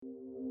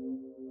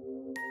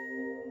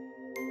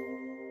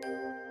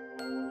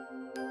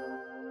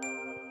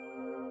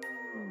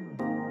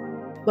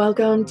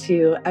Welcome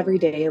to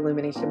Everyday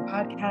Illumination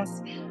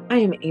Podcast. I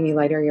am Amy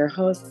Leiter, your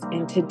host,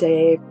 and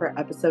today for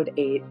episode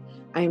 8,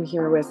 I am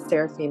here with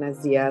Seraphina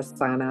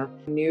Aisana,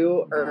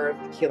 New Earth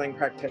healing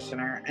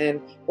practitioner.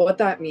 And what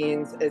that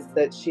means is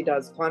that she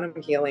does quantum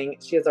healing.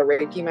 She is a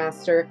Reiki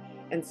master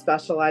and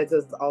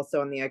specializes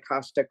also in the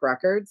Akashic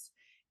records.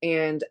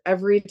 And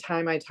every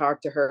time I talk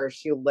to her,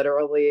 she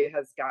literally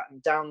has gotten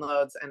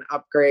downloads and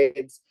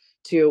upgrades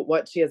to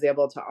what she is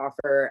able to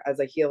offer as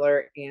a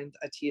healer and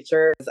a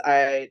teacher.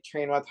 I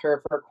train with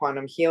her for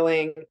quantum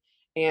healing.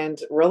 And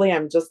really,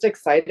 I'm just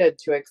excited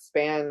to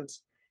expand,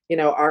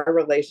 our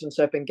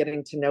relationship and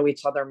getting to know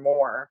each other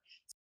more.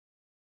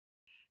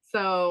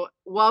 So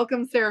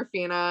welcome,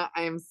 Seraphina.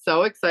 I am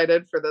so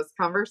excited for this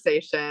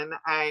conversation.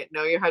 I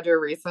know you had your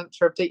recent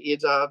trip to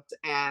Egypt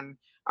and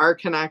our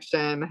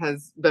connection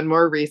has been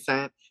more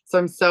recent. So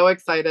I'm so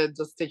excited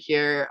just to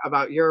hear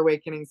about your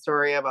awakening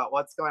story, about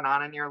what's going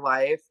on in your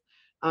life.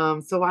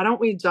 So why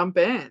don't we jump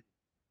in?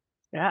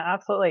 Yeah,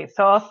 absolutely.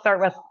 So I'll start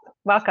with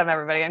welcome,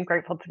 everybody. I'm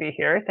grateful to be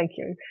here. Thank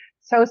you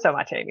so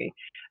much, Amy.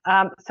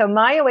 So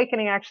my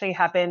awakening actually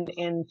happened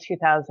in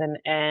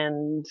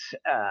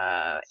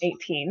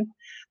 2018.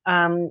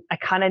 I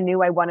kind of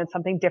knew I wanted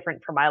something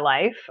different for my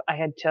life. I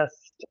had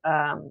just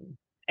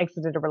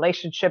exited a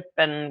relationship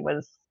and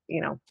was,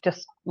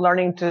 just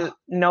learning to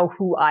know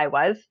who I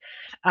was.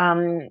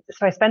 So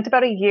I spent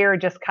about a year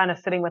just kind of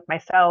sitting with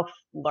myself,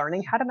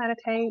 learning how to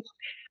meditate.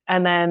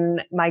 And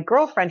then my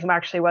girlfriend, who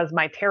actually was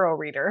my tarot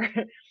reader,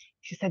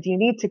 she said, you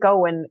need to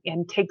go and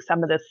take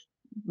some of this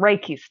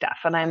Reiki stuff.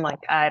 And I'm like,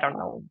 I don't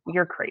know,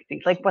 you're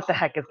crazy. Like, what the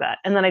heck is that?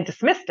 And then I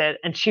dismissed it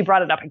and she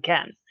brought it up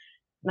again.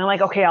 And I'm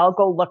like, okay, I'll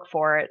go look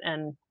for it.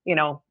 And,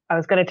 I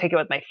was going to take it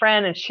with my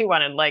friend and she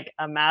wanted like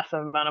a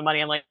massive amount of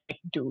money. I'm like,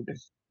 dude,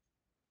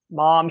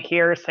 mom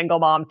here, single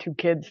mom, 2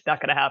 kids,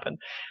 not going to happen.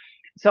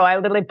 So I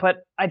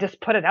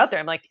just put it out there.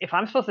 I'm like, if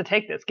I'm supposed to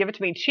take this, give it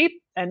to me cheap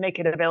and make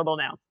it available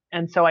now.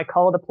 And so I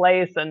called a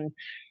place and,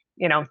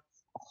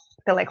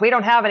 they're like, we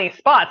don't have any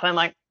spots. I'm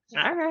like,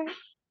 all right.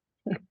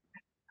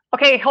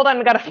 Okay, hold on.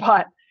 We got a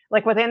spot.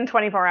 Like within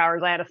 24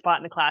 hours, I had a spot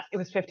in the class. It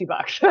was $50.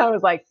 I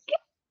was like,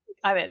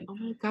 I'm in. Oh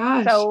my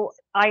gosh. So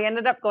I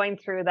ended up going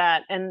through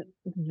that. And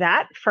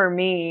that for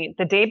me,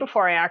 the day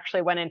before I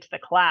actually went into the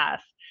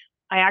class,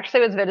 I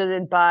actually was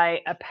visited by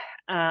a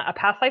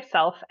past life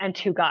self and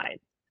 2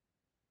 guides.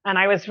 And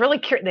I was really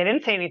curious. They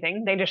didn't say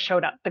anything. They just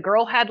showed up. The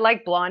girl had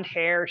like blonde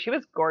hair. She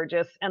was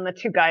gorgeous. And the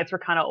 2 guys were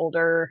kind of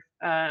older.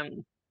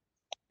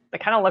 They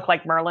kind of look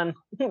like Merlin,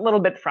 a little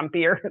bit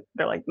frumpier.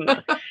 They're like,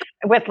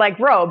 with like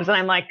robes. And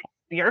I'm like,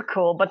 you're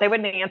cool. But they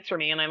wouldn't answer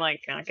me. And I'm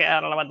like, okay,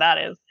 I don't know what that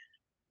is.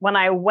 When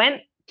I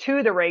went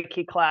to the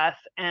Reiki class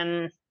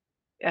and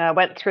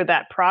went through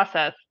that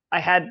process, I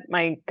had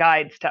my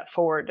guide step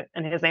forward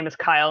and his name is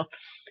Kyle.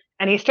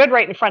 And he stood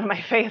right in front of my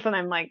face. And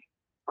I'm like,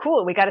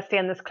 cool, we got to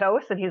stand this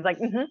close. And he's like,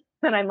 mm-hmm.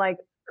 And I'm like,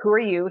 who are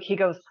you? He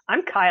goes,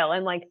 I'm Kyle.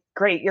 I'm like,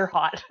 great, you're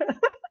hot.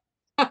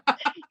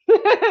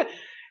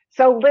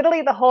 So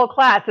literally the whole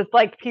class is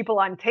like people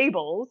on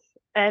tables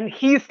and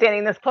he's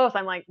standing this close.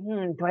 I'm like,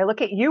 do I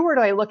look at you or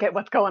do I look at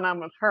what's going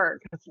on with her?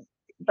 Because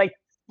like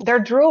they're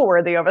drool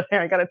worthy over there.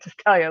 I got to just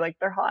tell you, like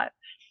they're hot.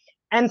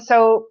 And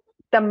so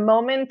the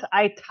moment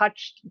I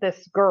touched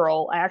this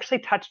girl, I actually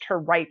touched her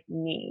right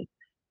knee.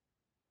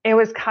 It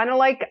was kind of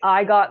like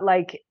I got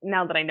like,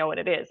 now that I know what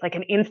it is, like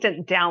an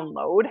instant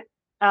download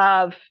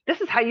of this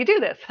is how you do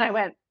this. I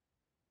went,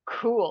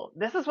 cool.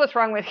 This is what's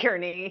wrong with your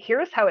knee.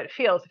 Here's how it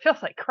feels. It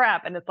feels like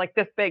crap. And it's like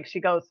this big. She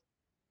goes,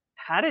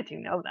 how did you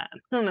know that?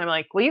 And I'm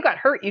like, well, you got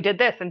hurt. You did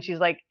this. And she's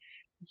like,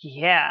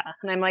 yeah.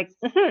 And I'm like,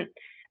 mm-hmm.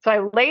 So I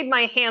laid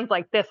my hands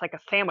like this, like a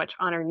sandwich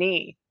on her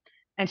knee.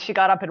 And she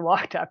got up and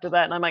walked after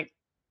that. And I'm like,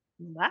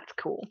 that's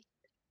cool.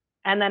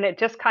 And then it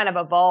just kind of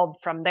evolved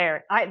from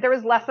there. There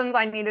was lessons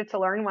I needed to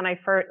learn when I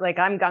first, like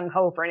I'm gung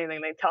ho for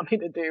anything they tell me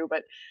to do,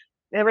 but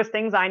there was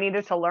things I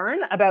needed to learn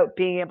about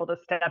being able to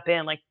step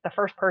in. Like the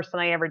first person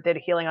I ever did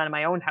healing on in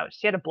my own house,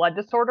 she had a blood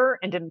disorder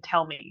and didn't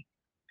tell me.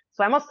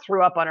 So I almost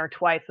threw up on her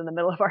twice in the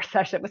middle of our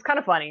session. It was kind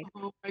of funny.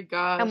 Oh my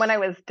gosh. And when I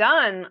was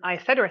done, I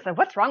said to her, I said,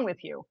 what's wrong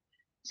with you?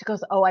 She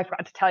goes, oh, I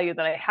forgot to tell you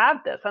that I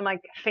have this. I'm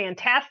like,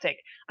 fantastic.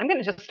 I'm going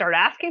to just start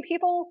asking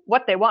people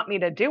what they want me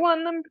to do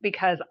on them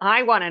because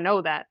I want to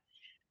know that.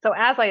 So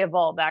as I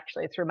evolved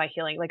actually through my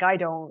healing, like I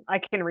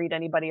can read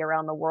anybody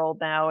around the world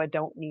now. I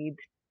don't need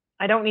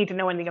to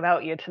know anything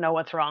about you to know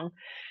what's wrong.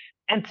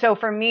 And so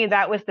for me,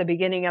 that was the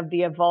beginning of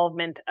the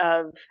evolvement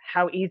of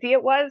how easy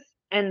it was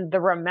and the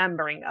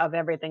remembering of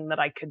everything that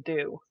I could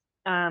do.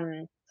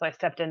 So I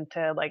stepped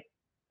into like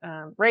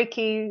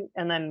Reiki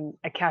and then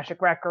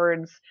Akashic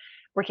records,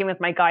 working with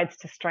my guides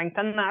to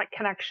strengthen that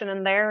connection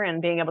in there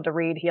and being able to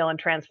read, heal, and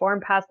transform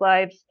past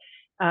lives.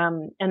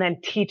 And then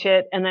teach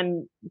it and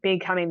then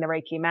becoming the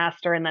Reiki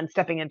master and then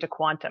stepping into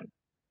quantum.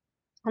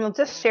 And I'll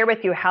just share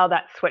with you how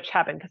that switch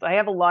happened because I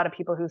have a lot of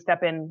people who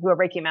step in who are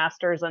Reiki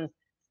masters and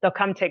they'll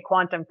come take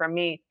quantum from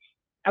me.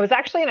 I was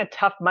actually in a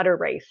Tough Mudder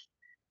race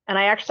and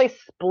I actually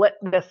split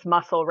this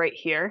muscle right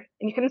here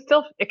and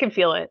it can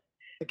feel it.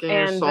 Like in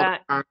your shoulder.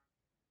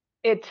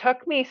 It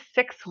took me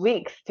 6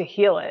 weeks to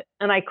heal it,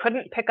 and I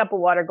couldn't pick up a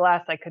water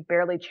glass. I could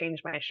barely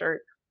change my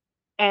shirt.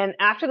 And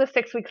after the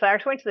 6 weeks, I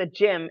actually went to the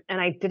gym and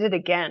I did it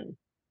again.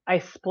 I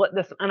split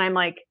this, and I'm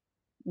like,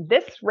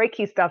 this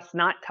Reiki stuff's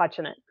not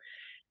touching it.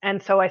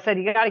 And so I said,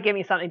 you got to give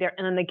me something different.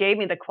 And then they gave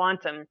me the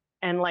quantum,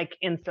 and like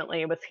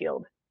instantly it was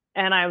healed.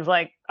 And I was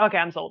like, okay,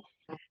 I'm sold.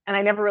 And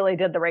I never really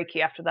did the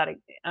Reiki after that.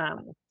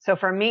 So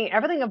for me,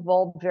 everything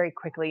evolved very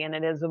quickly, and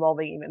it is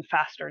evolving even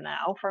faster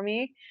now for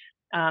me.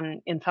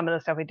 In some of the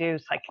stuff we do,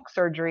 psychic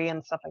surgery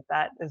and stuff like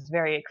that is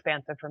very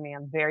expansive for me.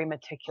 I'm very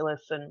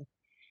meticulous, and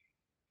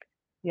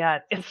yeah,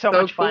 it's so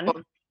So much cool.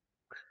 fun.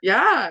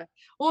 Yeah.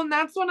 Well, and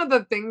that's one of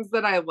the things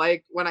that I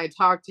like when I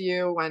talk to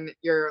you when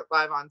you're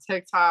live on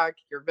TikTok,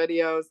 your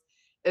videos,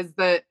 is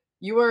that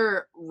you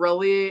are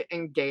really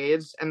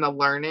engaged in the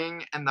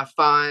learning and the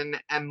fun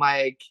and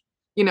like,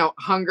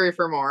 hungry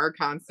for more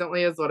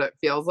constantly is what it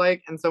feels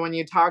like. And so when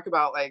you talk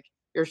about like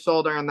your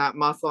shoulder and that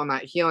muscle and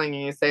that healing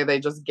and you say they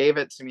just gave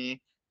it to me,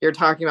 you're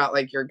talking about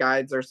like your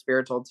guides or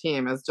spiritual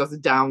team is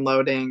just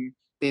downloading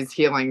these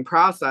healing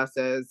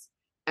processes.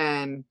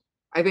 And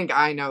I think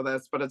I know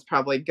this, but it's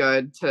probably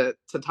good to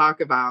talk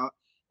about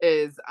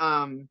is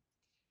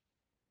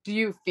do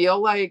you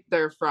feel like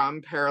they're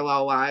from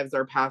parallel lives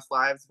or past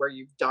lives where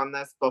you've done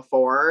this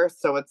before?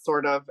 So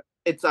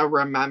it's a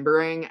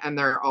remembering and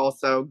they're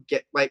also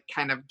get like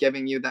kind of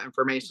giving you the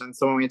information.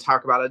 So when we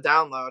talk about a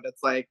download,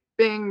 it's like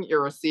bing,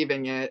 you're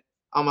receiving it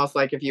almost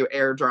like if you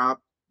airdrop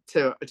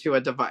to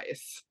a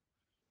device.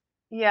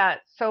 Yeah,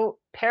 so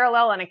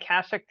parallel and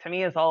akashic to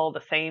me is all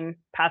the same.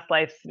 Past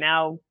lives,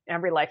 now,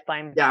 every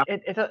lifetime. Yeah.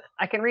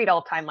 I can read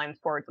all timelines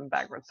forwards and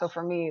backwards. So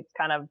for me, it's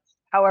kind of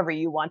however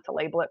you want to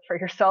label it for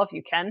yourself,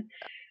 you can.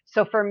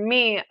 So for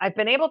me, I've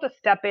been able to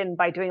step in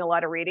by doing a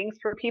lot of readings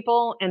for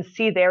people and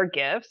see their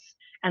gifts.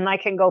 And I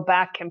can go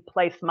back and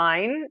place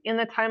mine in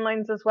the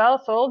timelines as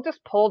well. So I'll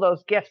just pull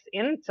those gifts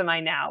into my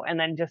now and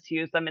then just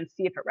use them and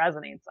see if it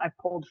resonates. I've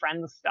pulled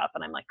friends' stuff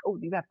and I'm like, oh,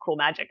 you have cool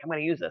magic. I'm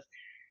going to use this.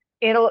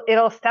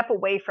 It'll step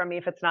away from me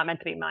if it's not meant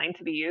to be mine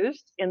to be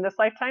used in this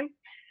lifetime.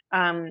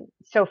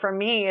 So for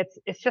me,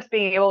 it's just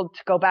being able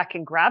to go back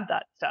and grab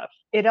that stuff.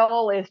 It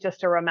all is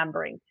just a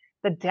remembering.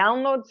 The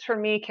downloads for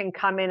me can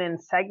come in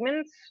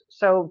segments,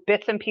 so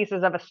bits and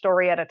pieces of a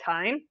story at a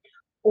time,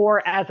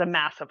 or as a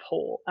massive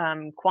whole.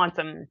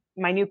 Quantum,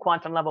 my new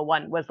quantum level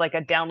 1 was like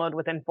a download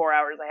within 4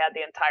 hours. I had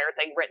the entire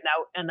thing written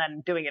out and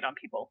then doing it on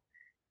people.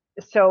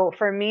 So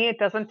for me, it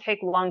doesn't take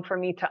long for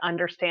me to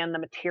understand the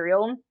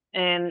material.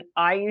 And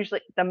I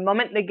usually, the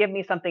moment they give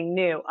me something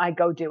new, I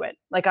go do it.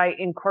 Like I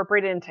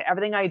incorporate it into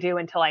everything I do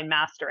until I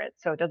master it.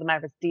 So it doesn't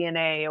matter if it's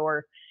DNA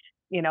or,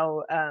 you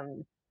know,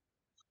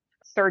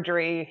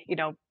 surgery,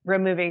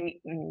 removing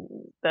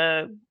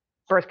the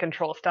birth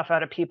control stuff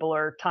out of people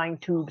or tying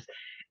tubes.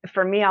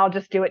 For me, I'll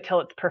just do it till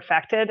it's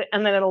perfected,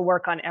 and then it'll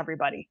work on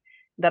everybody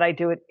that I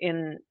do it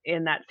in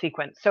that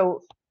sequence.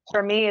 So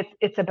for me,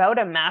 it's about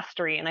a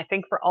mastery, and I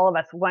think for all of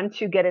us,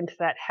 once you get into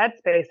that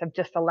headspace of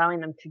just allowing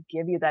them to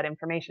give you that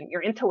information,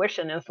 your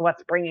intuition is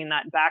what's bringing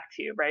that back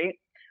to you, right?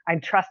 I'm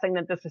trusting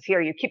that this is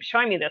here. You keep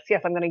showing me this.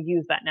 Yes, I'm going to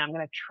use that now. I'm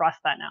going to trust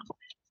that now.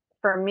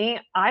 For me,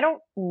 I don't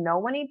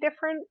know any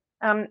different.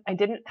 I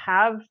didn't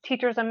have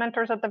teachers and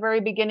mentors at the very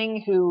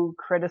beginning who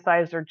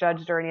criticized or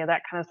judged or any of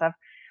that kind of stuff.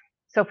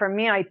 So for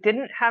me, I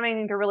didn't have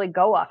anything to really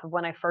go off of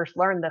when I first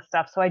learned this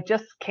stuff. So I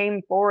just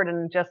came forward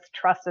and just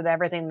trusted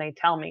everything they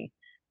tell me,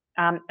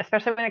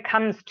 especially when it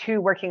comes to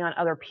working on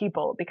other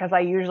people, because I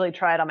usually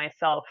try it on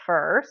myself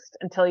first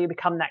until you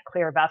become that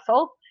clear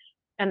vessel.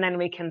 And then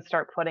we can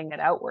start putting it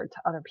outward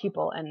to other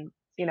people. And,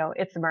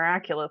 it's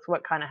miraculous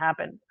what kind of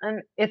happened.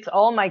 And it's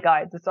all my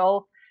guides. It's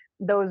all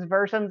those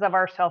versions of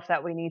ourselves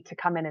that we need to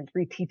come in and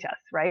reteach us,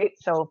 right?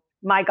 So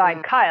my guide,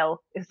 Yeah. Kyle,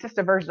 is just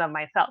a version of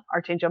myself.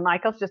 Archangel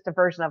Michael's just a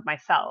version of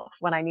myself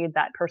when I need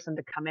that person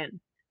to come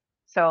in.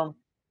 So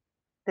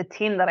the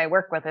team that I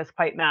work with is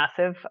quite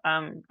massive.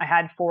 I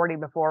had 40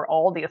 before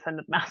all the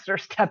Ascended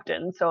Masters stepped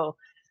in. So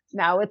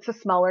now it's a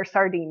smaller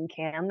sardine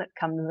can that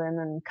comes in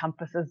and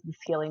encompasses this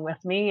healing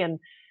with me. And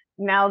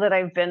now that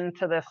I've been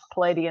to this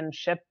Palladian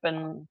ship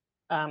and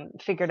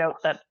figured out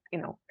that,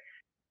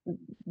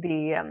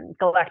 the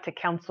Galactic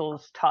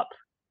Council's top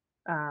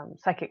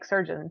psychic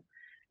surgeon,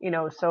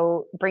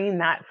 so bringing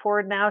that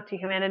forward now to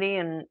humanity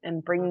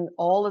and bringing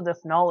all of this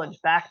knowledge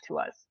back to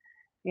us.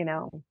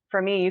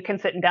 For me, you can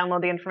sit and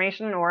download the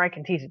information or I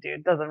can teach it to you.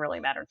 It doesn't really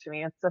matter to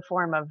me. It's a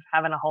form of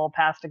having a whole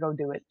pass to go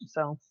do it.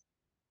 So,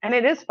 and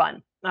it is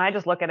fun. I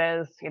just look at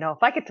it as, if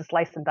I get to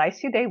slice and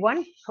dice you day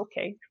one,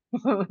 okay.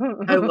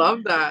 I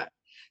love that.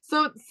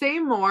 So say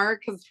more,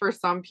 because for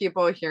some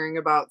people hearing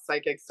about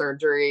psychic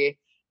surgery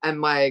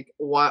and like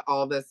what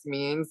all this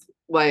means,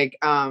 like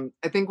I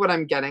think what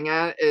I'm getting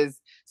at is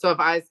so if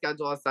I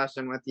schedule a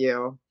session with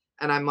you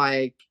and I'm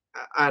like,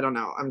 I don't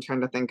know, I'm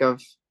trying to think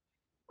of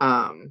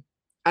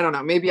I don't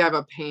know, maybe I have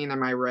a pain in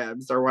my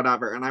ribs or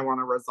whatever, and I want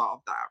to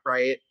resolve that,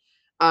 right?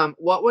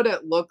 What would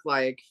it look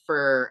like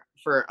for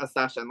a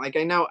session? Like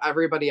I know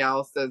everybody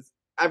else is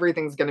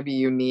everything's going to be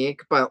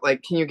unique, but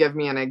like, can you give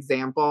me an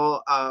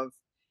example of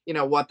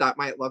what that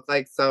might look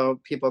like so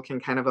people can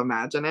kind of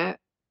imagine it?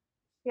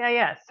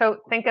 Yeah. So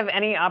think of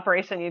any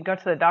operation you'd go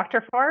to the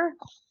doctor for.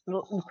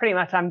 Pretty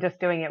much, I'm just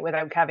doing it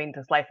without having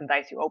to slice and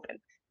dice you open.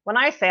 When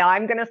I say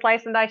I'm going to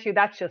slice and dice you,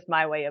 that's just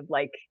my way of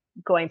like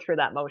going through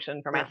that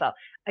motion for Yeah. myself.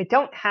 I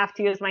don't have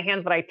to use my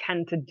hands, but I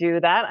tend to do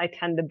that. I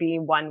tend to be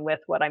one with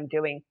what I'm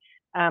doing.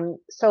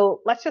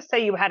 So let's just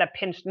say you had a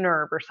pinched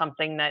nerve or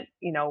something that,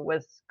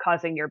 was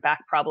causing your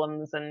back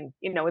problems. And,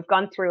 we've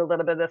gone through a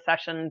little bit of the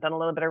session, done a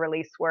little bit of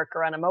release work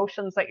around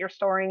emotions that you're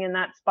storing in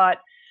that spot.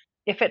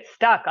 If it's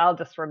stuck, I'll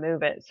just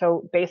remove it.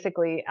 So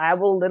basically, I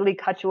will literally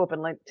cut you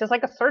open, like just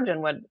like a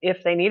surgeon would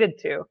if they needed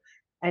to,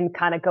 and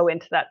kind of go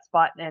into that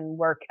spot and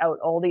work out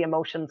all the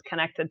emotions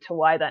connected to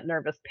why that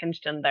nerve is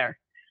pinched in there.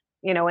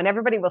 And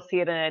everybody will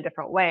see it in a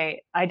different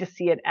way. I just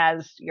see it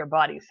as your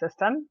body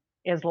system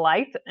is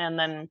light, and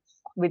then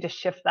we just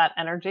shift that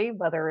energy,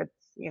 whether it's,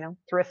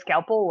 through a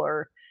scalpel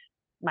or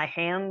my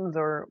hands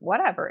or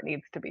whatever it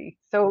needs to be.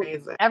 So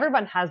Amazing.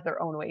 everyone has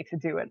their own way to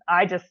do it.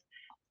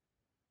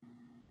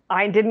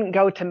 I didn't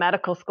go to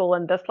medical school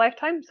in this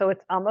lifetime, so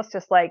it's almost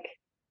just like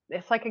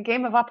it's like a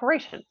game of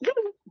operation.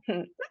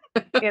 you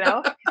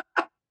know,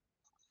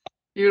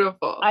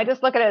 Beautiful. I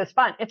just look at it as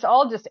fun. It's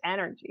all just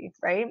energy,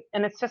 right?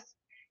 And it's just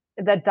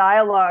the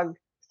dialogue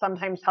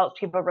sometimes helps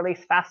people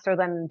release faster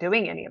than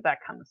doing any of that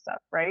kind of stuff,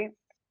 right?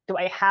 Do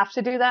I have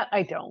to do that?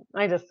 I don't.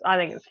 I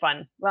think it's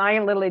fun. Well, I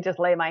can literally just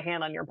lay my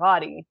hand on your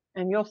body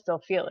and you'll still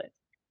feel it,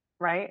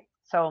 right?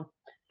 So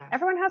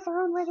everyone has their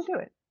own way to do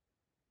it.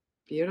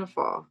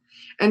 Beautiful.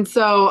 And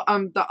so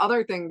the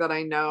other thing that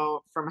I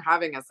know from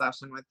having a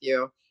session with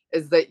you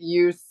is that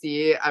you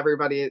see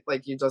everybody,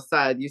 like you just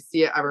said, you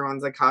see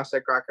everyone's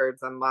Akashic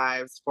records and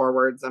lives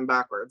forwards and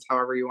backwards,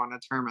 however you want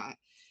to term it.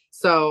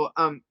 So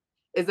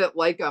is it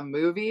like a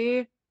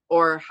movie,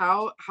 or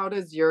how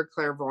does your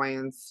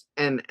clairvoyance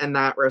in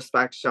that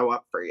respect show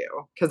up for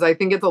you? Because I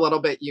think it's a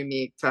little bit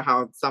unique to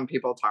how some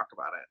people talk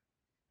about it.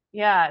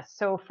 Yeah.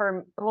 So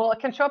it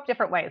can show up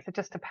different ways. It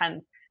just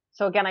depends.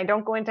 So again, I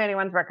don't go into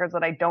anyone's records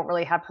that I don't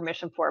really have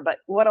permission for. But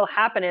what'll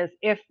happen is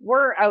if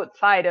we're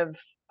outside of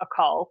a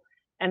call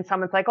and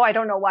someone's like, "Oh, I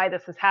don't know why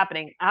this is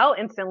happening," I'll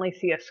instantly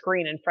see a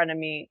screen in front of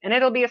me and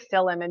it'll be a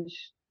still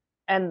image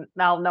and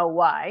I'll know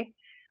why.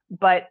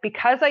 But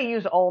because I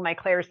use all my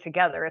clairs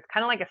together, it's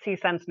kind of like a see,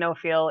 sense, no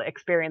feel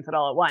experience it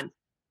all at once.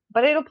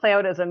 But it'll play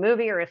out as a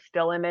movie or a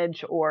still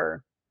image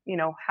or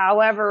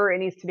however it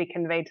needs to be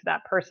conveyed to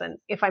that person.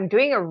 If I'm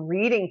doing a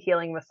reading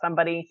healing with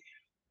somebody,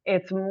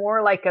 it's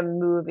more like a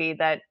movie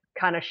that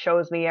kind of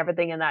shows me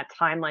everything in that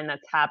timeline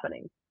that's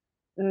happening.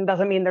 And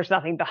doesn't mean there's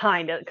nothing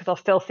behind it because I'll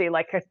still see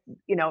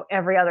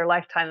every other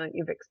lifetime that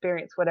you've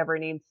experienced whatever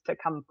needs to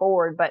come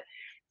forward. But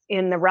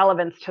in the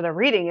relevance to the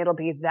reading, it'll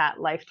be that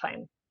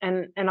lifetime.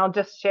 And I'll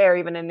just share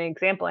even an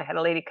example. I had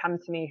a lady come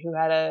to me who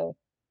had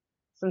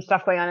some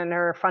stuff going on in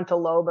her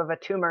frontal lobe of a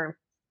tumor.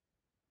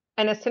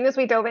 And as soon as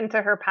we dove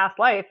into her past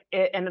life,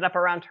 it ended up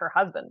around her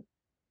husband.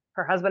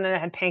 Her husband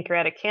had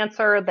pancreatic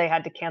cancer. They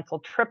had to cancel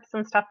trips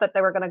and stuff that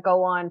they were going to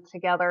go on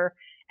together.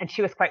 And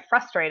she was quite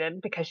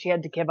frustrated because she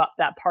had to give up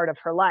that part of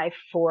her life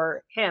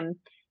for him.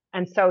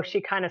 And so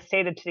she kind of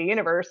stated to the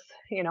universe,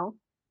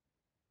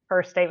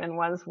 her statement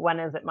was, "When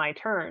is it my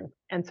turn?"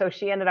 And so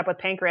she ended up with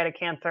pancreatic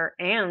cancer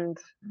and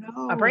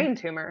a No. brain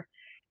tumor.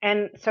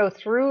 And so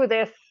through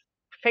this,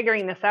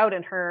 figuring this out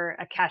in her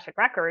Akashic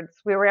records,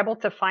 we were able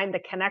to find the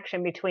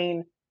connection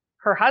between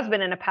her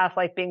husband in a past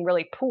life being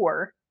really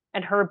poor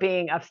and her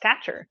being of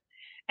stature.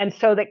 And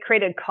so that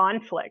created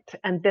conflict.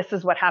 And this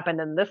is what happened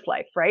in this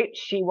life, right?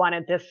 She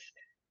wanted this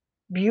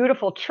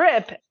beautiful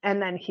trip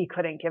and then he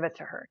couldn't give it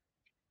to her.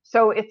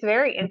 So it's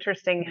very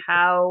interesting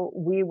how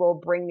we will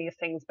bring these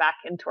things back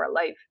into our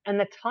life. And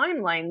the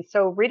timeline,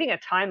 so reading a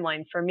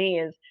timeline for me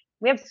is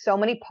we have so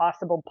many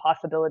possible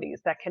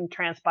possibilities that can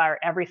transpire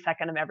every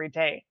second of every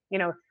day.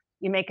 You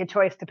make a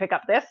choice to pick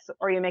up this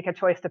or you make a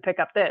choice to pick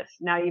up this.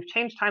 Now you've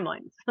changed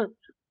timelines.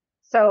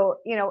 So,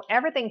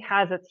 everything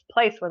has its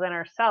place within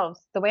ourselves.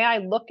 The way I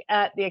look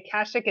at the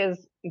Akashic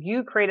is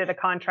you created a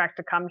contract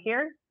to come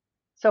here.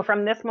 So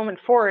from this moment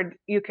forward,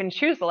 you can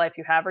choose the life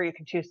you have or you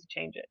can choose to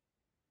change it.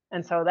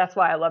 And so that's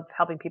why I love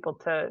helping people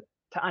to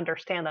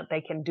understand that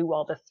they can do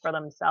all this for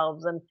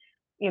themselves. And,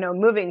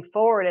 moving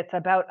forward, it's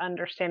about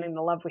understanding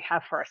the love we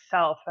have for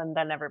ourselves and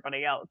then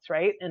everybody else,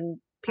 right? And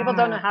people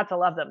don't know how to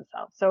love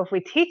themselves. So if we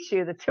teach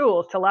you the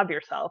tools to love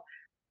yourself,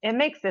 it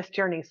makes this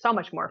journey so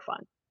much more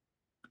fun.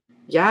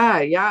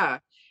 Yeah.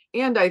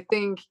 And I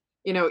think,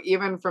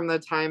 even from the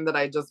time that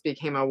I just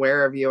became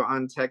aware of you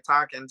on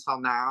TikTok until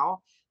now,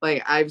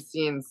 like I've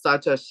seen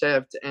such a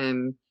shift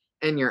in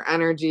your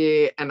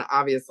energy and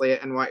obviously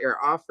in what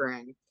you're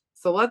offering.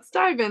 So let's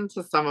dive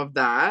into some of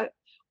that.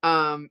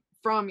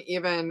 From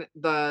even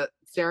the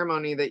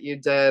ceremony that you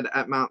did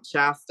at Mount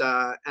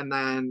Shasta, and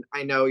then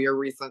I know your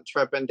recent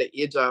trip into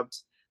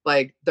Egypt,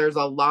 like there's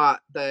a lot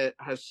that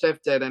has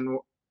shifted and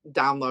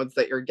downloads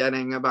that you're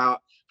getting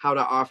about how to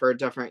offer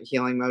different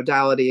healing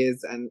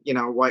modalities and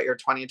what your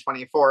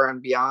 2024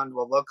 and beyond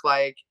will look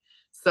like.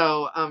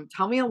 So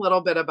tell me a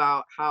little bit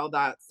about how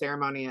that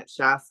ceremony at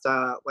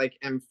Shasta like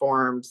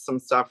informed some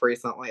stuff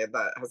recently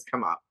that has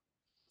come up.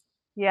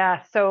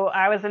 Yeah, so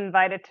I was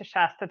invited to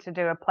Shasta to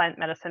do a plant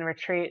medicine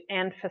retreat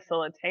and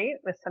facilitate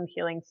with some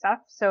healing stuff.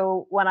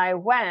 So when I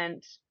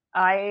went,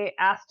 I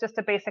asked just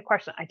a basic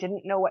question. I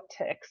didn't know what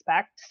to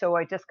expect, so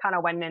I just kind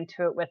of went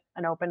into it with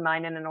an open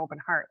mind and an open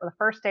heart. Well, the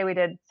first day we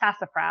did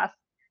sassafras,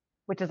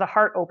 which is a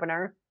heart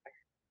opener.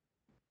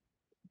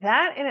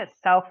 That in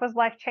itself was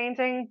life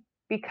changing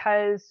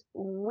because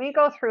we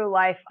go through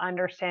life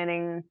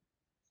understanding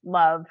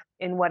love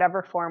in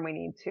whatever form we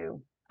need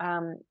to.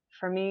 Um,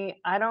 for me,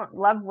 I don't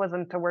love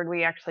wasn't a word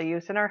we actually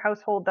used in our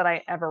household that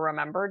I ever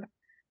remembered.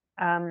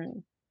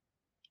 Um,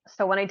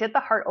 so when I did the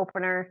heart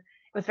opener,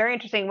 it was very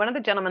interesting. One of the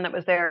gentlemen that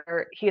was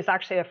there, he is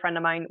actually a friend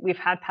of mine. We've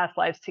had past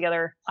lives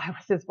together. I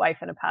was his wife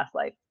in a past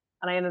life,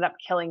 and I ended up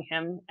killing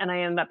him, and I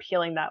ended up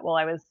healing that while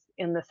I was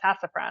in the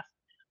sassafras.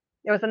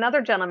 There was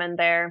another gentleman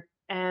there,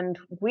 and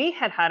we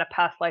had had a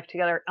past life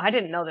together. I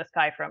didn't know this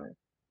guy from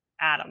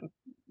Adam.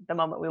 The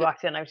moment we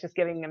walked in, I was just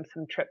giving him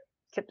some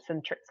tips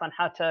and tricks on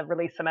how to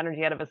release some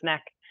energy out of his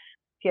neck.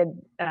 He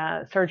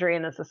had surgery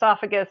in his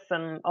esophagus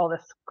and all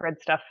this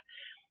grid stuff.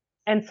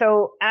 And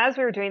so as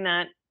we were doing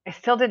that, I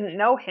still didn't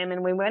know him.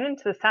 And we went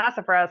into the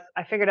sassafras.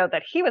 I figured out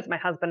that he was my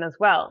husband as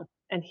well.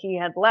 And he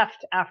had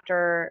left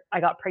after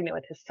I got pregnant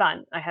with his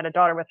son. I had a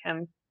daughter with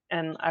him,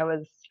 and I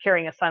was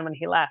carrying a son when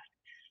he left.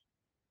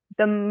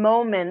 The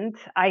moment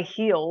I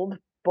healed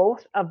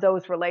both of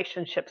those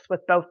relationships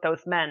with both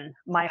those men,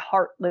 my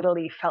heart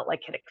literally felt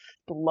like it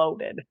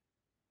exploded.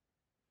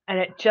 And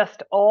it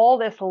just, all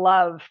this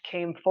love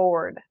came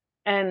forward.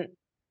 And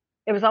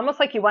it was almost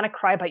like you want to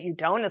cry, but you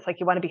don't. It's like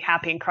you want to be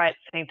happy and cry at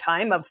the same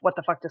time of what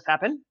the fuck just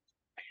happened.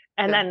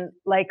 And Yeah. then,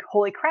 like,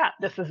 holy crap,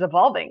 this is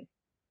evolving.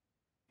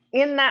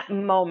 In that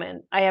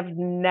moment, I have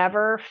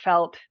never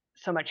felt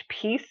so much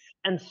peace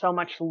and so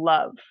much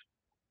love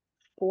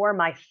for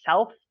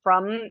myself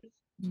from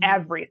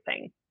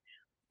everything.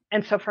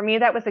 And so for me,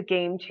 that was a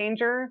game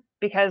changer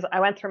because I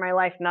went through my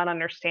life not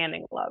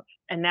understanding love.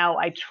 And now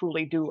I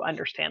truly do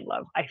understand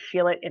love. I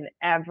feel it in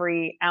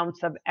every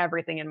ounce of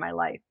everything in my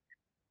life.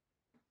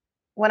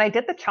 When I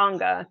did the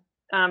changa,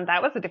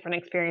 that was a different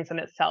experience in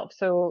itself.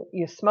 So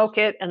you smoke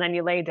it and then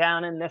you lay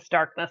down in this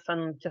darkness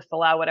and just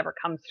allow whatever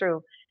comes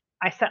through.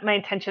 I set my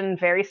intention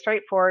very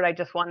straightforward. I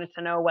just wanted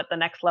to know what the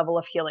next level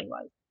of healing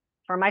was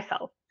for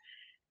myself.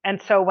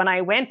 And so when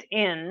I went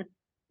in,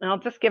 and I'll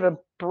just give a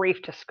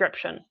brief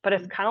description, but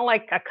it's kind of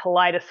like a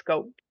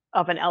kaleidoscope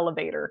of an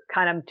elevator,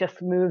 kind of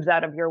just moves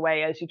out of your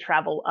way as you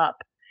travel up.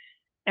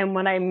 And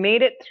when I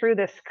made it through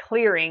this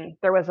clearing,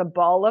 there was a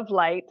ball of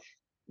light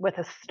with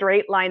a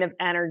straight line of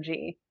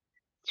energy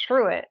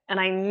through it. And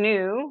I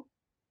knew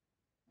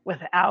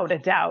without a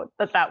doubt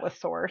that that was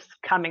source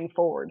coming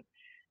forward.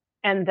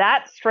 And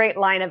that straight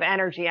line of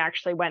energy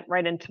actually went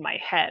right into my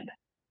head.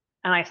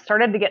 And I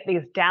started to get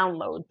these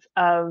downloads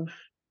of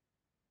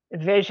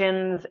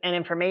visions and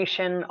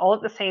information all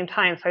at the same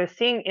time. So I was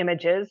seeing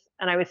images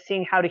and I was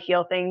seeing how to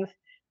heal things.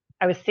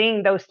 I was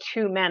seeing those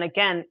two men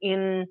again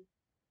in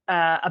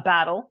a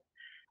battle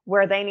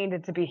where they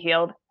needed to be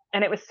healed.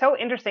 And it was so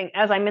interesting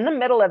as I'm in the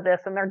middle of this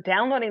and they're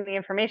downloading the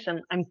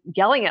information. I'm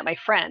yelling at my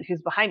friend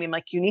who's behind me. I'm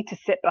like, you need to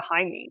sit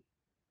behind me.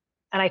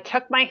 And I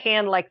took my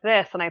hand like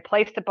this and I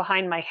placed it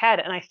behind my head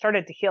and I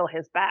started to heal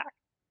his back.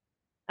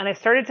 And I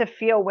started to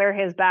feel where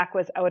his back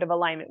was out of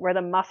alignment, where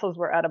the muscles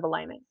were out of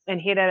alignment. And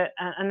he had an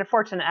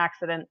unfortunate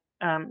accident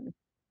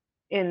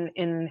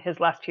in his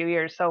last few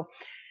years. So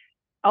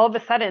all of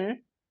a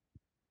sudden,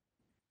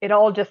 it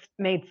all just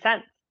made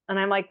sense. And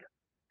I'm like,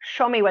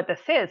 show me what this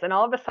is. And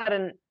all of a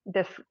sudden,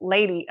 this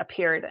lady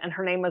appeared, and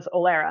her name was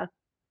Olera.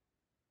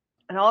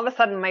 And all of a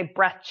sudden, my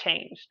breath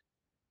changed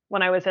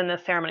when I was in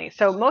this ceremony.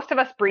 So most of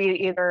us breathe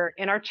either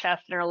in our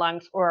chest, in our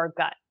lungs, or our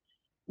gut.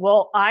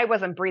 Well, I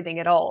wasn't breathing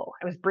at all.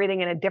 I was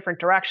breathing in a different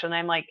direction.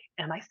 I'm like,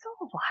 am I still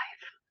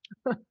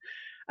alive?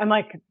 I'm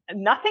like,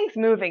 nothing's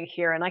moving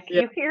here. And like,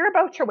 Yeah. you hear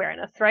about your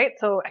awareness, right?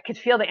 So I could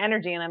feel the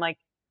energy and I'm like,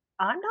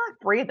 I'm not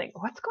breathing.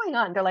 What's going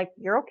on? They're like,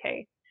 you're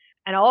okay.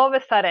 And all of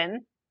a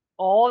sudden,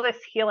 all this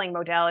healing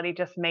modality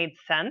just made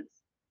sense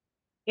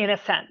in a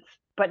sense,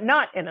 but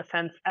not in a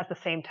sense at the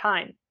same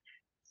time.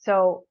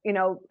 So,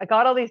 I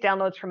got all these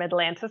downloads from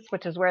Atlantis,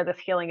 which is where this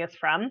healing is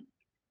from.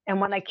 And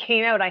when I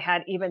came out, I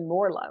had even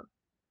more love.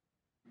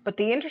 But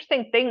the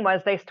interesting thing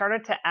was they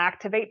started to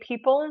activate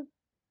people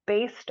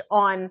based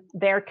on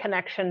their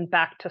connection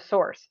back to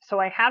source. So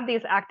I have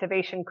these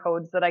activation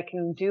codes that I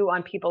can do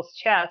on people's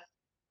chest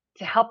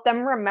to help them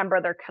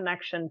remember their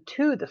connection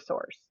to the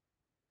source,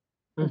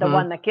 the Mm-hmm.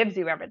 one that gives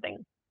you everything.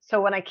 So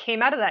when I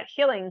came out of that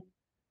healing,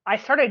 I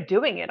started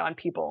doing it on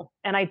people.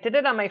 And I did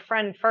it on my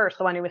friend first,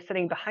 the one who was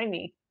sitting behind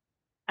me.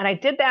 And I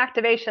did the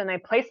activation and I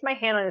placed my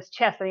hand on his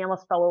chest and he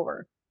almost fell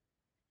over.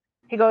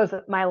 He goes,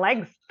 my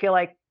legs feel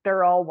like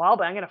they're all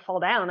wobbly. I'm going to fall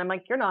down. I'm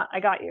like, you're not, I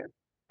got you.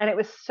 And it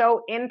was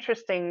so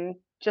interesting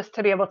just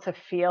to be able to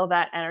feel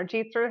that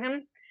energy through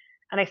him.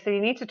 And I said,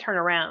 you need to turn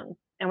around.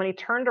 And when he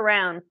turned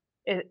around,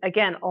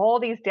 again, all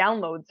these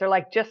downloads, they're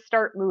like, just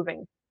start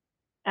moving.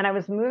 And I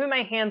was moving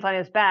my hands on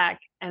his back,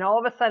 and all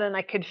of a sudden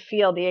I could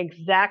feel the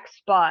exact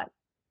spot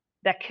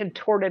that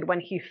contorted when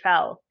he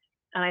fell.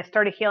 And I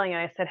started healing,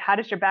 and I said, "How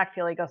does your back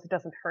feel?" He goes, "It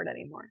doesn't hurt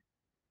anymore."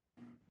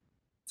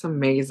 It's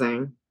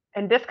amazing.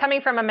 And this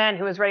coming from a man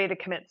who was ready to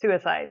commit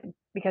suicide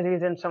because he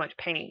was in so much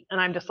pain. And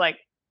I'm just like,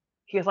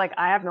 he was like,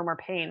 "I have no more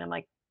pain." I'm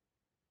like,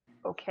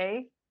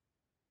 okay.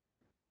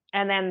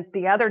 And then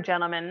the other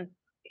gentleman,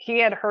 he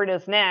had hurt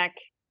his neck,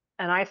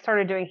 and I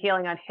started doing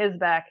healing on his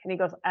back, and he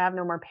goes, "I have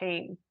no more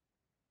pain."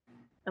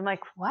 I'm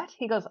like, "What?"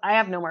 He goes, "I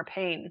have no more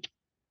pain."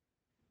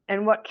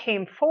 And what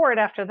came forward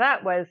after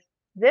that was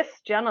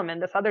this gentleman,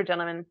 this other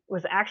gentleman,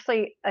 was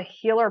actually a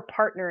healer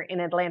partner in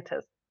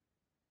Atlantis.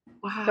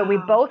 So we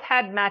Wow. both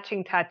had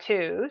matching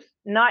tattoos,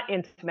 not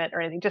intimate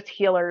or anything, just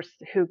healers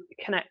who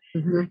connect.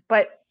 Mhm.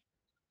 But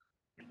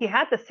he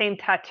had the same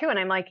tattoo. And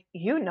I'm like,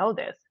 "You know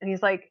this?" And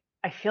he's like,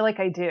 "I feel like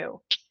I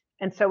do."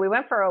 And so we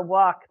went for a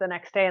walk the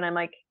next day, and I'm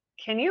like,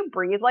 "Can you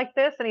breathe like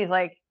this?" And he's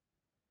like,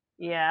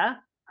 "Yeah."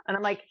 And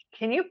I'm like,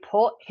 "Can you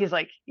pull?" He's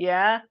like,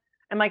 "Yeah."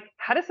 I'm like,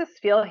 "How does this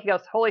feel?" He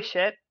goes, "Holy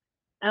shit."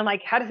 And I'm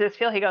like, "How does this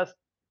feel?" He goes,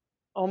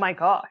 "Oh my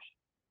gosh."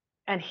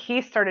 And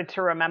he started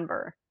to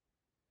remember.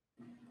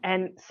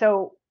 And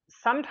so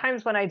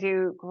sometimes when I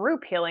do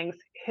group healings,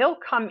 he'll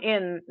come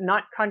in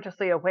not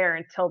consciously aware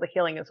until the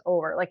healing is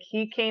over. Like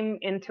he came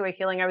into a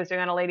healing I was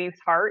doing on a lady's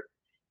heart.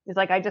 He's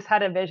like, "I just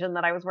had a vision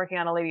that I was working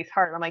on a lady's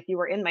heart." And I'm like, "You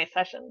were in my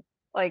session."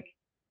 Like,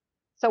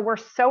 so we're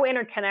so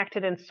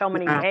interconnected in so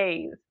many Yeah.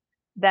 ways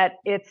that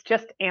it's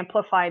just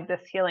amplified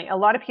this healing. A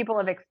lot of people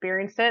have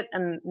experienced it,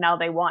 and now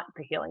they want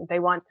the healing. They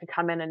want to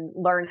come in and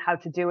learn how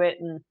to do it,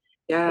 and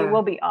it Yeah.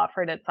 will be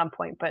offered at some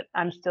point, but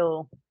I'm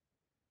still,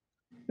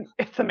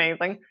 it's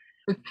amazing.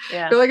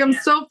 Yeah. You're like, I'm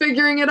still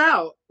figuring it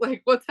out.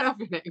 Like, what's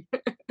happening?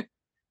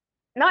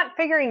 Not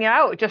figuring it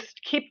out,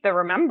 just keep the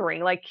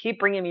remembering, like keep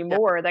bringing me Yeah.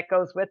 more that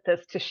goes with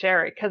this to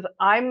share it. Cause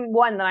I'm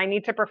one that I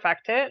need to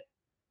perfect it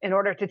in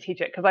order to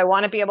teach it. Cause I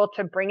want to be able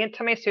to bring it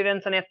to my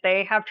students. And if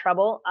they have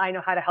trouble, I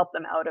know how to help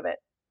them out of it.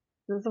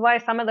 This is why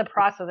some of the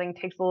processing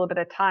takes a little bit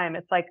of time.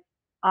 It's like,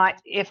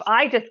 if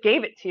I just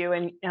gave it to you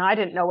and I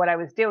didn't know what I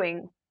was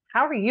doing,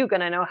 how are you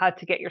going to know how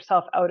to get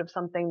yourself out of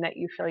something that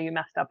you feel you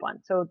messed up on?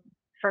 So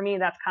for me,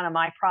 that's kind of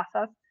my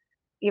process.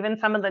 Even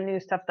some of the new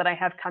stuff that I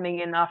have coming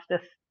in off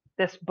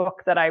this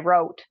book that I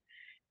wrote,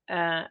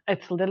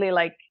 it's literally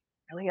like,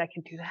 "Really, I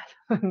can do that?"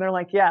 And they're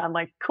like, "Yeah." I'm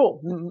like,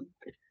 "Cool."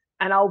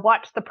 And I'll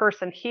watch the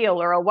person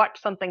heal, or I'll watch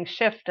something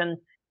shift. And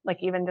like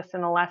even just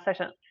in the last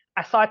session,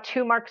 I saw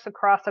 2 marks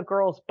across a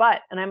girl's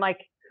butt, and I'm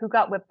like, "Who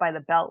got whipped by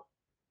the belt?"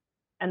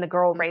 And the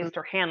girl Mhm. raised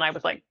her hand. I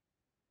was like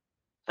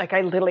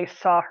I literally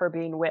saw her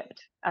being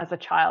whipped as a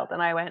child,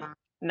 and I went,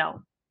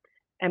 "No."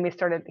 And we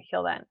started to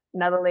heal that.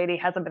 Another lady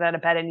hasn't been out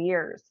of bed in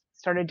years,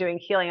 started doing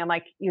healing. I'm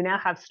like, "You now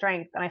have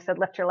strength." And I said,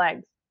 "Lift your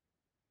legs."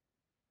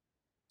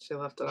 She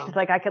left it She's on.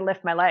 like, "I can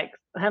lift my legs."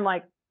 And I'm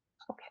like,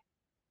 "Okay,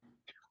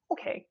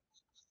 okay."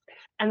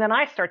 And then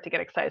I start to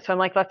get excited. So I'm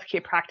like, "Let's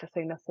keep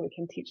practicing this so we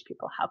can teach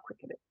people how quick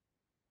it is."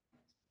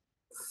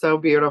 So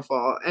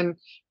beautiful. And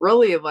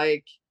really,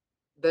 like,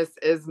 this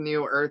is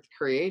new earth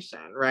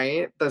creation,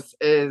 right? This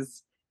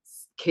is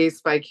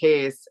case by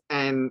case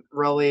and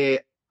really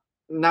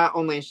not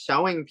only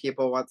showing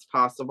people what's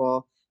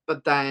possible,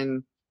 but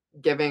then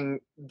giving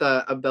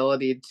the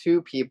ability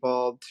to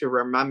people to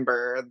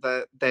remember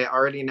that they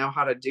already know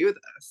how to do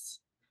this.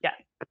 Yeah,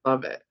 I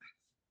love it.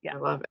 yeah. I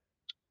love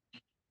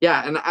it.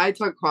 Yeah, and I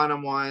took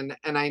quantum one,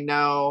 and I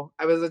know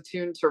I was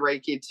attuned to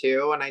Reiki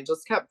too, and I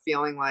just kept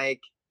feeling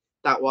like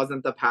that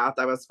wasn't the path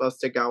I was supposed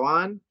to go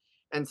on.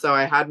 And so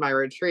I had my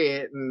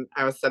retreat, and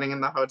I was sitting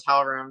in the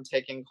hotel room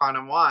taking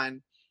quantum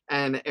one,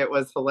 and it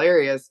was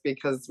hilarious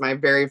because my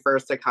very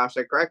first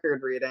Akashic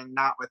record reading,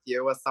 not with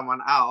you, with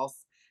someone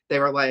else, they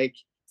were like,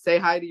 "Say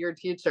hi to your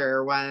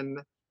teacher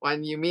when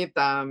you meet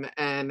them,"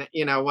 and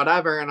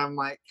whatever. And I'm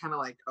like, kind of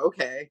like,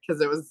 okay,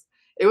 because it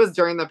was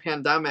during the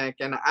pandemic,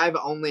 and I've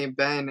only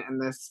been in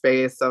this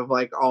space of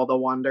like all the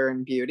wonder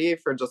and beauty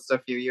for just a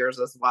few years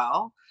as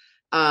well.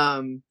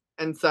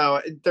 And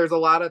so there's a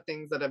lot of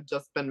things that have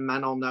just been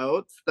mental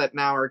notes that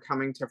now are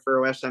coming to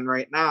fruition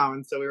right now.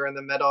 And so we were in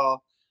the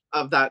middle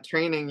of that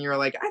training. You're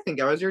like, "I think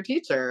I was your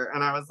teacher."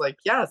 And I was like,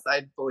 "Yes,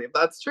 I believe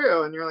that's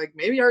true." And you're like,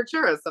 "Maybe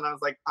Arcturus." And I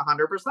was like,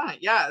 100%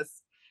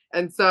 yes.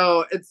 And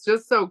so it's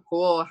just so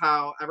cool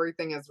how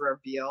everything is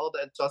revealed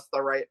at just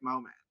the right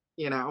moment,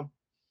 you know?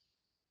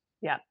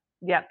 Yeah.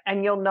 Yeah.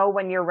 And you'll know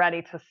when you're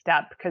ready to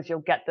step because you'll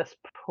get this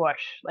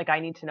push. Like, I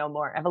need to know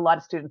more. I have a lot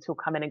of students who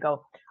come in and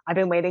go, "I've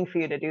been waiting for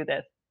you to do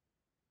this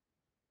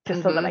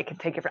just so that Hmm. I can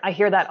take it." I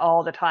hear that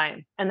all the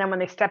time. And then when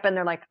they step in,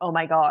 they're like, "Oh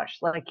my gosh,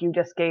 like you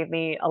just gave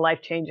me a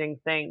life changing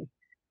thing."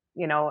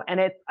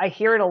 And I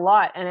hear it a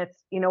lot. And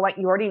it's, "You know what?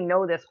 You already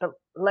know this, but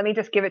let me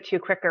just give it to you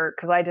quicker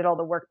because I did all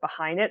the work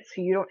behind it.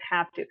 So you don't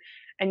have to."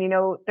 And,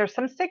 there's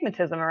some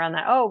stigmatism around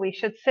that. "Oh, we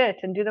should sit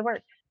and do the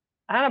work."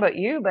 I don't know about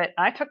you, but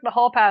I took the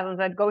whole path and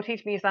said, "Go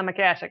teach me some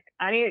Akashic.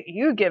 I need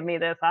you give me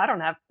this. I don't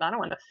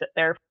want to sit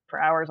there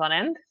for hours on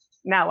end."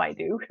 Now I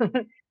do.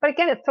 But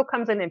again, it still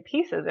comes in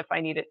pieces if I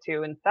need it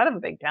to instead of a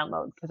big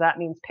download, because that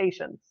means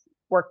patience.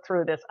 work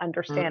through this,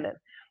 understand it.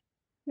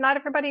 Not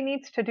everybody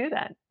needs to do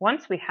that.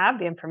 Once we have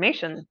the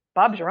information,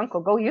 Bob's your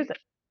uncle, go use it.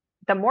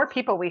 The more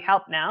people we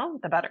help now,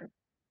 the better.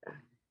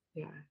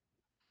 Yeah.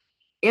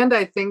 And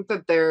I think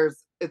that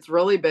it's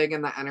really big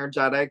in the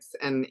energetics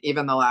and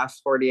even the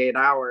last 48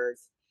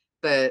 hours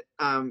that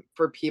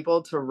for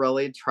people to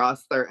really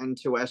trust their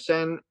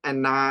intuition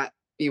and not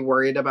be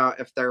worried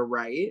about if they're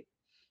right,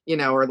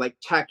 or like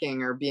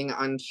checking or being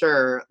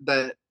unsure,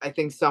 that I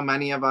think so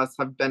many of us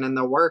have been in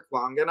the work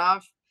long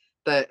enough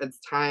that it's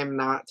time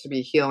not to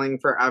be healing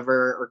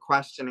forever or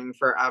questioning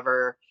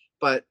forever,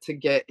 but to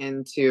get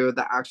into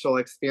the actual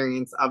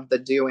experience of the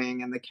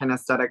doing and the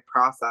kinesthetic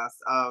process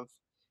of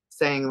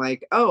saying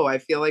like, oh, I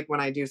feel like when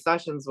I do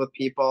sessions with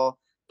people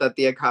that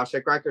the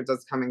Akashic Records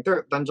is coming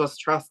through, then just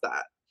trust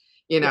that.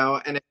 Yeah.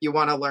 And if you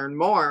want to learn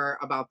more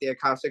about the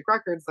Akashic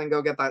Records, then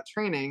go get that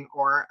training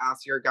or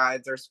ask your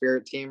guides or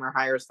spirit team or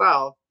higher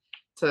self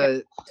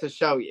Yep. to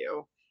show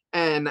you.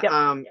 And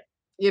Yep.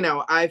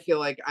 I feel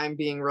like I'm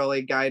being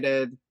really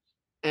guided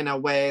in a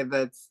way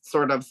that's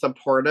sort of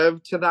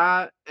supportive to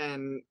that.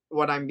 And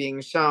what I'm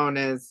being shown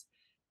is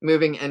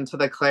moving into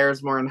the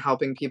clairs more and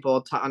helping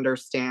people to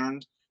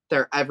understand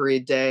their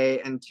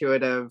everyday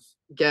intuitive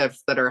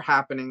gifts that are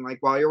happening, like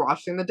while you're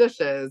washing the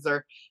dishes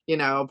or,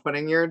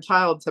 putting your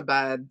child to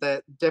bed,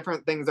 that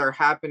different things are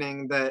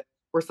happening that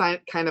we're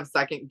kind of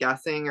second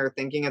guessing or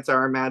thinking it's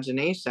our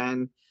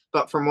imagination.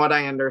 But from what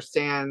I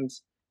understand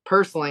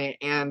personally,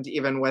 and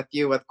even with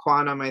you with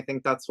quantum, I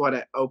think that's what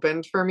it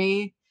opened for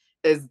me,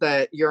 is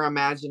that your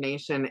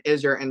imagination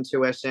is your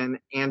intuition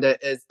and it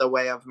is the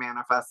way of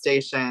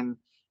manifestation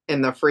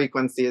in the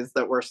frequencies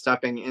that we're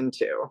stepping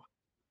into.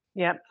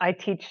 Yeah, I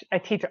teach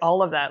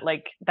all of that.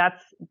 Like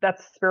that's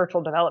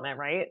spiritual development,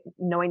 right?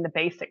 Knowing the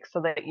basics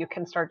so that you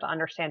can start to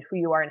understand who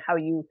you are and how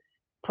you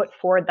put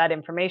forward that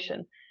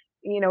information.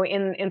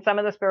 In some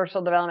of the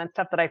spiritual development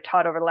stuff that I've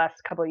taught over the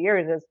last couple of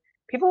years is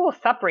people will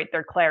separate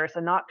their clairs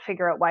and not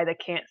figure out why they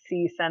can't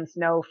see, sense,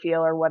 know, feel,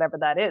 or whatever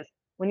that is.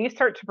 When you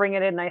start to bring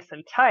it in nice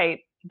and tight,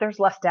 there's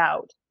less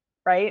doubt,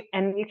 right?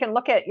 And you can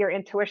look at your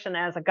intuition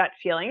as a gut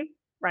feeling,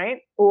 right?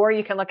 Or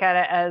you can look at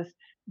it as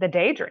the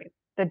daydream.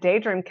 The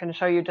daydream can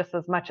show you just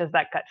as much as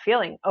that gut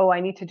feeling. Oh, I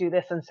need to do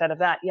this instead of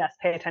that. Yes,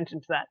 pay attention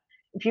to that.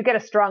 If you get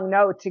a strong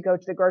no to go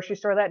to the grocery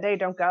store that day,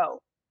 don't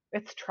go.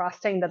 It's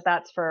trusting that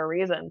that's for a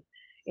reason.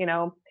 You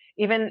know,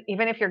 even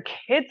if your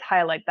kids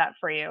highlight that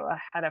for you. I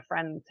had a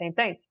friend, same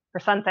thing. Her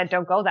son said,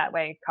 "Don't go that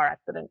way." Car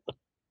accident.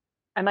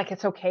 I'm like,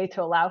 it's okay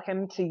to allow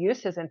him to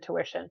use his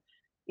intuition.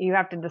 You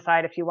have to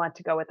decide if you want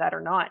to go with that or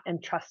not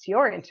and trust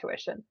your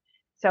intuition.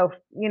 So,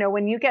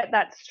 when you get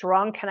that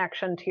strong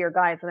connection to your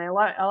guides, and a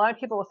lot of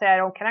people will say, I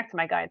don't connect to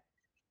my guides.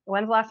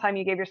 When's the last time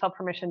you gave yourself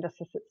permission just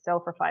to sit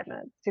still for 5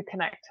 minutes to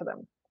connect to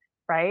them?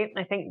 Right.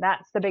 I think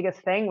that's the biggest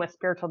thing with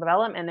spiritual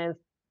development is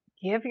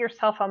give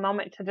yourself a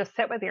moment to just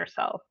sit with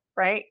yourself.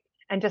 Right.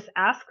 And just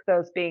ask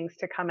those beings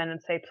to come in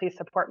and say, please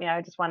support me.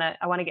 I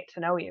want to get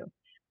to know you.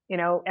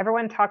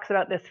 Everyone talks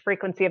about this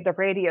frequency of the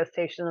radio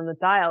station and the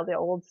dial, the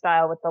old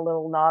style with the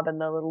little knob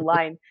and the little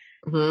line.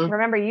 Mm-hmm.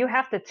 Remember, you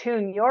have to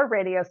tune your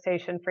radio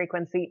station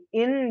frequency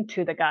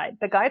into the guide.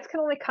 The guides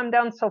can only come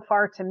down so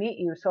far to meet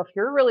you. So if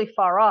you're really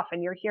far off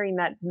and you're hearing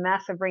that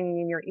massive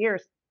ringing in your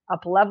ears,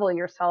 up level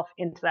yourself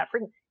into that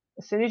frequency.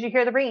 As soon as you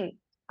hear the ringing,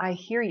 I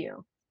hear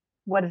you.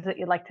 What is it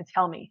you'd like to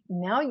tell me?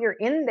 Now you're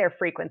in their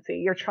frequency.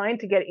 You're trying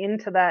to get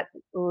into that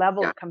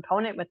level Yeah.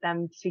 component with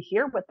them to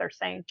hear what they're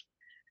saying.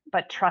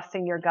 But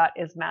trusting your gut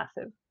is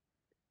massive,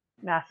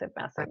 massive,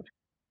 massive.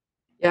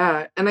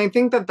 Yeah. And I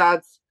think that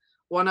that's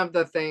one of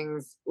the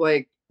things,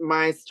 like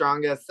my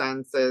strongest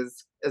sense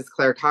is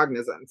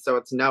claircognizance. So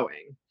it's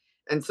knowing.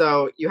 And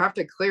so you have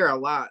to clear a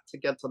lot to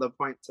get to the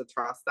point to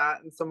trust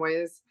that in some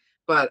ways.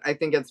 But I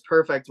think it's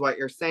perfect what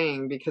you're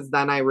saying, because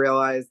then I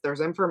realize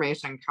there's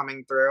information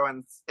coming through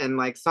and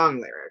like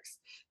song lyrics.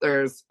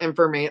 There's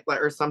information,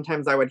 or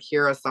sometimes I would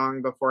hear a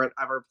song before it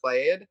ever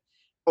played,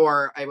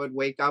 or I would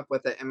wake up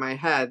with it in my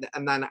head.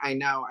 And then I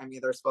know I'm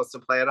either supposed to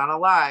play it on a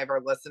live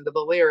or listen to the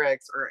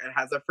lyrics, or it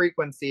has a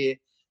frequency.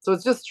 So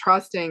it's just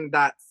trusting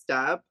that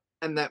step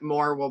and that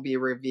more will be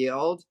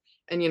revealed.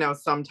 And,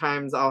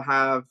 sometimes I'll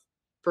have,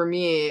 for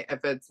me,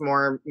 if it's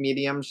more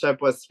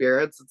mediumship with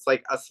spirits, it's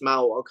like a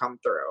smell will come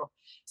through.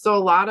 So a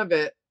lot of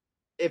it,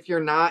 if you're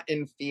not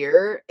in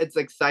fear, it's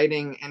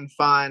exciting and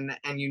fun,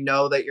 and you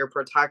know that you're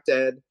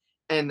protected,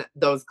 and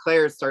those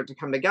clairs start to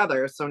come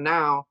together. So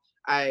now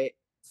I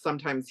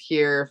sometimes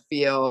hear,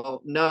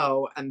 feel,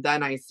 know, and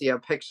then I see a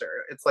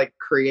picture. It's like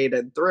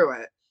created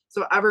through it.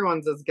 So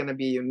everyone's is going to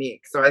be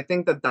unique. So I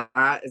think that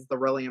that is the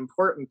really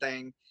important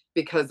thing,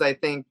 because I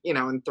think, in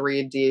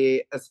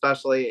 3D,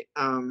 especially,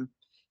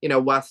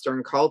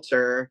 Western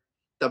culture,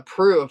 the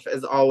proof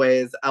is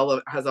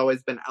has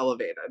always been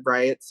elevated,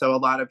 right? So a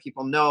lot of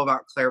people know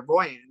about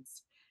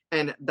clairvoyance,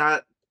 and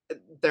that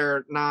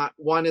they're not,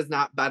 one is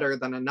not better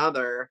than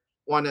another.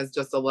 One is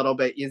just a little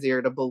bit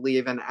easier to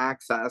believe and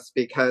access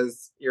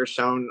because you're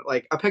shown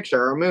like a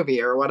picture or a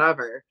movie or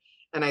whatever.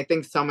 And I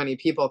think so many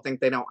people think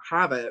they don't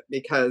have it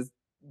because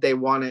they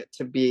want it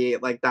to be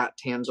like that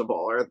tangible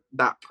or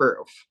that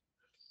proof.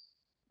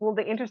 Well,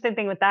 the interesting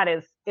thing with that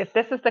is if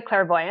this is the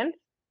clairvoyant,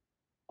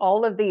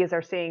 all of these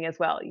are seeing as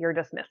well. You're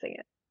dismissing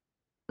it.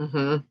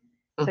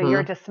 Mm-hmm. So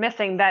you're Mm-hmm.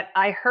 dismissing that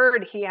I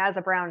heard he has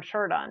a brown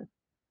shirt on.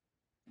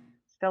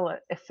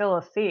 It's still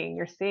a seeing.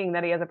 You're seeing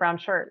that he has a brown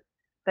shirt.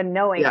 The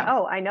knowing, Yeah.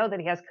 oh, I know that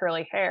he has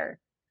curly hair.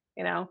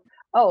 You know,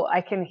 oh,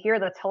 I can hear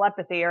the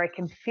telepathy or I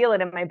can feel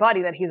it in my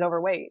body that he's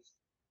overweight.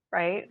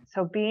 Right.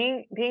 So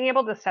being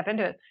able to step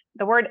into it.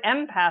 The word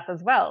empath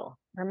as well.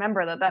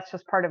 Remember that that's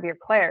just part of your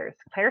clairs.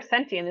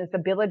 Clairsentient is the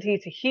ability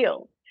to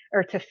heal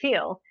or to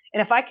feel.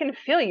 And if I can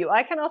feel you,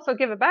 I can also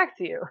give it back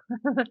to you.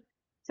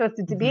 So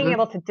it's being Mm-hmm.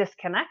 able to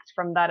disconnect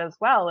from that as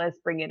well as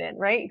bring it in,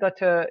 right? You go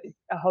to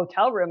a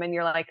hotel room and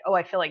you're like, oh,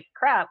 I feel like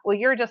crap. Well,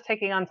 you're just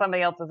taking on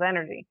somebody else's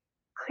energy.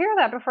 Clear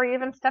that before you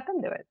even step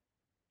into it.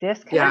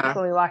 Disconnect Yeah.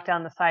 when we walk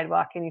down the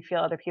sidewalk and you feel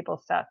other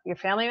people's stuff. Your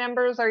family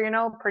members are,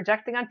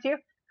 projecting onto you.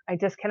 I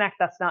disconnect.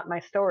 That's not my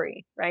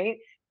story, right?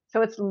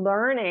 So it's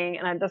learning,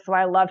 and that's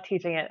why I love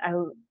teaching it.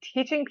 I'm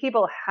teaching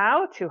people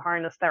how to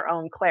harness their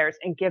own clairs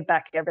and give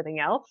back everything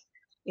else.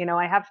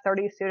 I have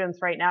 30 students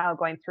right now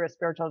going through a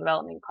spiritual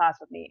development class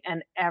with me,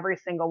 and every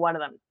single one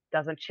of them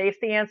doesn't chase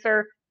the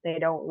answer. They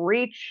don't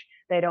reach,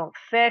 they don't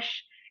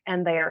fish,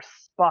 and they are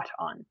spot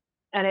on.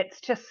 And it's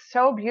just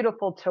so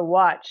beautiful to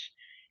watch.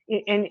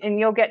 And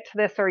you'll get to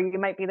this, or you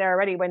might be there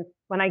already,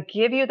 when I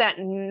give you that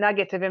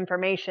nugget of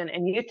information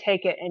and you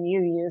take it and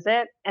you use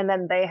it and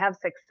then they have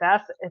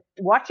success,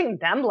 watching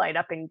them light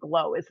up and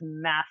glow is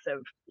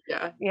massive.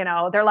 Yeah.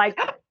 They're like,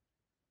 oh,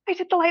 I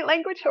did the light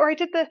language, or I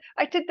did this, and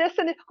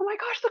oh my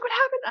gosh, look what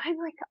happened. I'm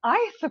like,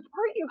 I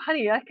support you,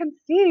 honey. I can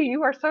see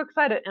you are so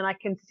excited, and I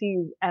can see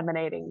you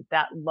emanating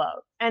that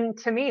love. And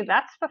to me,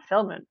 that's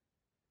fulfillment.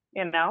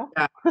 you know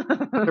Yeah.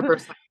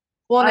 100%.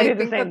 Well, and I I do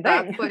the think that same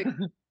that's thing.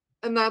 like,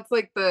 and that's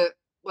like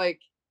like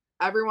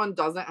everyone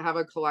doesn't have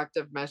a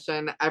collective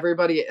mission.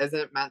 Everybody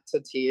isn't meant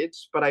to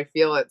teach, but I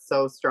feel it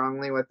so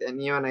strongly within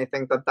you. And I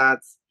think that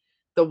that's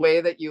the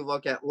way that you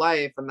look at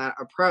life, and that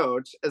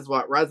approach is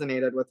what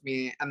resonated with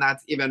me. And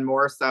that's even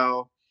more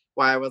so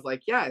why I was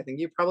like, yeah, I think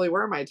you probably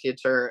were my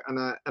teacher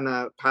in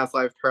a past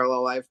life,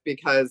 parallel life,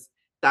 because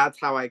that's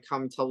how I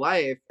come to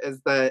life, is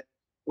that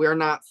we're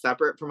not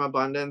separate from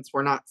abundance.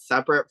 We're not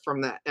separate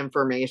from the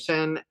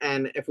information.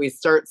 And if we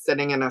start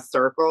sitting in a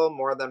circle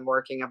more than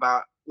working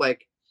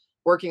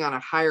on a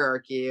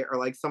hierarchy, or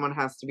like someone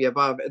has to be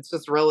above, it's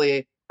just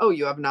really, oh,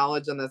 you have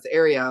knowledge in this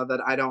area that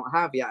I don't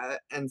have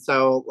yet. And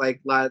so, like,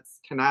 let's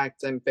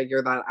connect and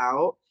figure that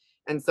out.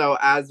 And so,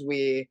 as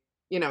we,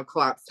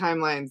 collapse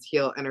timelines,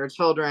 heal inner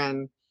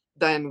children,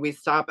 then we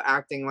stop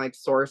acting like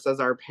source as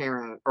our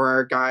parent or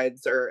our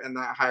guides or in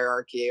that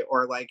hierarchy,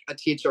 or like a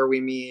teacher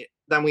we meet.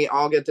 Then we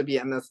all get to be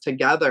in this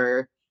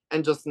together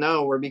and just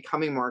know we're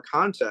becoming more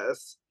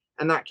conscious.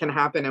 And that can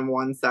happen in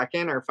 1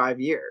 second or 5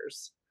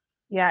 years.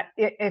 Yeah,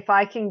 if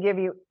I can give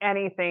you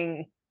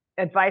anything,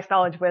 advice,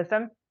 knowledge,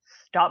 wisdom,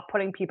 stop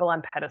putting people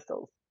on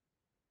pedestals.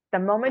 The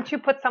Yeah. moment you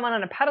put someone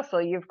on a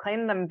pedestal, you've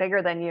claimed them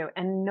bigger than you,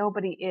 and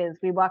nobody is.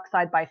 We walk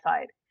side by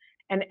side.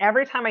 And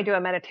every time I do a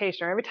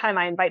meditation, or every time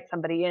I invite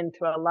somebody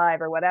into a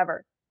live or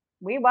whatever,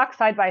 we walk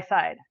side by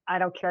side. I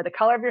don't care the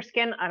color of your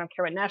skin. I don't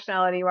care what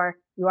nationality you are.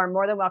 You are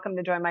more than welcome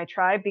to join my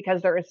tribe,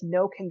 because there is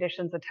no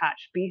conditions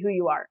attached. Be who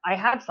you are. I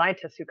have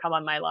scientists who come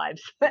on my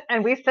lives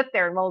and we sit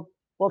there and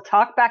we'll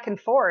talk back and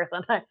forth.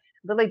 And I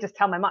literally just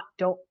tell my mom,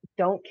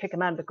 don't kick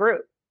him out of the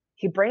group.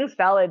 He brings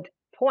valid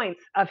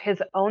points of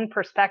his own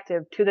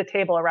perspective to the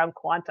table around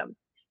quantum.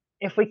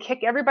 If we kick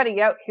everybody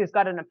out who's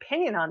got an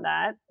opinion on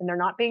that and they're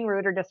not being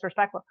rude or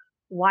disrespectful,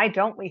 why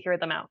don't we hear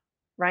them out?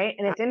 Right.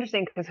 And it's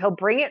interesting because he'll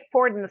bring it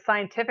forward in the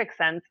scientific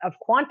sense of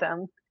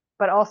quantum,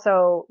 but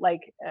also like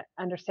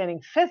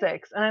understanding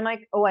physics. And I'm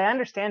like, oh, I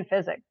understand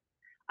physics.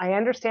 I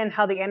understand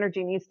how the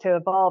energy needs to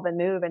evolve and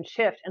move and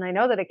shift. And I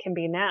know that it can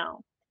be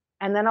now.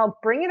 And then I'll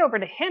bring it over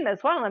to him as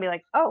well. And I'll be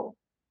like, oh,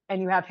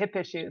 and you have hip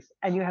issues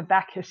and you have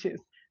back issues.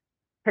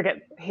 Forget,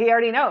 he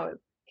already knows.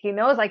 He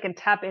knows I can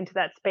tap into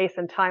that space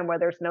and time where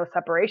there's no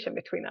separation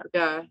between us.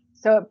 Yeah.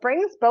 So it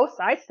brings both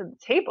sides to the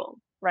table,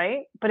 right?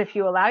 But if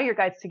you allow your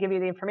guides to give you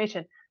the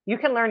information, you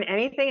can learn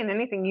anything and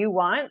anything you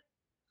want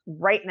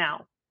right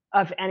now,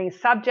 of any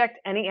subject,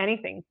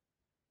 anything,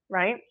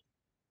 right?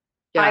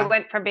 I Yeah.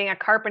 went from being a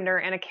carpenter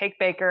and a cake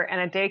baker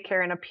and a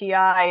daycare and a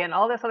PI and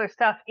all this other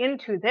stuff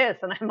into this.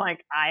 And I'm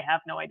like, I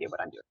have no idea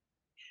what I'm doing.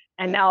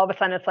 And now all of a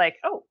sudden it's like,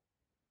 oh,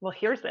 well,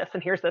 here's this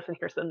and here's this and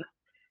here's this.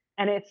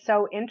 And it's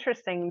so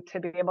interesting to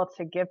be able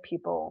to give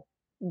people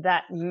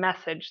that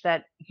message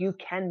that you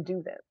can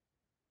do this,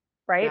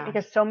 right? Yeah.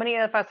 Because so many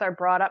of us are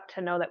brought up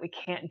to know that we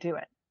can't do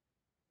it,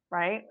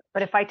 right?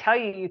 But if I tell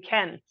you you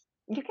can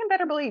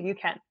better believe you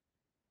can,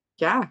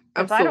 Yeah.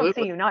 because I don't see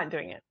Absolutely. you not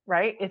doing it,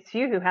 right? It's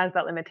you who has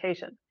that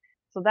limitation.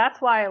 So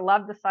that's why I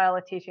love the style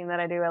of teaching that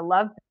I do. I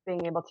love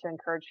being able to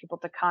encourage people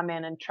to come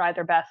in and try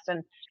their best.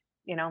 And,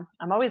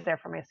 I'm always there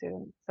for my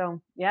students.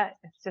 So yeah,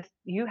 it's just,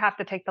 you have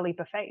to take the leap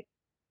of faith.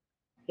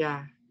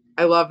 Yeah.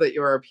 I love that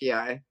you're a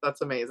PI.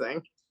 That's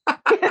amazing. It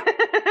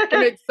it's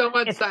makes so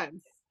much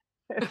sense.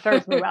 It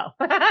serves me well.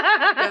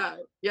 Yeah,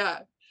 yeah,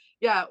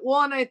 yeah.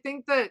 Well, and I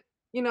think that,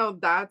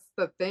 that's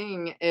the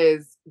thing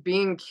is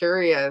being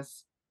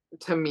curious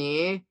to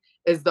me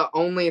is the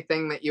only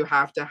thing that you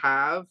have to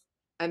have.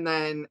 And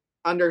then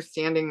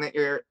understanding that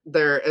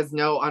there is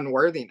no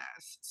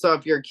unworthiness. So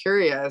if you're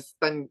curious,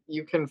 then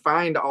you can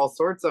find all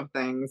sorts of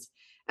things.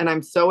 And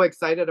I'm so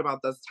excited about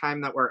this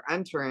time that we're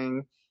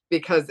entering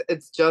because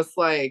it's just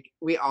like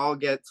we all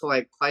get to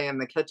like play in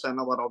the kitchen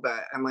a little bit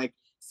and like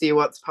see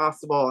what's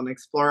possible and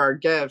explore our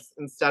gifts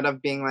instead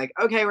of being like,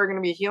 okay, we're going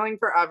to be healing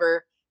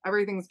forever.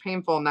 Everything's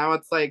painful. Now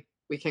it's like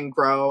we can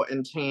grow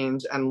and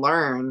change and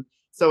learn.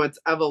 So it's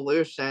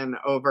evolution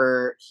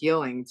over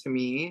healing to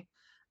me.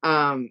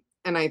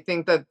 And I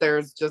think that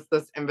there's just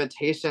this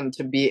invitation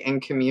to be in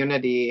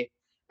community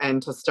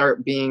and to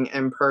start being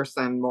in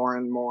person more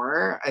and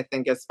more. I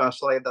think,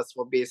 especially, this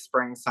will be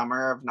spring,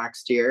 summer of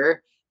next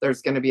year.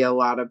 There's going to be a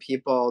lot of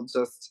people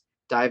just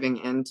diving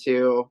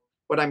into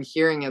what I'm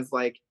hearing is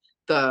like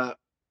the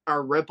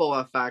our ripple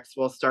effects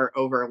will start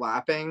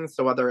overlapping.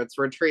 So whether it's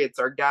retreats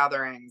or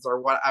gatherings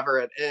or whatever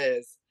it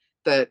is,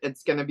 that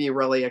it's going to be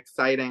really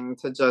exciting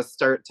to just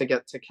start to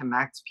get to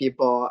connect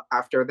people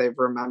after they've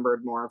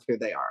remembered more of who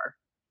they are.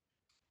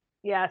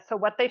 Yeah, so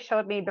what they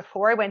showed me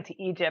before I went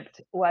to Egypt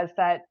was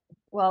that,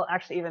 well,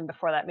 actually, even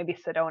before that, maybe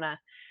Sedona,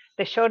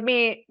 they showed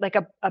me like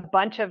a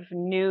bunch of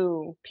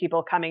new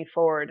people coming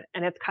forward.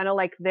 And it's kind of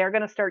like they're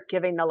going to start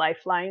giving the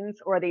lifelines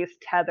or these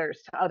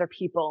tethers to other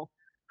people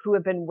who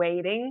have been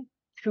waiting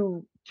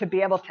to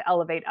be able to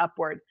elevate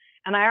upward.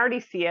 And I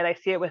already see it. I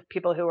see it with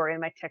people who are in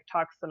my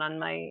TikToks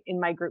and in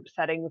my group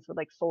settings with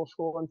like Soul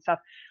School and stuff.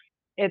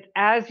 It's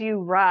as you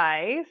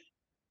rise,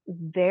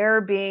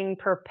 they're being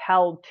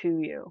propelled to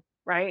you,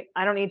 right?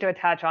 I don't need to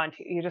attach on to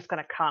you. You're just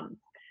going to come.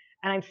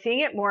 And I'm seeing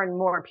it more and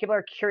more. People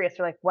are curious.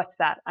 They're like, what's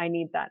that? I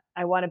need that.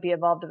 I want to be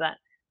involved in that.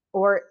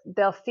 Or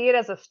they'll see it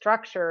as a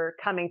structure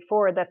coming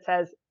forward that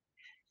says,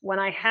 when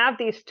I have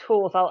these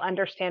tools, I'll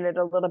understand it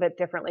a little bit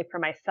differently for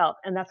myself.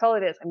 And that's all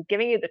it is. I'm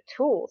giving you the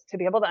tools to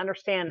be able to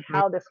understand Mhm.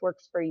 how this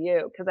works for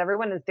you, because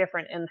everyone is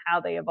different in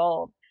how they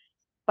evolve.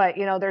 But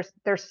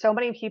there's so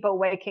many people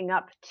waking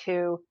up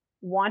to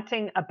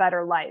wanting a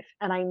better life,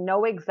 and I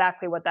know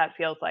exactly what that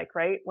feels like,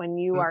 right? When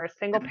you are a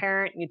single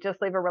parent, you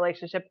just leave a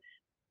relationship,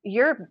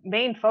 your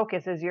main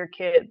focus is your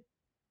kids.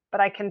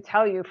 But I can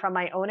tell you from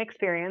my own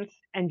experience,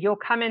 and you'll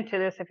come into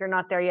this if you're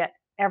not there yet,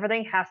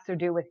 everything has to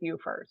do with you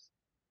first.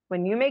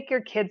 When you make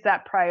your kids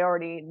that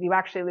priority, you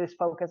actually lose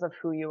focus of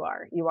who you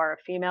are. You are a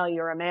female,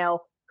 you're a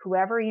male,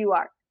 whoever you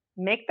are.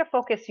 Make the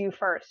focus you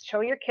first. Show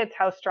your kids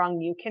how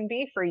strong you can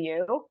be for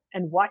you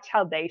and watch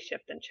how they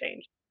shift and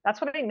change. That's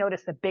what I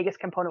noticed the biggest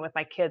component with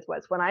my kids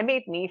was when I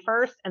made me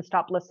first and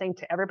stopped listening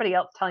to everybody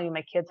else telling me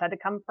my kids had to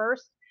come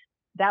first.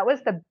 That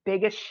was the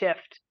biggest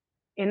shift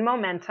in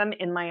momentum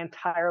in my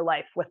entire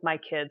life with my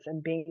kids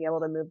and being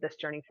able to move this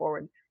journey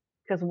forward.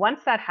 Because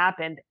once that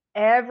happened,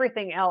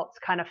 everything else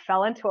kind of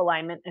fell into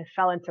alignment and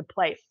fell into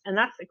place. And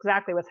that's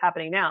exactly what's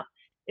happening now.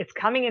 It's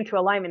coming into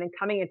alignment and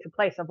coming into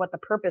place of what the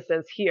purpose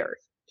is here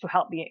to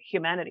help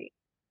humanity.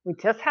 We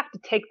just have to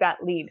take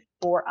that lead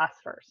for us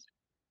first.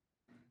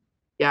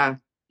 Yeah,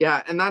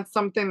 yeah, and that's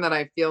something that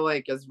I feel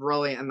like is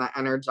really in the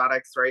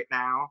energetics right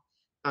now.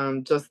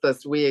 Just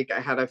this week,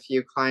 I had a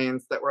few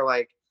clients that were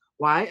like,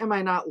 "Why am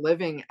I not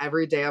living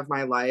every day of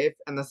my life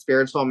and the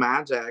spiritual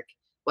magic?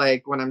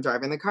 Like when I'm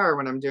driving the car,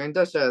 when I'm doing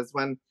dishes,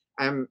 when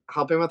I'm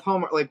helping with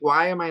homework. Like,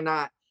 why am I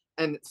not?"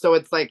 And so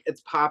it's like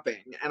it's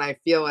popping, and I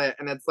feel it,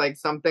 and it's like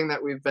something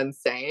that we've been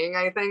saying,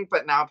 I think,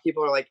 but now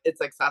people are like,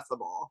 it's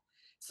accessible.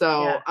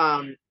 So,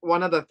 Yeah.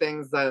 one of the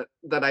things that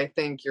I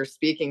think you're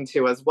speaking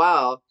to as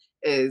well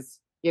is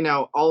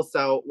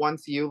also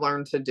once you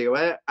learn to do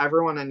it,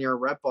 everyone in your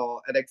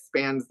ripple, it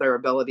expands their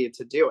ability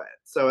to do it.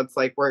 So it's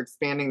like we're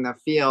expanding the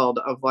field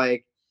of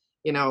like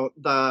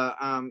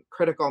the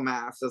critical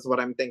mass is what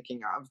I'm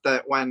thinking of,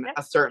 that when Yep.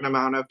 a certain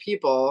amount of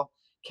people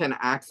can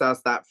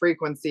access that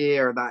frequency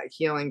or that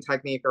healing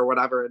technique or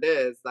whatever it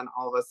is, then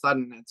all of a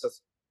sudden it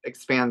just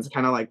expands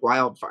kind of like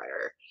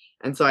wildfire.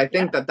 And so I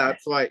think Yes. that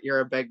that's what you're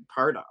a big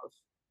part of.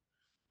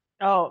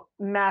 Oh,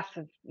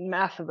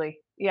 massively.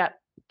 Yeah.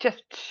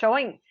 Just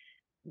showing,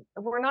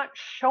 we're not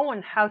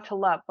showing how to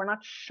love. We're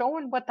not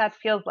showing what that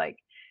feels like.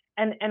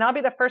 And I'll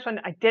be the first one.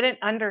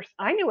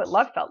 I knew what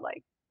love felt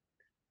like.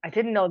 I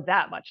didn't know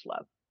that much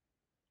love.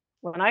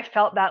 When I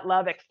felt that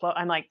love explode,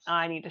 I'm like,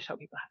 I need to show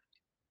people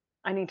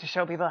I need to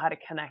show people how to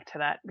connect to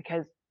that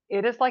because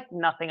it is like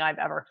nothing I've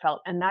ever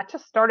felt. And that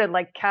just started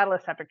like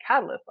catalyst after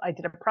catalyst. I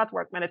did a breath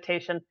work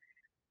meditation.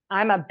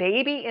 I'm a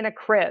baby in a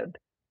crib.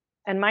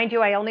 And mind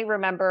you, I only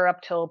remember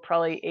up till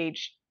probably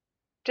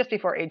just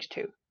before age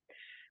 2.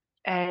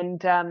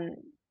 And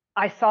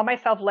I saw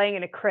myself laying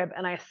in a crib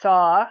and I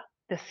saw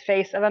this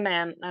face of a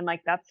man. I'm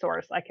like, that's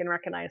Source. I can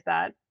recognize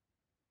that.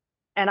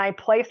 And I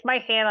placed my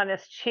hand on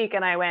his cheek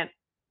and I went,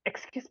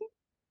 excuse me?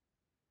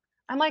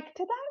 I'm like,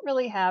 did that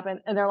really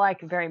happen? And they're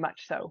like, very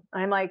much so.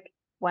 I'm like,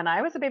 when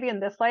I was a baby in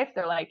this life,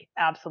 they're like,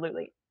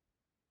 absolutely.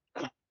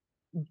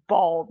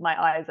 Bawled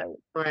my eyes out.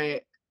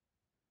 Right.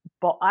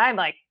 But I'm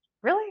like,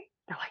 really?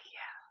 They're like, yeah.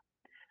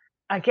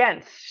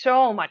 again,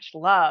 so much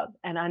love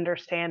and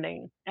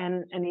understanding,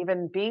 and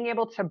even being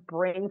able to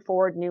bring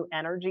forward new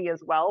energy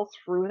as well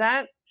through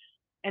that,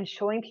 and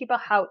showing people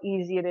how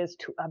easy it is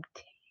to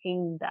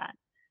obtain that.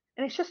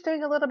 And it's just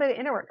doing a little bit of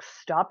inner work,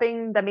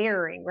 stopping the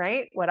mirroring,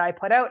 right? What I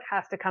put out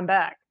has to come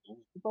back.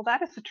 Well,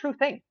 that is the true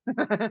thing.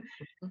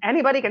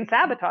 Anybody can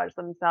sabotage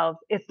themselves.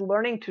 It's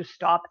learning to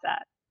stop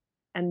that.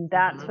 And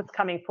that's Mm-hmm. what's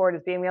coming forward,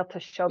 is being able to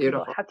show people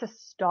Beautiful. how to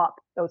stop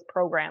those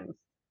programs.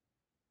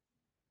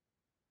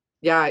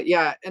 Yeah,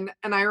 yeah. And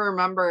I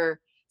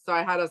remember, so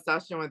I had a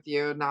session with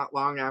you not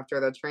long after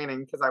the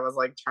training because I was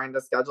like trying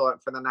to schedule it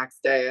for the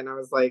next day, and I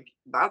was like,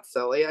 that's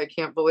silly. I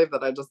can't believe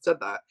that I just did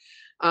that.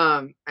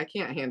 I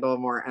can't handle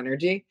more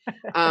energy.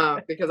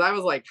 Because I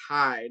was like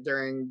high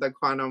during the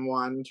Quantum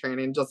One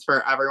training. Just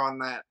for everyone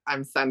that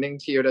I'm sending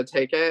to you to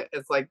take it,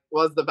 it's like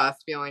was the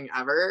best feeling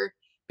ever,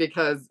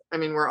 because I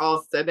mean we're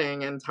all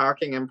sitting and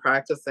talking and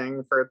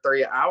practicing for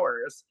 3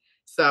 hours.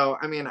 So,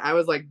 I mean, I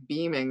was like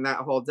beaming that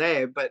whole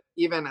day, but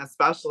even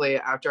especially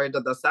after I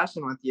did the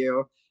session with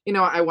you,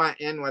 I went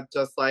in with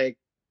just like,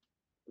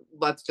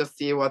 let's just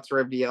see what's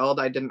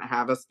revealed. I didn't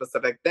have a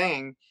specific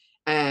thing.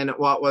 And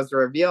what was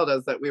revealed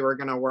is that we were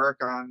going to work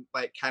on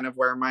like kind of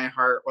where my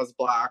heart was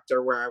blocked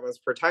or where I was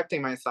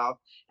protecting myself.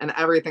 And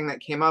everything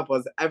that came up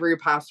was every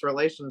past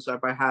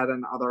relationship I had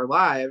in other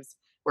lives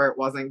where it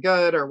wasn't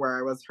good or where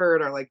I was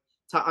hurt, or like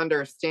to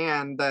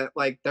understand that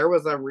like there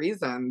was a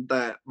reason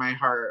that my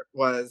heart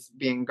was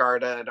being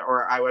guarded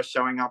or I was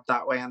showing up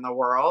that way in the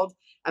world.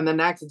 And the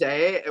next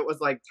day, it was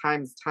like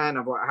times 10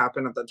 of what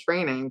happened at the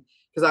training,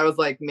 because I was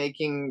like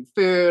making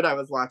food, I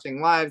was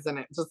watching lives, and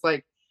it just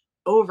like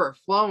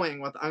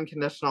overflowing with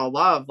unconditional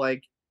love.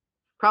 Like,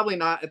 probably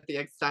not at the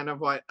extent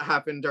of what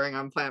happened during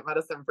On Plant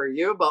Medicine for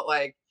you, but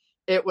like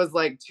it was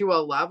like to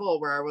a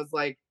level where I was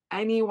like,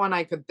 anyone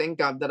I could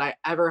think of that I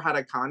ever had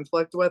a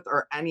conflict with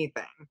or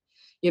anything.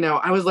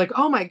 I was like,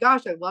 oh my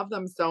gosh, I love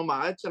them so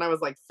much. And I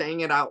was like saying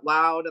it out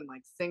loud and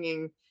like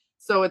singing.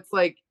 So it's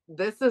like,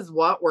 this is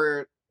what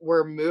we're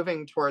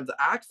moving towards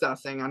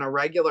accessing on a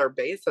regular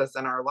basis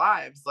in our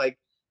lives. Like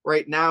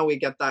right now we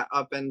get that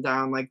up and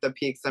down, like the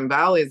peaks and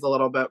valleys a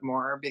little bit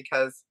more,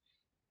 because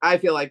I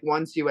feel like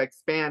once you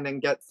expand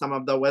and get some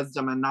of the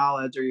wisdom and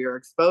knowledge, or you're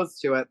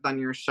exposed to it, then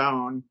you're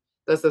shown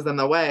this is in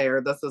the way,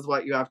 or this is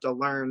what you have to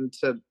learn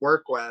to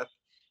work with.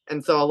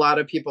 And so a lot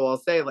of people will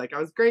say, like, I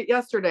was great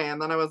yesterday,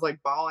 and then I was like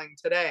bawling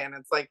today. And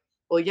it's like,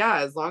 well, yeah,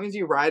 as long as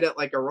you ride it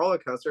like a roller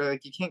coaster,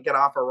 like you can't get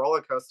off a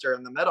roller coaster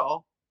in the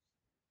middle.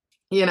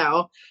 You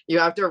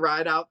have to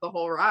ride out the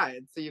whole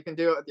ride. So you can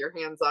do it with your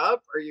hands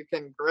up, or you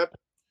can grip,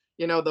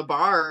 the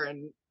bar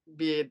and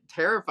be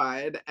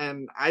terrified.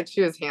 And I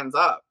choose hands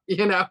up.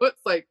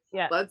 It's like,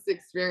 Yeah. let's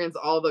experience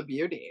all the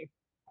beauty.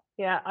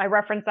 Yeah, I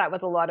reference that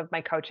with a lot of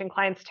my coaching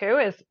clients too,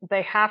 is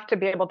they have to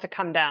be able to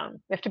come down.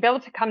 They have to be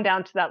able to come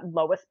down to that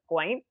lowest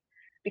point,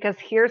 because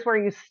here's where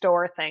you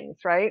store things,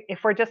 right? If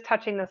we're just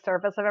touching the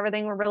surface of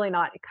everything, we're really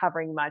not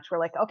covering much. We're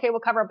like, okay,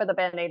 we'll cover up with a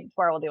band-aid,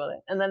 tomorrow we'll deal with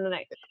it. And then the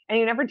next, and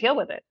you never deal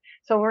with it.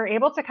 So we're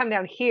able to come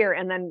down here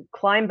and then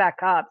climb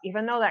back up,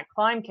 even though that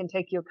climb can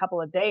take you a couple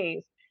of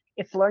days.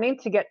 It's learning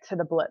to get to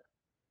the blip,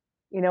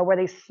 where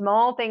these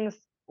small things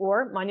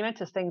or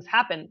monumentous things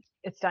happen,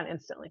 it's done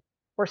instantly.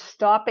 We're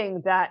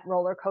stopping that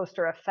roller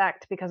coaster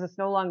effect because it's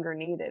no longer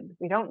needed.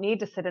 We don't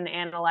need to sit and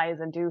analyze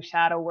and do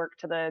shadow work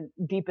to the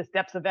deepest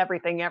depths of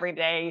everything every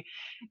day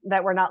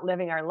that we're not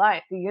living our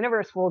life. The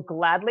universe will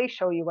gladly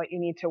show you what you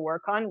need to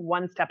work on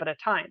one step at a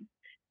time.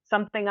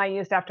 Something I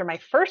used after my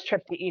first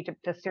trip to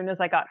Egypt, as soon as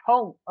I got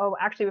home. Oh,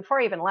 actually,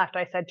 before I even left,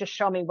 I said, just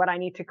show me what I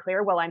need to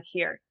clear while I'm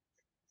here.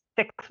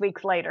 6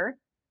 weeks later,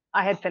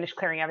 I had finished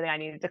clearing everything I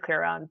needed to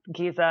clear around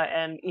Giza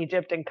and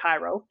Egypt and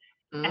Cairo.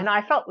 Mm-hmm. And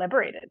I felt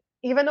liberated.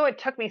 Even though it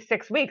took me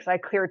 6 weeks, I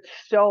cleared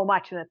so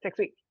much in that 6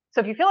 weeks.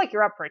 So if you feel like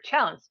you're up for a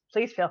challenge,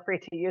 please feel free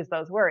to use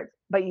those words,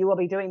 but you will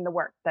be doing the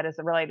work that is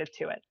related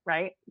to it,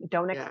 right?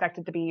 Don't Yeah. expect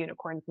it to be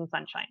unicorns and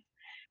sunshine,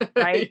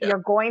 right? Yeah. You're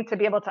going to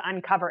be able to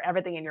uncover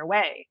everything in your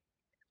way,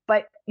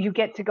 but you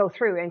get to go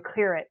through and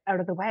clear it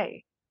out of the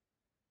way.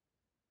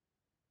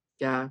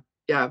 Yeah.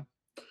 Yeah.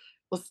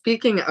 Well,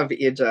 speaking of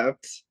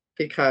Egypt,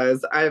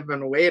 because I've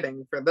been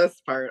waiting for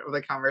this part of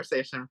the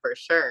conversation for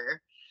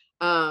sure.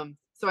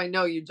 So I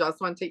know you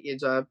just went to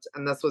Egypt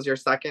and this was your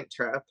second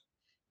trip.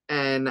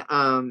 And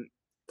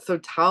so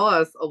tell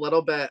us a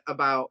little bit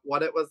about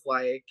what it was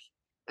like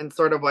and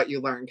sort of what you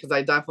learned, because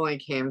I definitely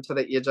came to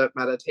the Egypt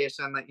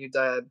meditation that you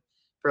did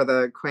for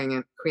the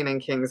Queen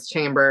and King's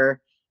Chamber.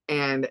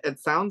 And it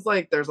sounds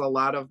like there's a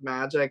lot of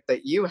magic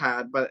that you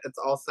had, but it's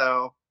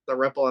also the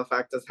ripple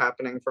effect is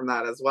happening from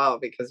that as well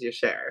because you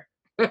share.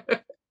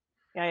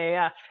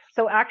 Yeah.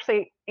 So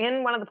actually,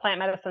 in one of the plant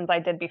medicines I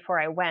did before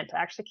I went, I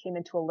actually came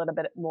into a little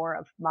bit more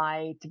of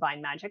my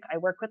divine magic. I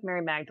work with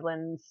Mary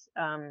Magdalene's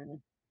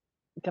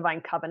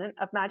divine covenant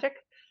of magic.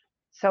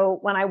 So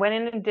when I went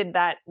in and did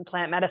that in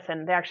plant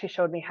medicine, they actually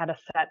showed me how to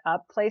set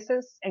up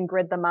places and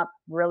grid them up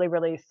really,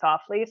 really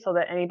softly so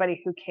that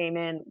anybody who came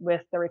in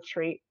with the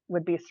retreat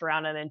would be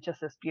surrounded in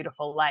just this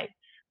beautiful light.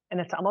 And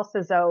it's almost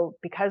as though,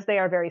 because they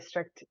are very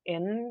strict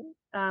in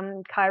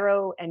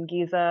Cairo and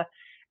Giza,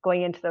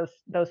 going into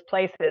those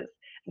places.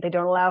 They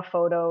don't allow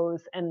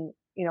photos, and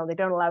they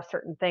don't allow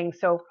certain things.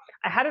 So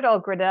I had it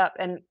all gridded up,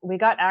 and we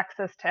got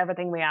access to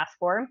everything we asked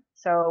for.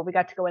 So we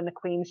got to go in the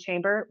Queen's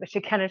chamber, which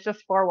again is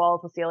just 4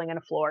 walls, a ceiling, and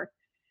a floor.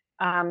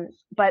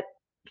 But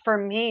for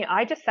me,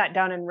 I just sat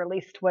down and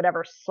released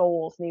whatever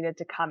souls needed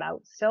to come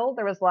out. Still,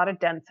 there was a lot of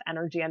dense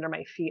energy under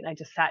my feet, and I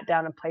just sat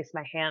down and placed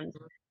my hands,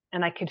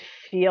 and I could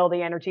feel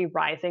the energy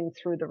rising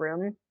through the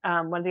room.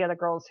 One of the other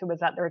girls who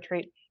was at the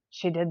retreat,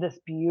 she did this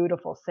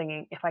beautiful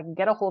singing. If I can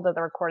get a hold of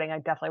the recording, I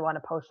definitely want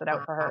to post it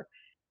out for her.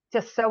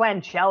 Just so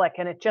angelic,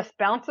 and it just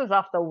bounces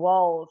off the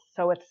walls,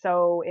 so it's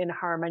so in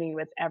harmony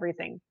with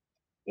everything.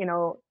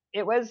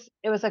 It was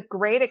a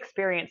great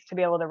experience to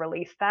be able to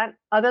release that.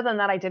 Other than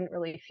that, I didn't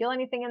really feel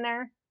anything in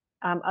there.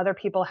 Other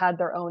people had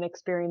their own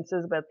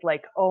experiences with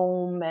like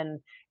Om and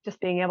just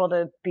being able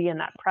to be in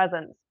that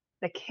presence.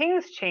 The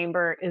King's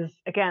Chamber is,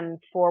 again,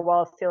 4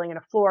 walls, ceiling, and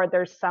a floor.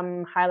 There's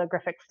some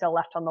hieroglyphics still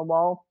left on the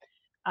wall.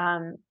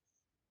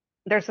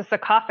 There's a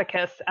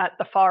sarcophagus at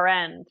the far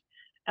end.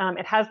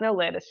 It has no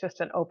lid. It's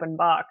just an open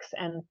box.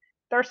 And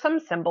there's some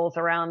symbols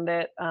around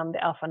it, the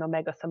Alpha and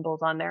Omega symbols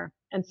on there.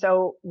 And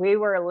so we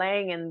were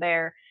laying in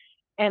there,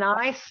 and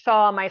I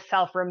saw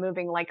myself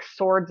removing like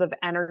swords of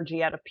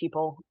energy out of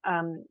people.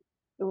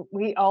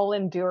 We all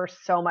endure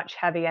so much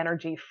heavy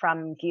energy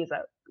from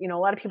Giza. A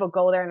lot of people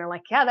go there and they're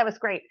like, yeah, that was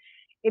great.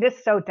 It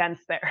is so dense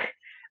there.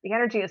 The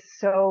energy is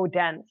so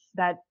dense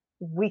that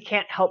we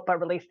can't help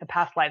but release the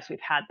past lives we've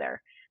had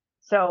there.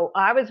 So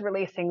I was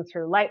releasing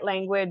through light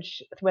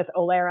language with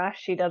Olera.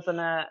 She does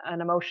an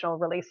emotional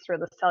release through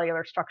the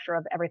cellular structure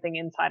of everything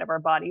inside of our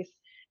bodies.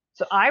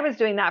 So I was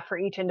doing that for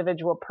each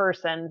individual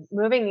person,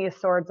 moving these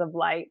swords of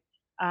light,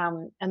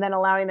 and then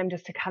allowing them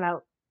just to kind of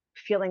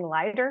feeling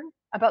lighter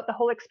about the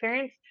whole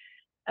experience.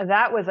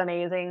 That was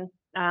amazing.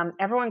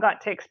 Everyone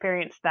got to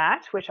experience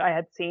that, which I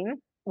had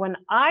seen. When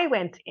I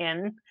went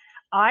in,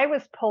 I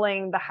was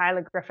pulling the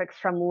hieroglyphics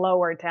from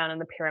lower down in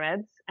the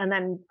pyramids and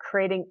then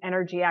creating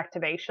energy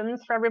activations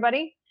for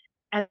everybody,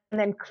 and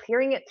then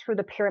clearing it through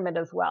the pyramid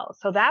as well.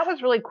 So that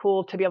was really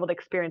cool to be able to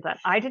experience that.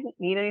 I didn't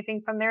need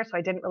anything from there, so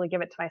I didn't really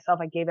give it to myself.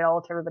 I gave it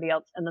all to everybody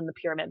else, and then the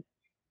pyramid.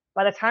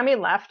 By the time we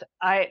left,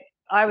 I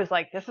was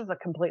like, this is a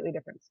completely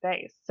different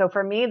space. So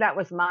for me, that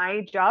was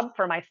my job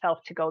for myself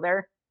to go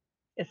there,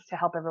 is to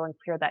help everyone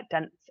clear that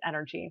dense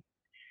energy.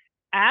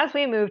 As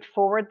we moved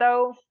forward,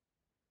 though,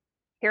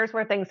 here's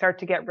where things start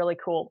to get really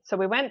cool. So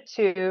we went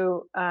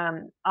to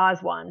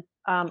Aswan,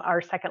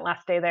 our second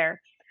last day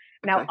there.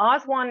 Now,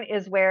 Aswan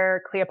is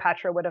where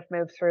Cleopatra would have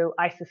moved through.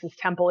 Isis's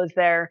temple is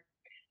there.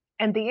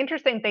 And the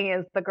interesting thing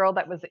is, the girl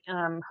that was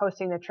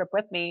hosting the trip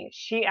with me,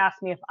 she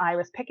asked me if I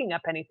was picking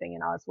up anything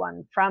in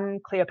Aswan from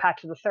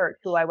Cleopatra III,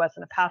 who I was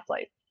in a past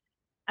life.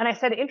 And I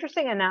said,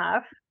 interesting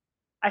enough,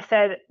 I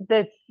said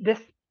that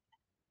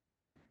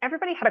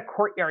everybody had a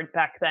courtyard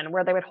back then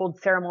where they would hold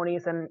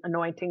ceremonies and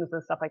anointings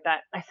and stuff like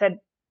that. I said,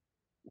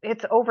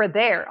 it's over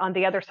there on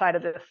the other side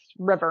of this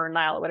river,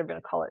 Nile, whatever you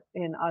want to call it,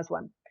 in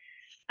Aswan.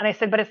 And I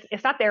said, but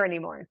it's not there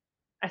anymore.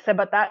 I said,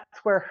 but that's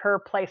where her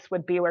place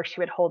would be, where she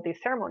would hold these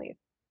ceremonies.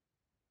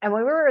 And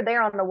when we were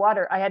there on the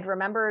water, I had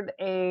remembered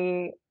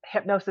a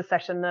hypnosis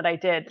session that I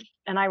did.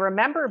 And I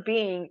remember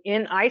being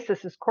in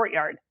Isis's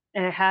courtyard,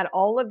 and it had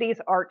all of these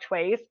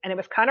archways, and it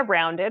was kind of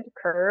rounded,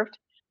 curved.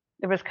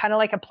 There was kind of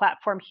like a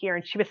platform here,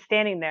 and she was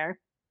standing there,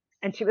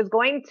 and she was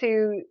going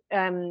to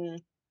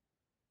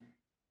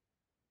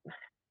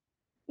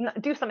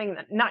do something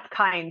not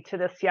kind to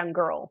this young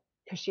girl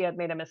because she had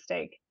made a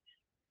mistake.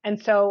 And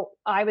so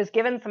I was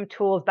given some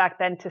tools back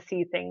then to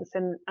see things,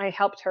 and I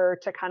helped her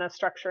to kind of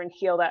structure and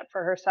heal that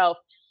for herself.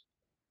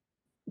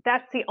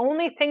 That's the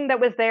only thing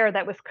that was there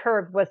that was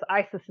curved, was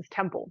Isis's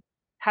temple.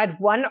 Had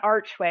one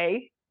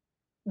archway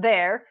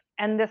there,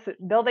 and this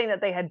building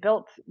that they had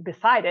built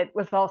beside it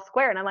was all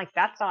square. And I'm like,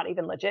 that's not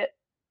even legit.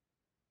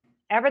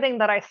 Everything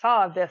that I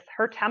saw of this,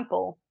 her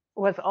temple,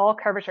 was all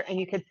curvature, and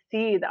you could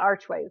see the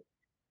archways.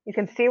 You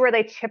can see where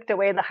they chipped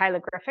away the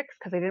hieroglyphics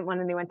because they didn't want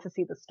anyone to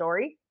see the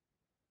story.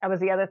 That was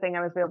the other thing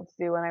I was able to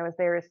do when I was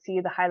there, is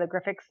see the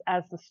hieroglyphics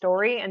as the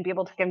story and be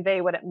able to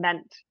convey what it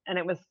meant. And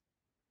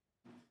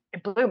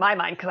it blew my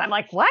mind, because I'm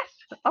like, what?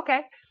 Okay.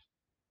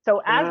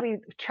 So as we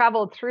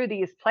traveled through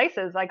these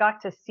places, I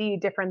got to see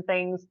different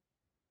things.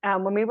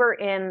 When we were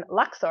in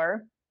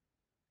Luxor,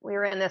 we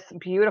were in this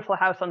beautiful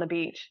house on the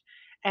beach,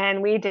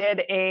 and we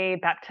did a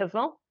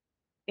baptismal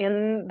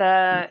in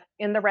the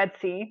Red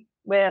Sea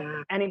with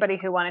anybody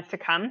who wanted to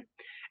come.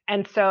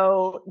 And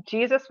so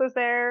Jesus was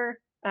there,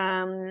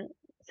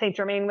 Saint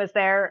Germain was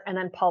there, and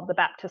then Paul the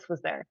Baptist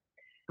was there.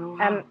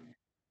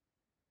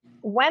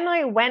 When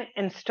I went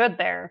and stood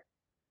there,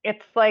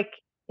 it's like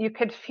you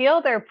could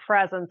feel their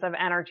presence of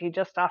energy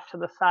just off to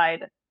the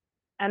side.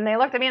 And they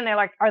looked at me and they're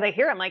like, are they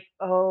here? I'm like,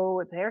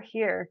 oh, they're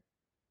here.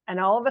 And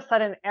all of a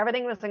sudden,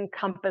 everything was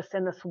encompassed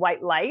in this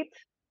white light.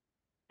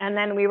 And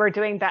then we were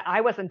doing that.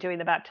 I wasn't doing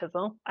the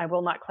baptismal. I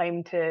will not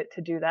claim to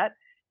do that.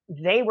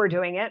 They were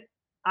doing it.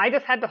 I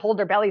just had to hold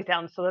their bellies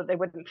down so that they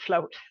wouldn't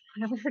float.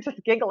 We were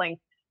just giggling.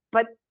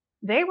 But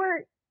they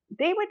were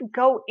they would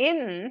go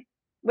in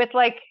with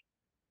like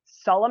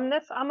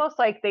sullenness, almost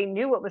like they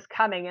knew what was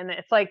coming. And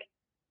it's like,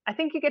 I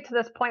think you get to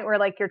this point where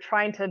like you're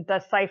trying to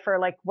decipher,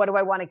 like, what do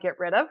I want to get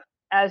rid of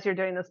as you're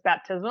doing this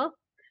baptismal?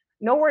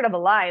 No word of a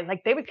lie.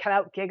 Like they would come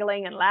out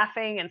giggling and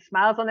laughing and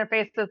smiles on their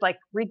faces, like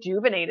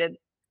rejuvenated.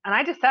 And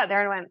I just sat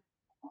there and went,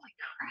 holy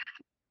crap.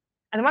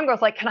 And the one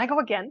girl's like, can I go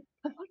again?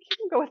 I'm like,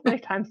 you can go as many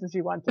times as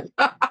you want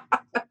to.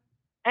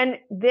 And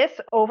this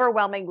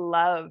overwhelming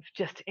love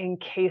just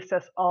encased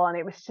us all. And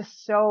it was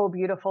just so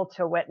beautiful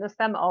to witness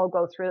them all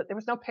go through it. There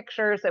was no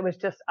pictures. It was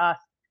just us.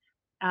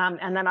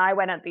 And then I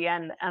went at the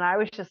end and I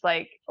was just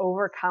like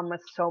overcome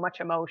with so much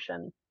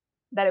emotion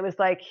that it was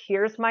like,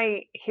 here's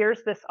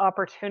this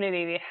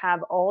opportunity to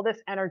have all this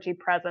energy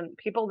present,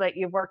 people that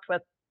you've worked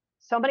with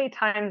so many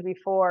times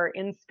before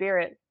in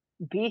spirit,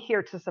 be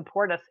here to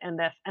support us in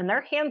this. And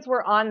their hands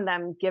were on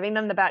them, giving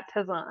them the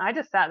baptism. I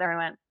just sat there and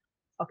went,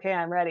 okay,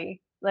 I'm ready.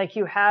 Like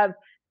you have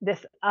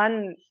this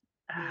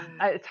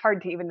it's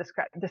hard to even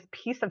describe, this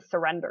piece of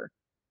surrender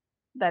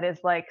that is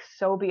like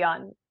so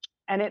beyond.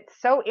 And it's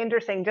so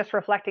interesting just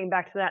reflecting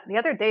back to that. The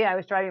other day I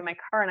was driving my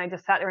car and I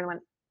just sat there and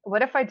went,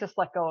 what if I just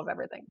let go of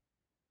everything?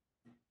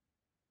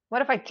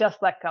 What if I just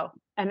let go?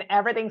 And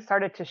everything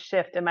started to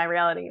shift in my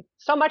reality.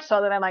 So much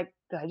so that I'm like,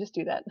 did I just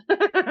do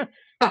that?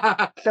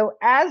 So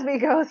as we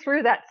go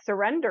through that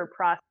surrender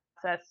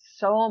process,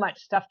 so much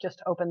stuff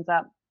just opens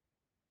up.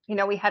 You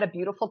know, we had a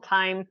beautiful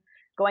time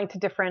going to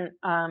different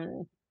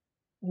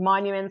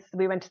monuments.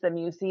 We went to the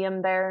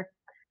museum there.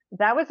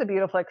 That was a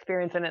beautiful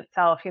experience in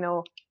itself. You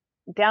know,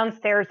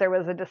 downstairs there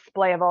was a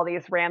display of all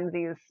these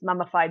Ramses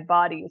mummified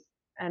bodies.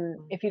 And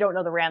if you don't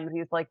know the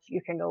Ramses, like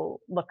you can go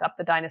look up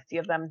the dynasty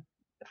of them.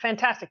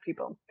 Fantastic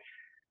people.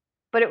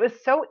 But it was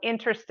so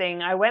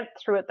interesting. I went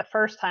through it the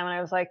first time and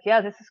I was like, yeah,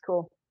 this is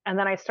cool. And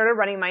then I started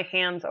running my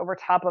hands over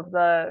top of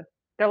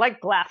they're like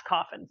glass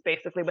coffins,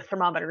 basically, with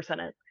thermometers in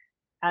it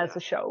as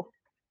a show.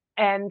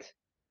 And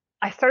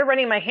I started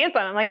running my hands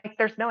on it. I'm like,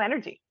 there's no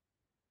energy.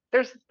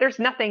 There's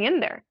nothing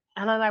in there.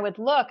 And then I would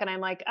look and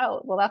I'm like,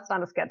 oh, well, that's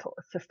not a skeletal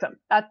system.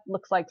 That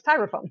looks like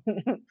styrofoam.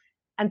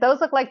 And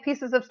those look like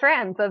pieces of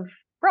strands of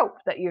rope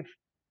that you've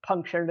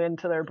punctured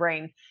into their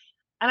brain.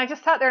 And I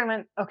just sat there and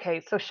went,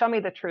 okay, so show me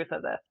the truth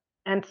of this.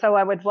 And so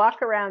I would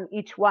walk around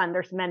each one.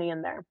 There's many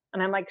in there.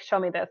 And I'm like, show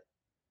me this.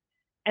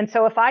 And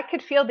so if I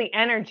could feel the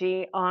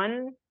energy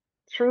on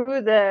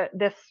through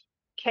this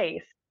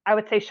case, I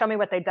would say, show me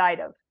what they died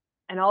of.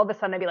 And all of a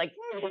sudden I'd be like,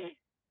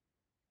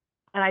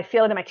 and I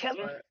feel it in my chest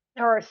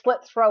or a slit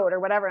throat or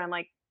whatever. And I'm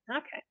like,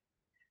 okay.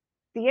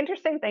 The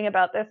interesting thing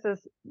about this is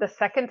the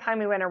second time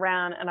we went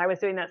around and I was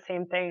doing that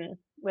same thing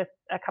with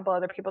a couple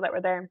other people that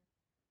were there,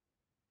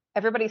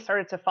 everybody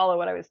started to follow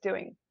what I was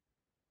doing.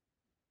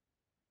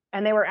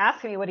 And they were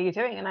asking me, what are you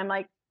doing? And I'm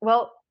like,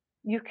 well,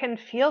 you can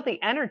feel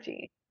the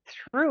energy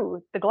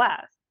through the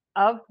glass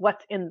of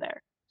what's in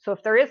there. So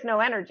if there is no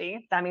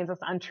energy, that means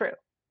it's untrue,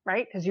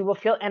 right? Because you will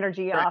feel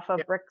energy off of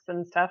bricks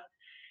and stuff.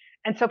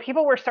 And so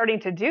people were starting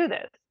to do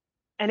this.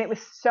 And it was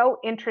so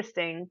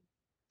interesting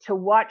to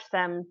watch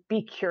them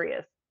be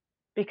curious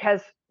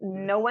because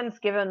no one's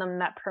given them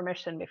that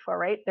permission before,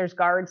 right? There's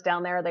guards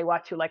down there. They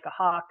watch you like a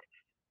hawk.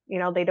 You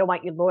know, they don't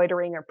want you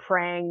loitering or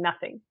praying,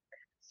 nothing.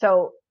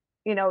 So,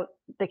 you know,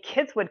 the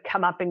kids would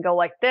come up and go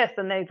like this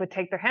and they would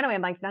take their hand away.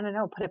 I'm like,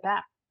 no, put it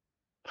back.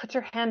 Put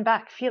your hand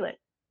back, feel it.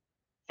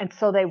 And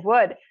so they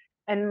would.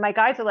 And my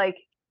guys are like,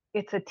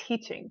 it's a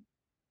teaching.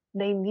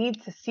 They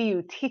need to see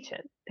you teach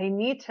it. They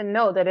need to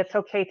know that it's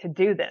okay to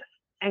do this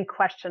and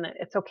question it.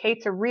 It's okay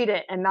to read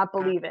it and not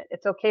believe it.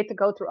 It's okay to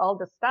go through all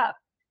this stuff.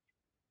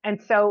 And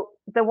so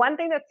the one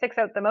thing that sticks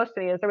out the most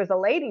to me is there was a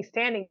lady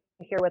standing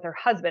here with her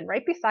husband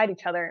right beside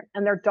each other,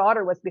 and their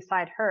daughter was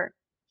beside her.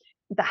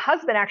 The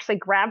husband actually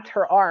grabbed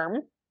her arm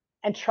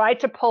and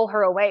tried to pull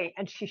her away,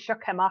 and she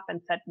shook him off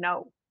and said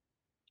no.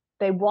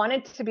 They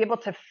wanted to be able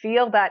to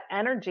feel that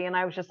energy, and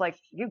I was just like,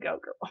 you go,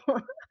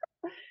 girl.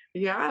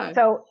 Yeah.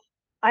 So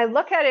I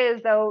look at it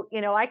as though, you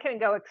know, I can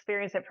go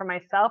experience it for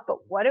myself, but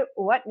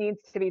what needs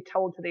to be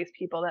told to these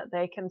people that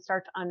they can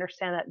start to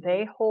understand that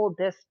they hold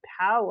this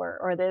power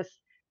or this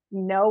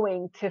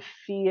knowing to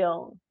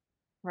feel,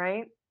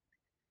 right?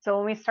 So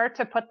when we start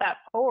to put that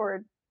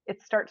forward,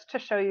 it starts to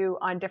show you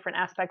on different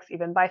aspects,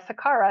 even by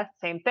Sakara,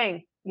 same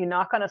thing. You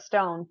knock on a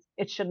stone,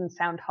 it shouldn't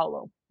sound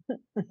hollow.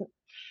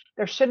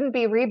 There shouldn't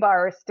be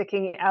rebar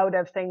sticking out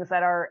of things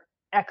that are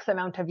X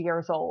amount of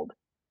years old,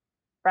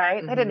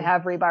 right? They didn't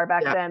have rebar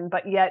back then,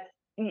 but yet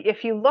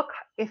if you look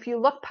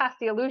past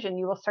the illusion,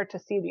 you will start to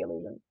see the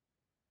illusion.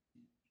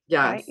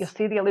 Yes. Right? You'll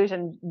see the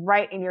illusion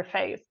right in your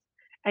face.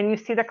 And you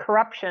see the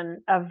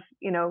corruption of,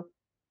 you know,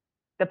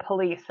 the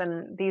police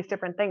and these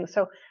different things.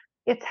 So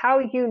it's how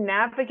you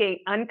navigate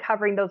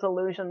uncovering those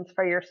illusions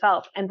for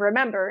yourself. And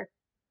remember,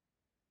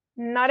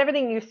 not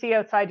everything you see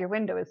outside your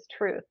window is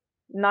truth.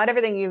 Not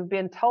everything you've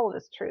been told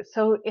is true.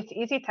 So it's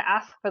easy to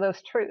ask for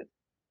those truths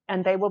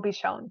and they will be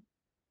shown.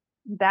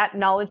 That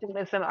knowledge and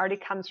wisdom already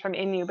comes from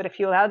in you. But if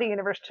you allow the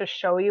universe to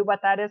show you what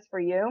that is for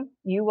you,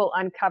 you will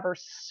uncover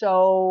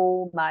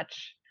so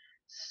much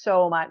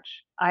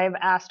I have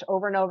asked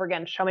over and over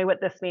again, show me what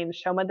this means,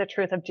 show me the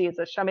truth of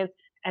Jesus, show me,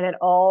 and it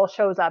all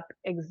shows up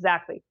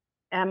exactly.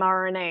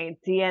 mRNA,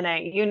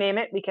 DNA, you name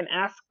it, we can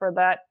ask for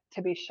that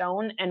to be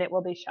shown and it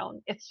will be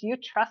shown. It's you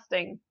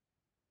trusting.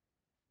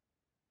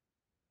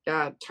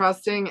 Yeah,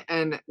 trusting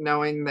and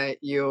knowing that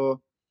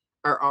you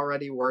are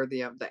already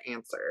worthy of the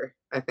answer,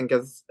 I think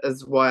is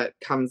what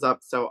comes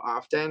up so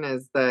often,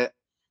 is that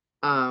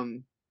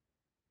um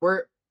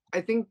we're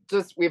I think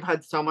just we've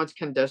had so much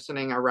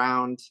conditioning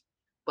around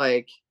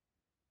like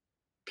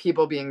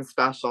people being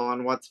special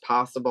and what's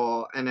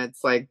possible, and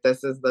it's like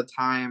this is the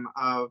time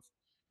of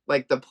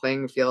like the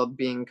playing field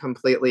being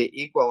completely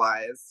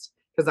equalized,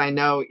 because I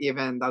know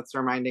even that's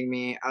reminding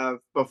me of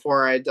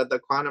before I did the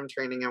quantum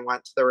training and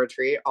went to the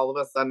retreat, all of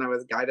a sudden I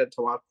was guided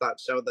to watch that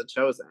show The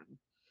Chosen,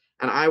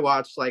 and I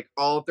watched like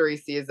all 3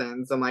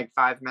 seasons in like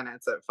 5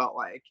 minutes, it felt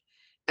like.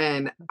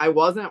 And I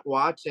wasn't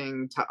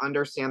watching to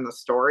understand the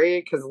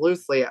story because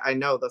loosely I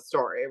know the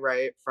story,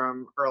 right,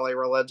 from early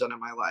religion in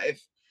my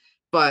life.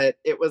 But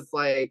it was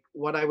like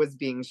what I was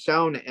being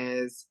shown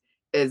is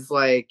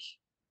like,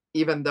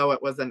 even though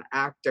it was an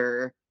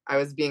actor, I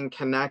was being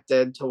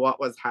connected to what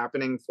was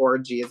happening for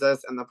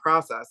Jesus in the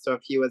process. So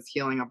if he was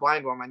healing a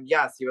blind woman,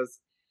 yes, he was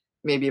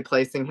maybe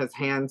placing his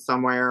hand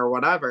somewhere or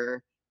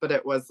whatever, but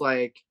it was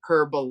like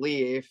her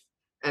belief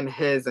and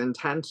his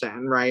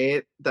intention,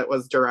 right? That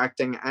was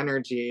directing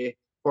energy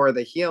for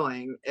the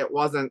healing. It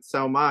wasn't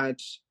so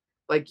much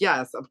like,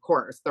 yes, of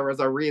course, there was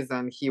a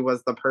reason he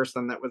was the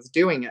person that was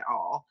doing it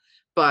all.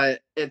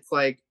 But it's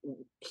like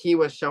he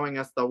was showing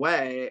us the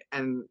way,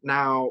 and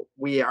now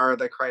we are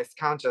the Christ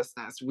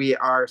consciousness. We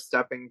are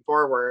stepping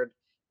forward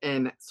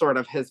in sort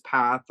of his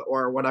path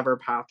or whatever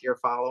path you're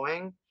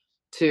following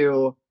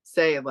to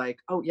say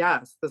like, oh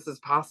yes, this is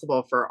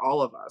possible for all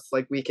of us.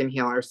 Like we can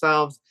heal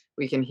ourselves,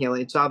 we can heal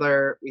each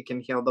other, we can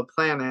heal the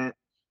planet,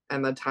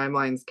 and the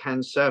timelines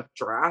can shift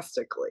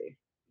drastically.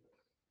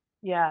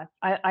 Yeah,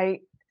 I've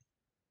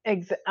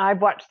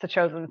watched the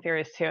Chosen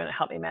series too, and it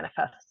helped me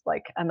manifest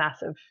like a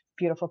massive,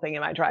 beautiful thing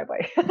in my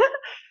driveway.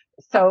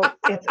 So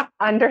it's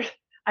under.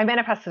 I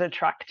manifested a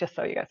truck, just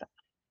so you guys know,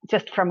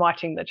 just from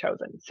watching the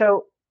Chosen.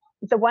 So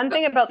the one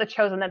thing about the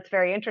Chosen that's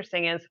very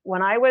interesting is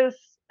when I was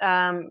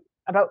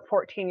about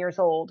 14 years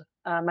old,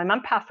 my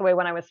mom passed away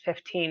when I was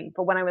 15.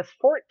 But when I was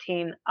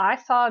 14, I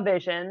saw a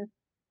vision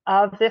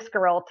of this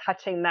girl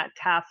touching that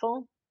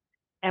tassel.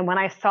 And when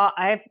I saw,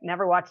 I've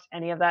never watched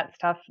any of that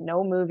stuff,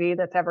 no movie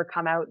that's ever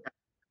come out.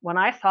 When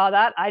I saw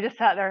that, I just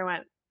sat there and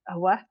went, oh,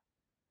 what?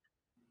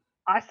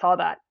 I saw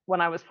that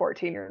when I was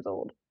 14 years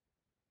old.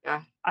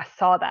 Yeah. I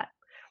saw that.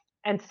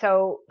 And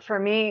so for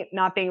me,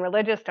 not being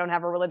religious, don't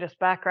have a religious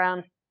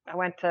background. I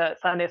went to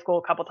Sunday school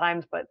a couple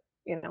times, but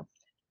you know,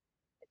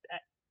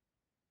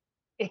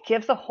 it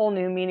gives a whole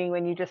new meaning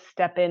when you just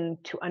step in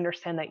to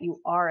understand that you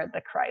are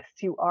the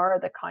Christ, you are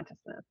the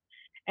consciousness.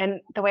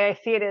 And the way I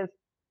see it is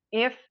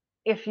if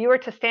if you were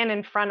to stand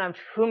in front of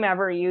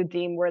whomever you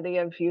deem worthy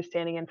of you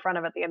standing in front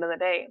of at the end of the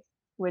day,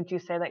 would you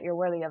say that you're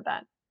worthy of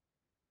that?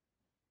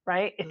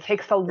 Right? It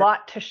takes a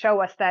lot to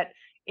show us that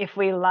if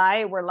we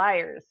lie, we're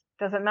liars.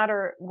 Doesn't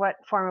matter what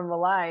form of a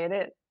lie it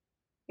is.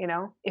 You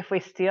know, if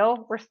we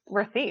steal,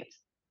 we're thieves.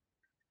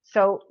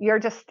 So you're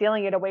just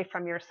stealing it away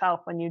from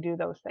yourself when you do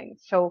those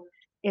things. So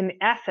in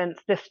essence,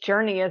 this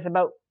journey is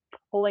about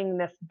pulling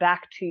this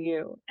back to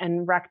you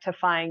and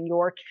rectifying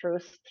your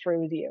truth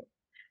through you.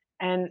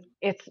 And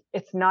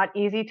it's not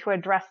easy to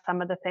address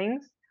some of the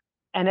things,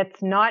 and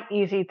it's not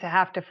easy to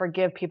have to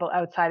forgive people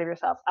outside of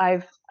yourself.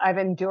 I've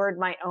endured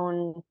my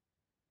own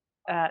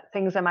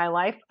things in my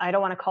life. I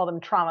don't want to call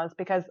them traumas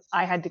because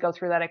I had to go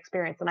through that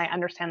experience and I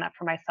understand that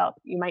for myself.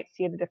 You might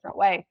see it a different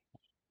way.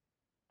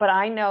 But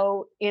I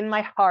know in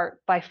my heart,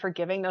 by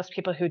forgiving those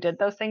people who did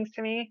those things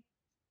to me,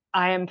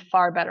 I am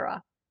far better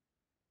off.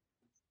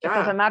 It Yeah.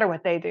 doesn't matter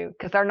what they do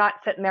because they're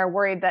not sitting there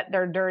worried that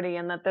they're dirty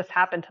and that this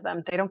happened to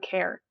them. They don't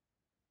care.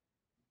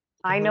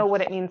 I Mhm. know what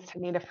it means to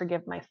me to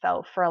forgive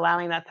myself for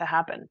allowing that to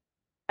happen.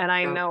 And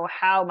I Yeah. know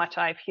how much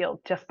I've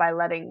healed just by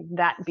letting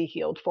that be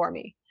healed for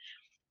me.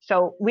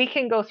 So we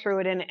can go through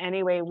it in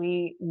any way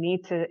we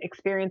need to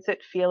experience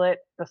it, feel it,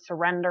 the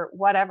surrender,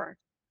 whatever.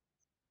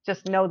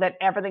 Just know that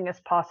everything is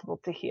possible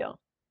to heal.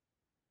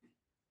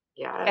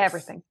 Yes.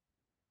 Everything.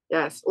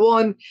 Yes. Well,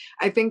 and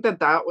I think that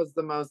that was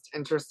the most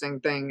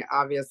interesting thing.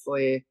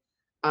 Obviously,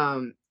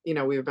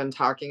 we've been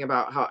talking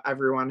about how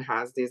everyone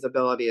has these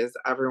abilities,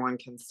 everyone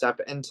can step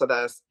into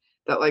this,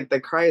 that like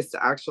the Christ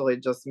actually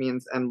just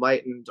means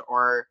enlightened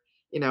or,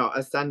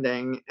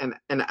 ascending in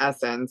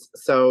essence.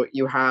 So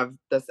you have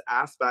this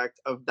aspect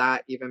of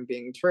that even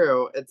being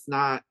true. It's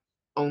not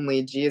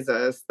only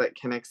Jesus that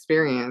can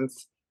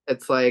experience,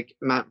 it's like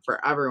meant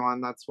for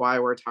everyone. That's why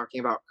we're talking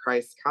about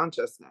Christ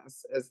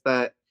consciousness, is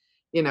that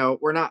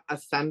we're not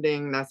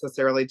ascending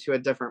necessarily to a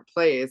different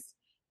place.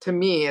 To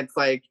me, it's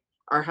like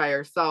our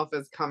higher self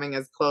is coming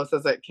as close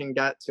as it can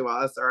get to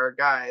us or our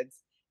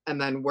guides. And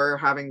then we're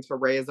having to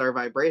raise our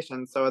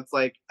vibration. So it's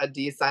like a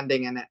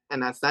descending and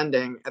an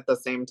ascending at the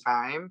same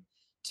time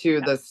to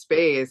Yeah. the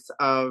space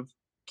of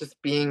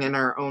just being in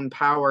our own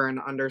power and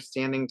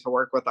understanding to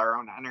work with our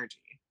own energy.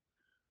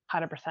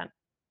 100%.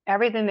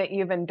 Everything that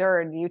you've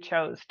endured, you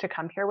chose to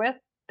come here with,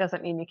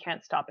 doesn't mean you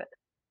can't stop it.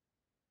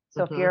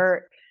 So if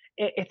Mm-hmm.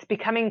 it's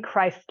becoming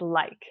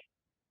Christ-like,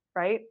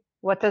 right?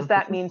 What does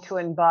that Mm-hmm. mean to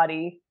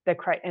embody the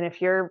Christ? And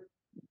if you're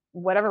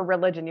whatever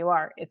religion you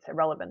are, it's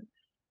irrelevant.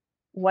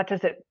 What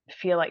does it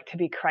feel like to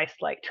be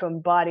Christ-like, to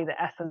embody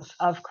the essence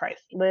of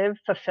Christ, live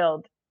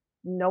fulfilled,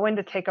 know when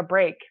to take a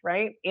break,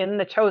 right? In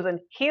the chosen,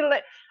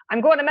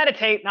 I'm going to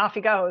meditate, and off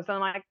he goes. And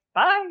I'm like,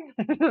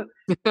 bye.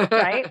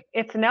 Right?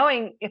 It's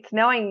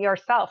knowing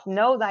yourself,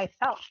 know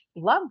thyself,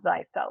 love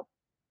thyself,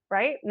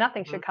 right?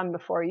 Nothing should come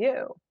before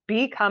you.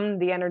 Become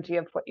the energy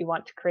of what you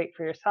want to create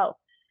for yourself.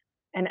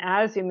 And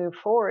as you move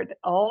forward,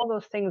 all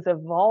those things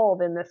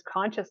evolve in this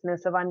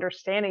consciousness of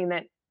understanding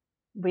that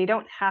we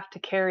don't have to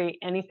carry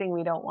anything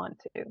we don't want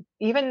to,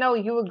 even though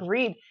you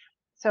agreed.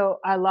 So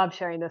I love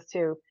sharing this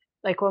too.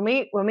 Like when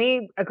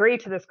we agree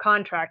to this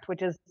contract,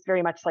 which is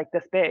very much like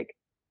this big,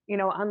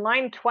 on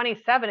line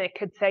 27, it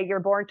could say you're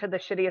born to the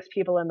shittiest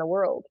people in the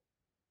world.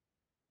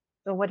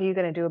 So what are you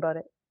going to do about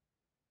it?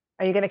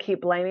 Are you going to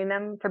keep blaming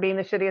them for being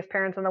the shittiest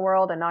parents in the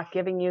world and not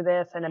giving you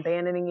this and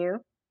abandoning you?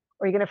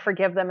 Or are you going to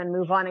forgive them and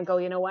move on and go,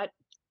 you know what?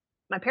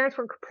 My parents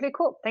were pretty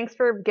cool. Thanks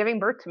for giving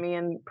birth to me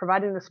and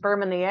providing the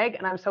sperm and the egg.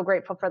 And I'm so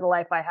grateful for the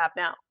life I have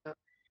now.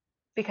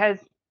 Because,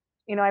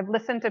 I've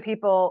listened to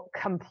people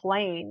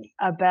complain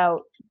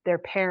about their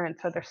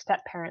parents or their step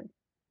parents,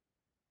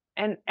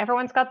 and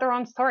everyone's got their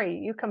own story.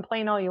 You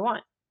complain all you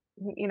want.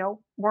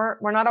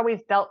 We're not always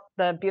dealt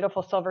the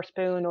beautiful silver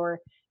spoon or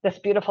this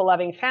beautiful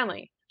loving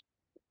family.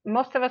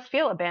 Most of us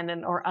feel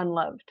abandoned or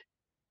unloved.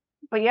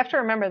 But you have to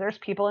remember there's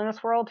people in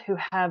this world who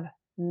have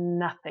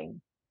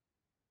nothing.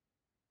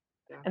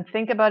 Yeah. And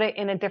think about it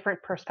in a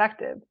different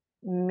perspective.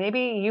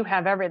 Maybe you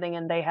have everything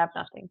and they have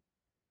nothing.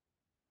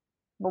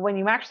 But when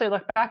you actually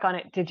look back on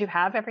it, did you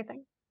have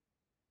everything?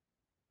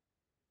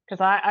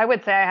 Because I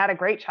would say I had a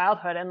great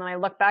childhood, and then I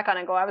look back on it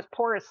and go, I was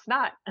poor as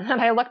snot. And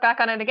then I look back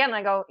on it again and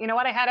I go, you know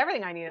what? I had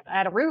everything I needed. I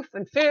had a roof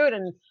and food,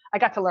 and I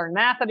got to learn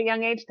math at a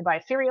young age to buy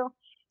cereal.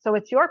 So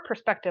it's your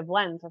perspective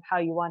lens of how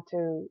you want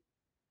to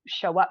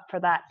show up for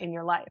that in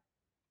your life.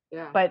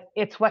 Yeah. But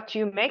it's what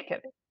you make of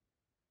it.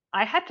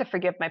 I had to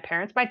forgive my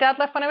parents. My dad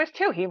left when I was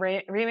 2. He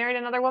remarried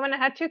another woman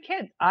and had 2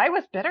 kids. I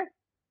was bitter.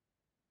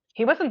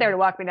 He wasn't there to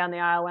walk me down the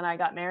aisle when I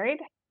got married.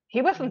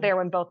 He wasn't there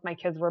when both my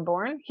kids were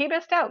born. He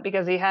missed out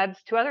because he had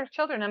 2 other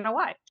children and a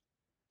wife.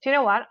 Do you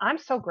know what? I'm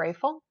so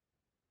grateful.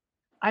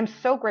 I'm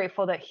so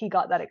grateful that he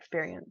got that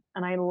experience.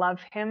 And I love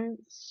him.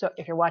 So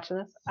if you're watching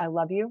this, I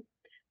love you.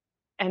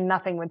 And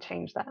nothing would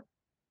change that.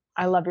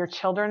 I love your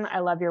children. I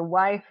love your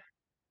wife.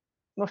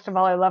 Most of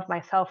all, I love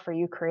myself for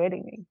you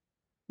creating me.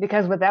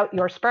 Because without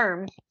your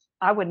sperm,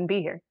 I wouldn't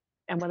be here.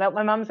 And without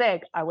my mom's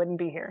egg, I wouldn't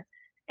be here.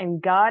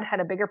 And God had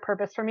a bigger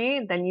purpose for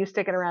me than you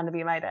sticking around to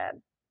be my dad.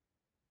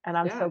 And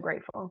I'm so Yeah.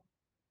 grateful.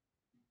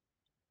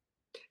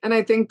 And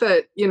I think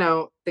that,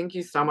 thank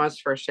you so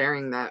much for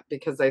sharing that,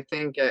 because I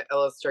think it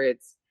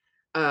illustrates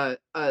a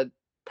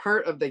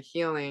part of the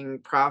healing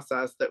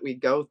process that we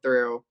go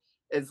through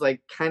is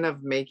like kind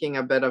of making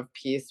a bit of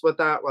peace with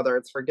that, whether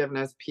it's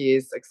forgiveness,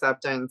 peace,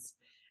 acceptance.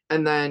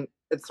 And then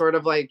it's sort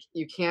of like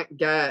you can't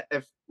get,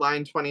 if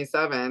line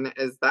 27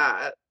 is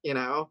that,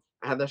 I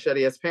had the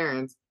shittiest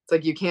parents. It's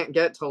like you can't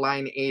get to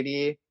line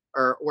 80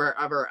 or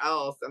wherever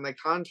else in the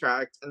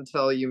contract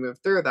until you move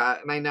through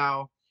that. And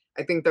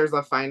I think there's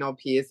a final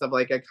piece of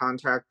like a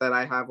contract that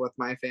I have with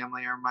my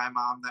family or my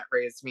mom that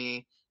raised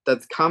me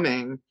that's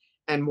coming.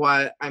 And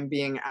what I'm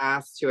being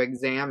asked to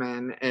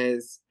examine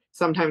is,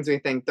 sometimes we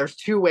think there's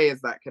 2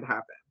 ways that could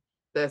happen,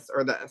 this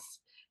or this.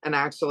 And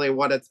actually,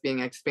 what it's being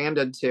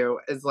expanded to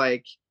is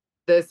like,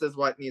 this is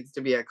what needs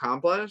to be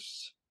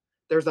accomplished.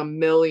 There's a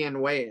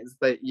million ways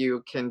that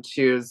you can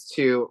choose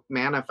to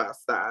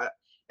manifest that.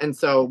 And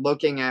so,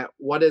 looking at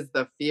what is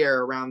the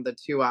fear around the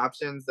 2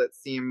 options that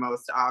seem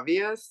most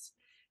obvious,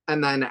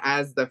 and then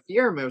as the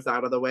fear moves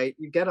out of the way,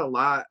 you get a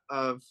lot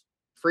of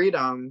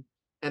freedom.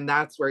 And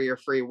that's where your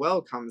free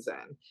will comes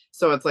in.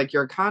 So it's like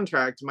your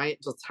contract might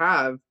just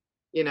have,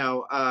 you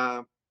know,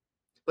 uh,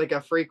 like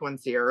a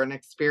frequency or an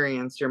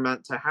experience you're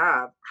meant to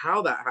have.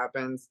 How that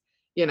happens,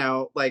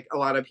 like a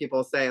lot of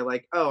people say,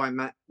 like, oh, I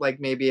meant like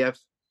maybe if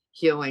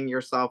healing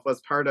yourself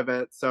was part of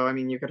it. So, I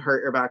mean, you could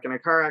hurt your back in a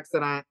car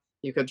accident,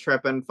 you could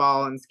trip and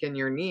fall and skin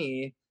your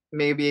knee.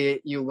 Maybe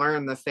you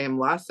learn the same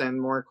lesson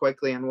more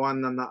quickly in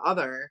one than the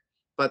other,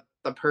 but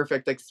the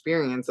perfect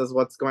experience is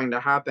what's going to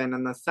happen.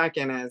 And the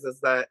second is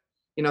that,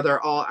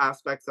 they're all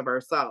aspects of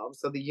ourselves.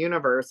 So the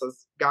universe,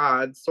 is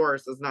God,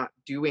 source, is not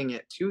doing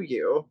it to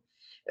you.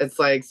 It's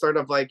like sort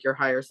of like your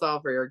higher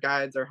self or your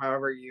guides or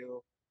however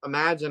you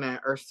imagine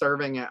it, or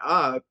serving it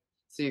up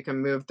so you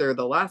can move through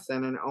the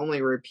lesson, and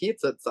only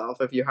repeats itself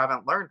if you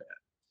haven't learned it.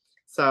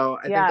 So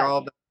I think Yeah. all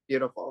of that's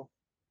beautiful.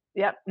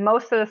 Yep.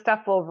 Most of the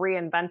stuff will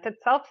reinvent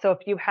itself. So if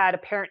you had a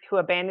parent who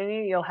abandoned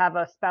you, you'll have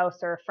a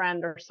spouse or a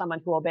friend or someone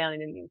who will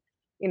abandon you.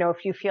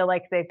 If you feel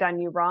like they've done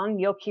you wrong,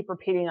 you'll keep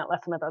repeating that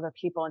lesson with other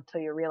people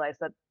until you realize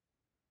that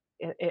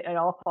it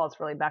all falls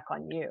really back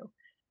on you,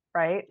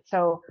 right?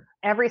 So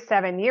every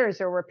 7 years,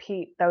 you'll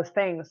repeat those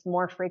things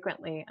more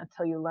frequently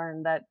until you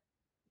learn that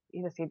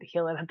you just need to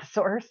heal it at the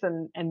source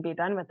and be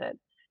done with it.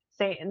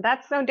 Say, and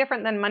that's no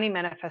different than money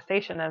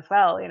manifestation as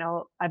well.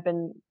 I've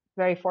been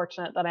very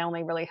fortunate that I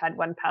only really had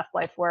one past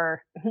life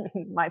where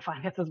my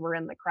finances were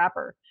in the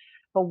crapper.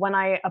 But when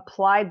I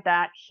applied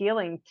that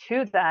healing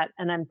to that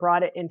and then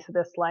brought it into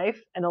this life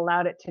and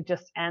allowed it to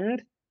just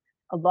end,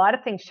 a lot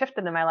of things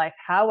shifted in my life.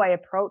 How I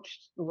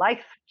approached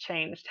life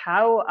changed.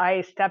 How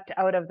I stepped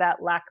out of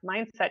that lack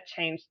mindset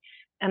changed.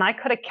 And I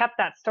could have kept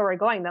that story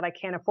going that I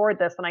can't afford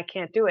this and I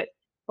can't do it.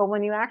 But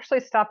when you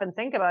actually stop and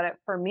think about it,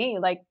 for me,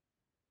 like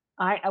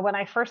when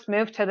I first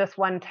moved to this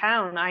one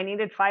town, I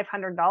needed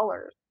 $500.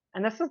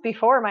 And this was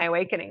before my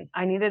awakening.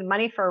 I needed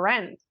money for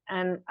rent.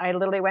 And I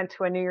literally went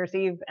to a New Year's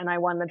Eve and I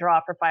won the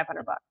draw for $500.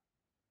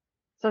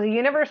 So the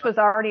universe was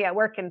already at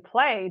work and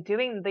play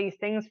doing these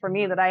things for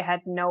me that I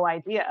had no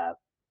idea of.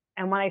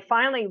 And when I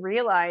finally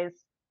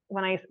realized,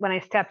 when I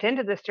stepped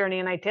into this journey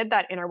and I did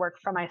that inner work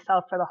for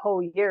myself for the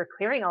whole year,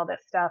 clearing all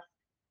this stuff,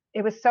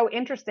 it was so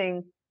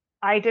interesting.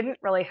 I didn't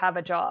really have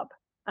a job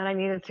and I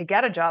needed to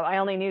get a job. I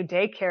only knew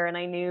daycare and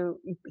I knew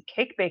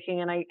cake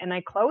baking, and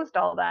I closed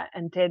all that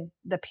and did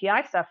the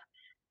PI stuff.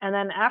 And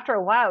then after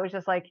a while, it was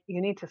just like,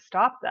 you need to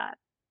stop that.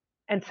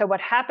 And so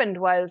what happened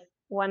was,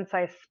 once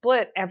I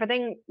split,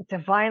 everything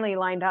divinely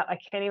lined up. I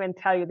can't even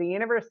tell you. The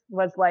universe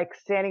was like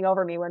standing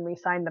over me when we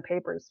signed the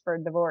papers for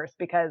divorce,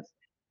 because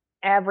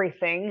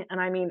everything, and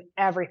I mean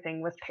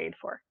everything, was paid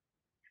for.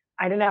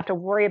 I didn't have to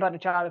worry about a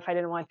job if I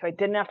didn't want to. I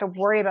didn't have to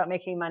worry about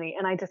making money.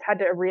 And I just had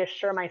to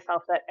reassure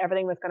myself that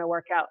everything was going to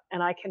work out.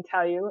 And I can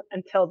tell you,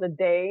 until the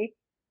day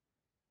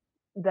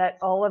that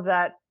all of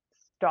that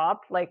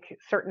stopped, like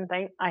certain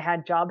things, I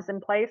had jobs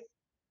in place.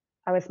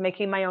 I was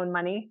making my own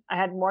money. I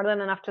had more than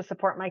enough to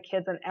support my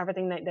kids and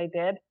everything that they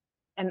did.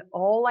 And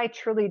all I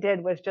truly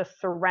did was just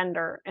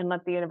surrender and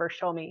let the universe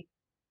show me.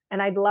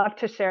 And I'd love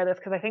to share this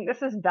because I think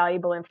this is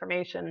valuable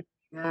information.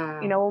 Yeah.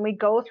 When we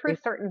go through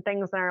certain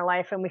things in our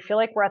life and we feel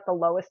like we're at the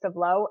lowest of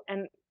low,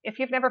 and if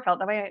you've never felt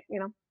that way,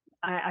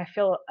 I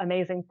feel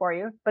amazing for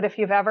you. But if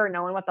you've ever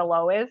known what the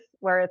low is,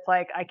 where it's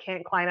like, I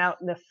can't climb out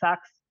and this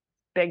sucks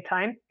big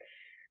time,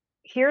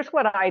 here's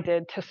what I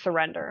did to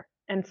surrender.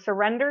 And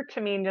surrender to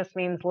me just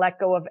means let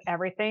go of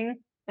everything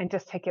and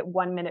just take it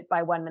 1 minute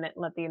by 1 minute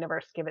and let the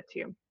universe give it to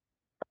you.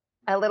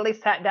 I literally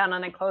sat down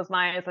and I closed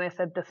my eyes and I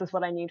said, this is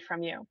what I need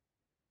from you.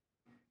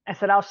 I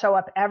said, I'll show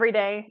up every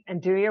day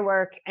and do your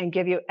work and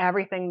give you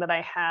everything that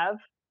I have.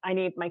 I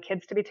need my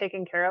kids to be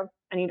taken care of.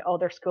 I need all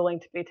their schooling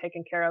to be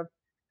taken care of.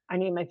 I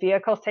need my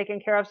vehicles taken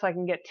care of so I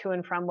can get to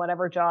and from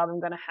whatever job I'm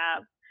going to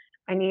have.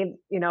 I need,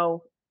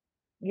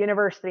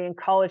 university and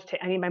college.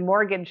 I need my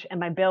mortgage and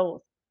my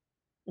bills.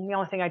 And the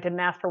only thing I didn't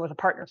ask for was a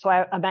partner. So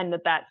I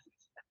amended that.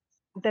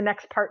 The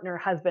next partner,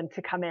 husband,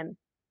 to come in.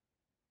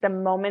 The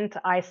moment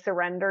I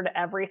surrendered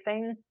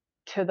everything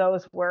to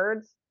those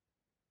words,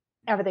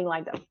 everything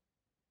lined up.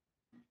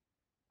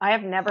 I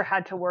have never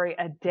had to worry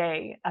a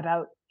day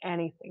about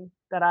anything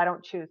that I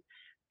don't choose.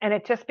 And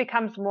it just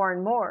becomes more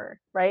and more,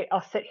 right?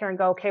 I'll sit here and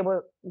go, okay,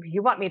 well,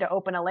 you want me to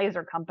open a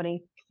laser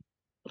company.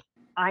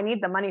 I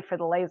need the money for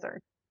the laser.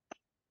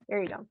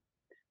 Here you go.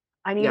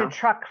 I need a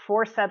truck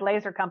for said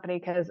laser company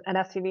because an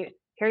SUV.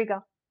 Here you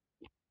go.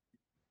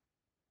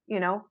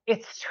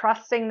 It's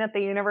trusting that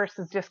the universe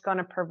is just going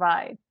to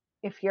provide.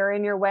 If you're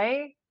in your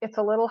way, it's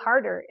a little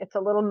harder. It's a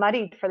little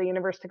muddied for the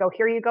universe to go,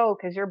 here you go,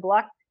 because you're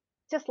blocked.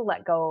 Just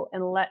let go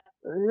and let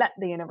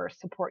the universe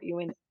support you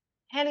in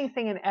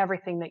anything and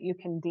everything that you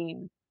can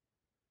deem.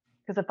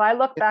 Because if I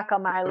look back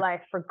on my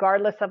life,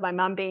 regardless of my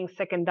mom being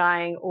sick and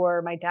dying,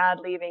 or my dad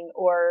leaving,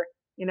 or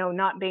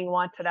not being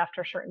wanted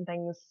after certain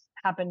things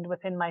happened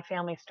within my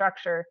family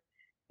structure,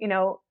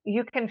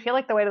 you can feel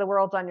like the weight of the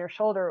world's on your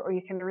shoulder, or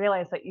you can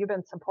realize that you've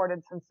been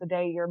supported since the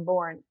day you're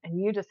born, and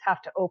you just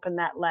have to open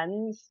that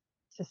lens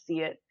to see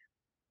it.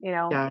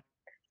 Yeah.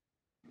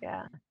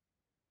 Yeah.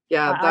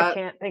 Yeah. I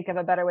can't think of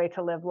a better way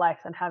to live life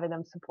than having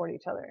them support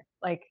each other.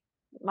 Like,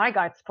 my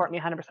guides support me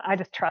 100%. I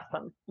just trust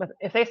them.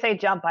 If they say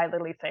jump, I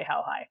literally say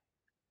how high.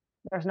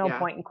 There's no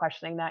point in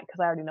questioning that because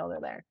I already know they're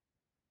there.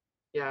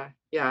 Yeah,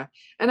 yeah.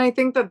 And I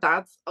think that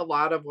that's a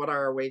lot of what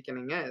our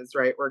awakening is,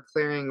 right? We're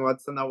clearing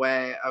what's in the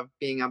way of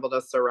being able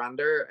to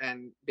surrender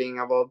and being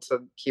able to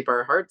keep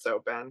our hearts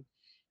open.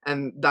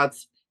 And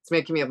it's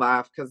making me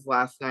laugh because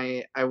last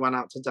night I went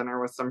out to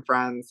dinner with some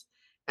friends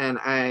and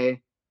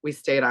we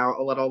stayed out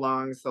a little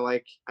long. So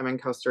like I'm in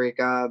Costa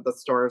Rica, the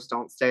stores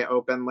don't stay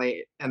open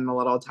late in the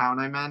little town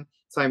I'm in.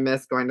 So I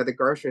missed going to the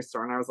grocery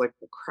store and I was like,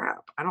 well,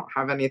 crap, I don't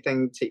have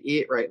anything to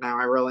eat right now.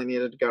 I really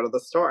needed to go to the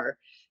store.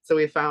 So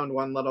we found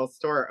one little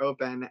store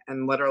open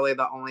and literally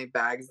the only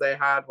bags they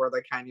had were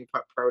the kind you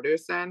put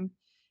produce in.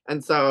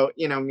 And so,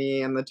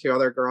 me and the two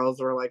other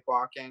girls were like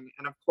walking.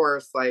 And of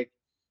course, like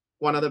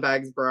one of the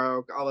bags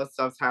broke, all this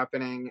stuff's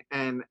happening.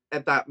 And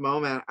at that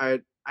moment,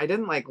 I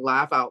didn't like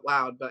laugh out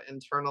loud, but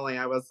internally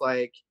I was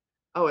like,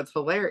 oh, it's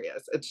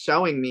hilarious. It's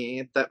showing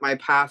me that my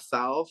past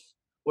self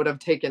would have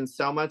taken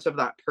so much of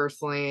that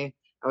personally,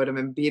 I would have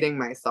been beating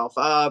myself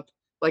up.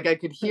 Like I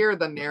could hear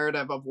the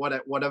narrative of what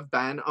it would have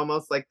been,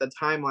 almost like the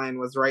timeline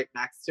was right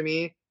next to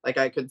me. Like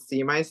I could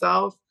see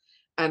myself.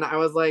 And I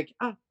was like,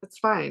 oh, it's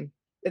fine.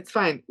 It's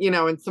fine.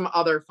 And some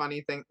other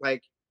funny thing,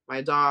 like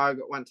my dog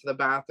went to the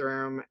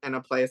bathroom in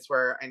a place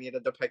where I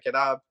needed to pick it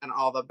up, and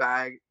all the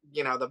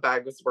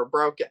bags were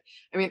broken.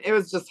 I mean, it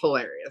was just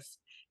hilarious.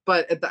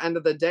 But at the end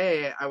of the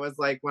day, I was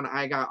like, when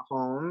I got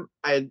home,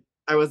 I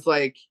was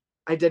like,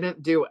 I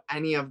didn't do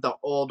any of the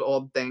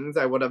old things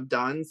I would have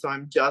done. So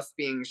I'm just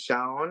being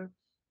shown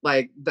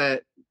like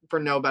that, for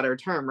no better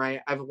term,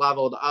 right? I've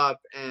leveled up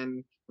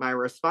in my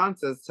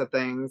responses to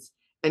things.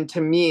 And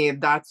to me,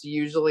 that's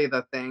usually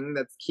the thing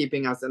that's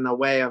keeping us in the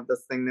way of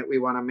this thing that we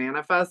want to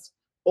manifest.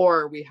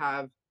 Or we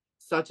have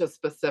such a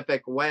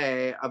specific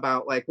way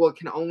about like, well, it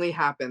can only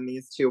happen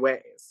these two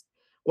ways.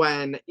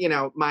 When,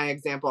 my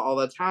example all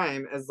the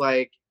time is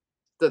like,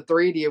 the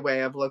 3D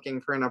way of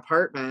looking for an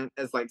apartment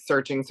is like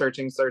searching,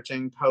 searching,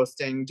 searching,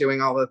 posting,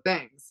 doing all the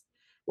things.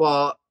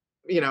 Well,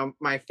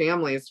 my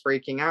family is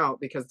freaking out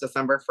because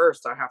December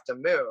 1st I have to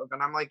move.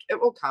 And I'm like,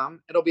 it will come.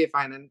 It'll be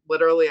fine. And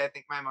literally, I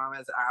think my mom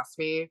has asked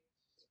me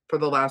for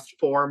the last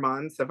 4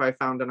 months if I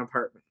found an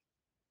apartment.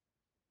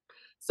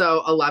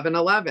 So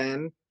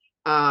 11/11,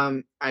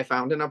 I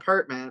found an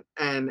apartment,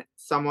 and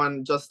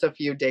someone just a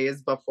few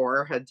days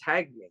before had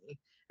tagged me,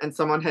 and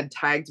someone had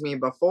tagged me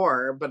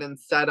before, but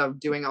instead of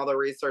doing all the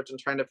research and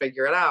trying to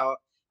figure it out,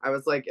 I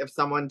was like, if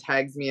someone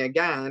tags me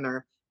again,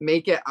 or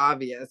make it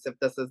obvious if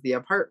this is the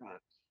apartment.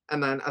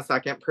 And then a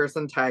second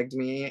person tagged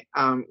me,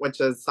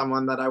 which is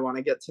someone that I want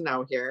to get to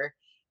know here,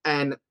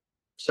 and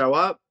show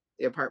up.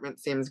 The apartment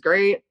seems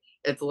great.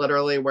 It's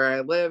literally where I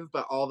live,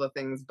 but all the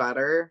things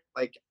better.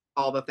 Like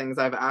all the things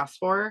I've asked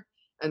for.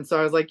 And so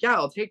I was like, yeah,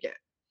 I'll take it.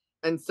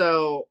 And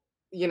so,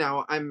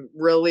 I'm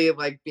really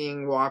like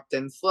being walked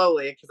in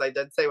slowly, because I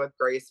did say with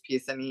grace,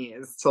 peace, and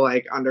ease to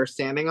like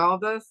understanding all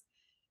of this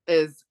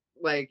is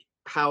like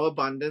how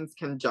abundance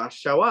can just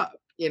show up,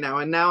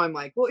 and now I'm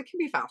like, well, it can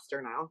be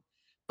faster now.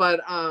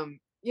 But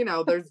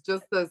there's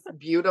just this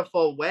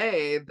beautiful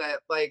way that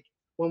like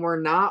when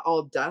we're not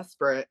all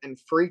desperate and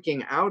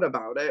freaking out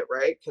about it,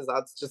 right? Because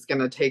that's just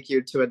going to take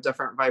you to a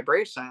different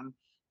vibration,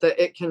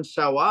 that it can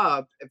show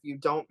up if you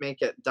don't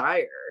make it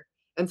dire.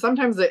 And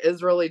sometimes it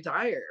is really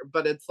dire,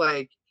 but it's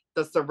like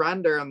the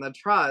surrender and the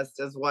trust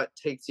is what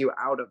takes you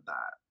out of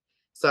that.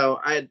 So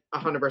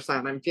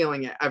 100%, I'm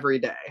feeling it every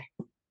day.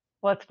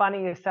 Well, it's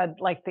funny you said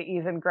like the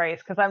ease and grace,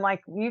 because I'm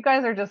like, you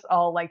guys are just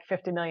all like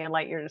 50 million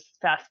light years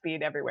fast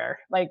speed everywhere.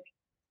 Like,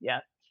 yeah,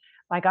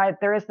 my guy,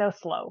 there is no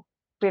slow.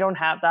 We don't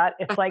have that.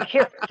 It's like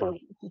here,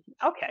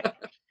 okay,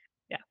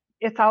 yeah.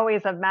 It's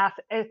always a mass.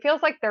 It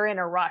feels like they're in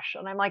a rush,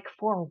 and I'm like,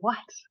 for what?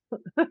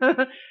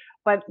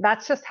 But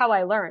that's just how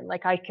I learn.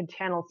 Like I can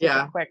channel super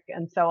Yeah. quick,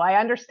 and so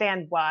I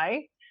understand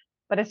why.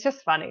 But it's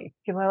just funny.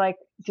 People are like,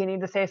 "Do you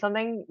need to say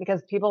something?"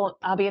 Because people,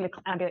 I'll be like,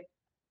 and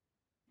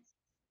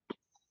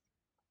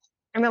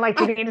they're like,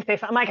 "Do you need to say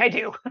something?" I'm like, "I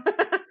do." Feel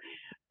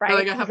Right?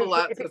 like I have a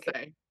lot to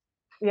say.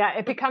 Yeah,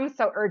 it becomes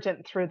so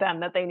urgent through them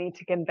that they need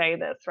to convey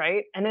this,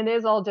 right? And it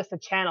is all just a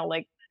channel.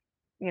 Like,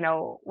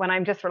 when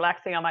I'm just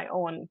relaxing on my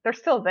own, they're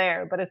still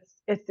there, but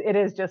it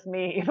is just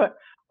me. But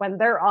when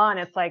they're on,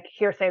 it's like,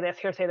 here, say this,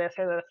 here, say this,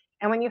 here, this.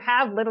 And when you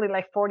have literally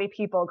like 40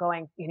 people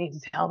going, you need to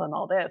tell them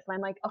all this. And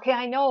I'm like, okay,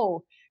 I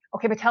know.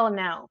 Okay, but tell them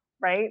now,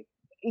 right?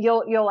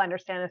 You'll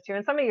understand this too.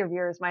 And some of your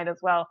viewers might as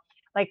well.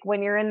 Like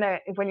when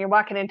you're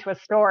walking into a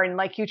store and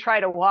like you try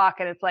to walk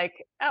and it's like,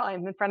 oh,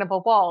 I'm in front of a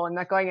wall. I'm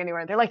not going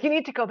anywhere. They're like, you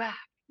need to go back.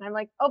 And I'm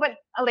like, oh, but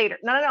later.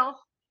 No, no, no.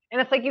 And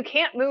it's like you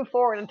can't move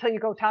forward until you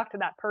go talk to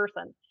that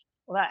person.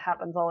 Well, that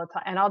happens all the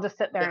time. And I'll just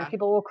sit there and Yeah.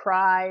 people will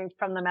cry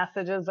from the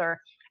messages, or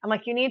I'm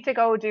like, you need to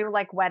go do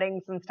like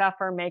weddings and stuff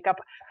or makeup.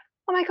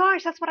 Oh my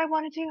gosh, that's what I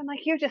want to do. I'm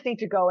like, you just need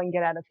to go and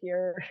get out of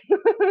here.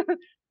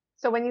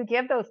 So when you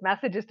give those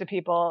messages to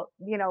people,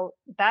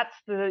 that's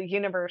the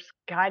universe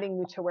guiding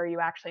you to where you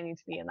actually need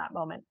to be in that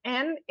moment.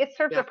 And it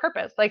serves a Yeah.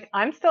 purpose. Like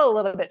I'm still a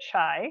little bit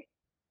shy,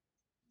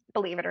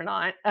 believe it or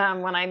not,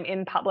 when I'm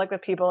in public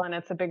with people and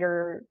it's a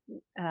bigger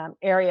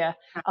area,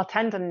 I'll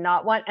tend to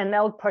not want, and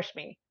they'll push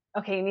me.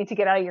 Okay, you need to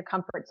get out of your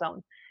comfort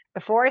zone.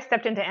 Before I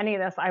stepped into any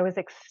of this, I was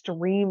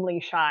extremely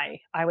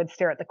shy. I would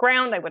stare at the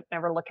ground. I would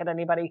never look at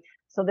anybody.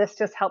 So this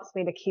just helps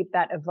me to keep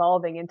that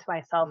evolving into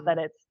myself, that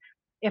Mm. it's,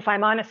 if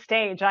I'm on a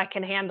stage, I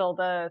can handle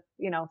the,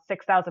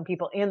 6,000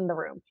 people in the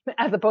room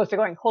as opposed to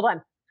going, hold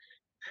on,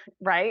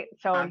 right? Yeah.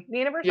 So the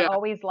universe Yeah.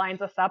 always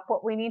lines us up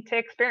what we need to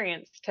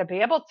experience to be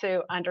able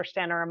to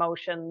understand our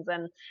emotions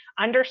and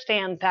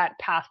understand that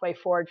pathway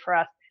forward for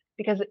us,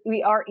 because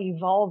we are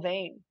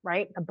evolving,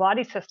 right? The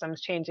body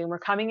system's changing. We're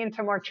coming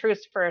into more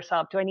truths for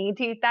ourselves. Do I need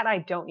to eat that? I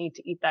don't need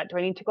to eat that. Do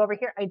I need to go over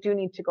here? I do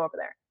need to go over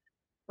there,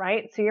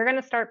 right? So you're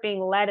going to start being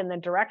led in the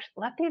direction.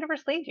 Let the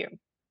universe lead you.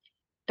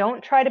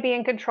 Don't try to be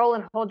in control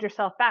and hold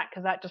yourself back,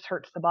 because that just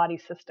hurts the body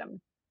system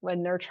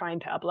when they're trying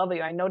to uplevel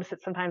you. I notice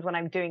it sometimes when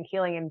I'm doing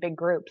healing in big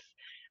groups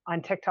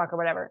on TikTok or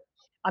whatever.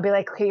 I'll be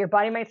like, okay, your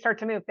body might start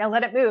to move. Now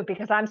let it move,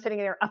 because I'm sitting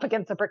there up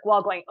against a brick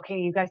wall going, okay,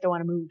 you guys don't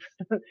want to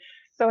move.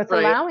 So it's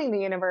Right. allowing the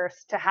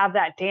universe to have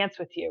that dance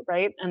with you,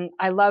 right? And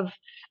I love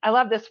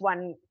this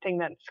one thing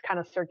that's kind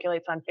of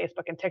circulates on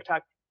Facebook and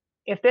TikTok.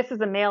 If this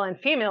is a male and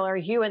female or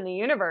you and the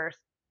universe,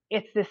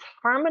 it's this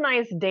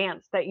harmonized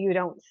dance that you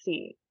don't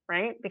see,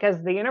 right?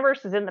 Because the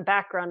universe is in the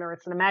background or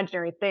it's an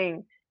imaginary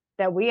thing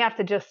that we have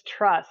to just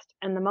trust.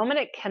 And the moment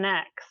it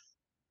connects,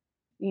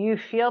 you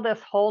feel this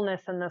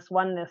wholeness and this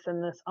oneness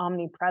and this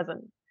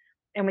omnipresence.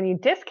 And when you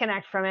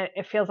disconnect from it,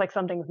 it feels like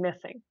something's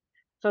missing.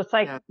 So it's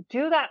like, Yeah.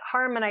 do that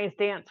harmonized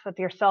dance with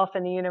yourself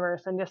and the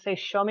universe and just say,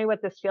 show me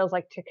what this feels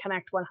like to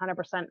connect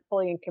 100%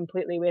 fully and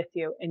completely with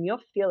you. And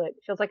you'll feel it.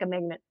 It feels like a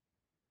magnet.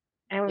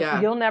 And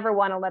Yeah. you'll never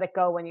want to let it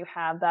go when you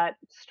have that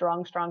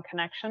strong, strong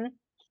connection.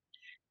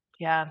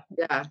 Yeah,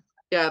 Yeah.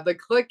 Yeah,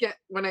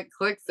 when it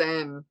clicks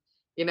in,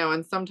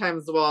 and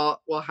sometimes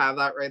we'll have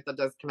that, right? The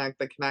disconnect,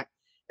 the connect.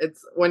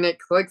 It's when it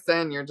clicks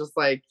in, you're just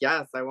like,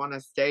 yes, I want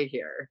to stay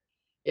here.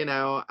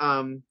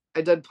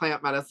 I did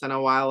plant medicine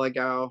a while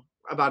ago,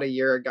 about a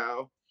year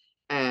ago,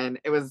 and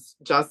it was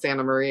just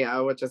Santa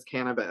Maria, which is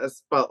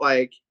cannabis, but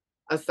like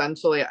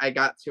essentially I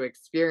got to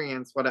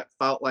experience what it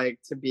felt like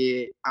to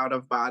be out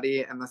of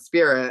body and the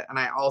spirit. And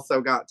I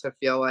also got to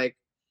feel like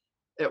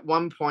at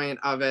one point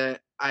of it,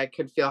 I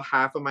could feel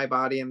half of my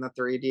body in the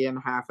 3D and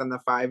half in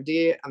the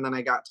 5D. And then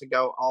I got to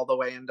go all the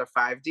way into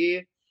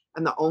 5D.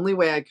 And the only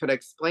way I could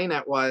explain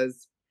it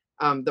was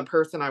the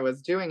person I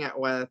was doing it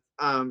with,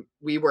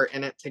 we were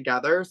in it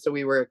together. So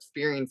we were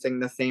experiencing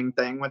the same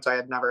thing, which I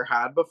had never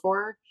had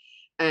before.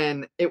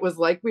 And it was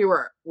like we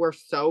were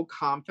so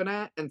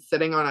confident and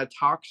sitting on a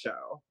talk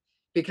show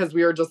because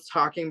we were just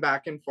talking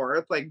back and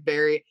forth, like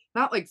very,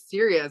 not like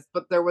serious,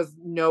 but there was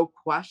no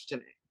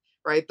questioning,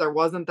 right? There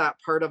wasn't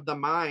that part of the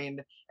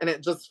mind. And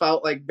it just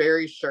felt like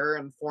very sure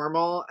and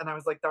formal. And I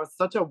was like, that was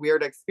such a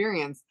weird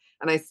experience.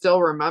 And I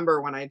still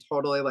remember when I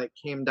totally like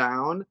came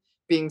down,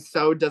 being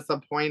so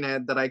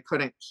disappointed that I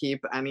couldn't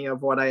keep any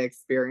of what I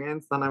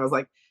experienced. And I was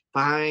like,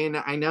 fine,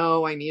 I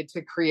know I need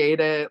to create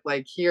it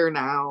like here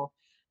now.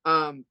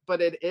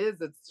 But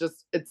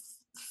it's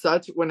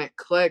such, when it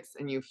clicks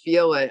and you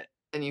feel it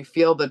and you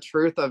feel the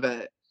truth of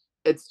it,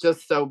 it's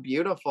just so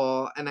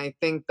beautiful. And I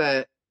think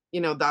that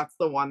that's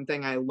the one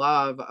thing I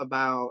love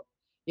about,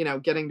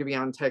 getting to be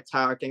on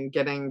TikTok and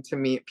getting to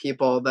meet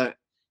people that,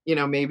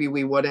 maybe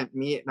we wouldn't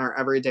meet in our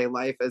everyday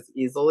life as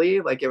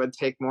easily. Like it would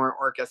take more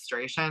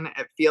orchestration.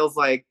 It feels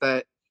like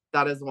that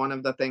is one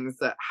of the things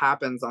that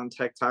happens on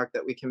TikTok,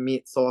 that we can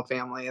meet soul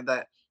family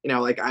that,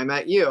 like I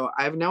met you.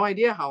 I have no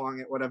idea how long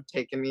it would have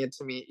taken me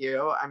to meet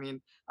you. I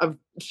mean, I'm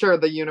sure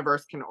the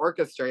universe can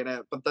orchestrate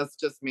it, but this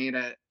just made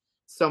it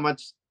so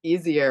much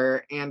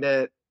easier, and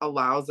it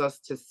allows us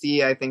to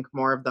see, I think,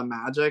 more of the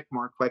magic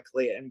more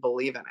quickly and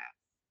believe in it.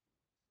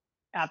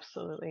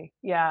 absolutely.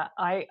 Yeah,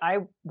 I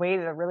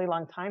waited a really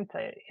long time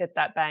to hit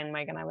that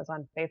bandwagon. I was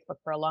on Facebook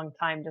for a long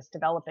time just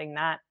developing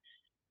that.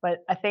 But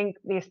I think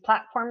these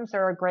platforms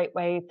are a great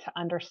way to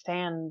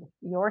understand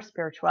your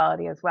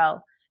spirituality as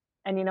well.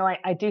 And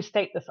I do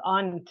state this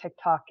on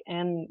TikTok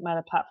and my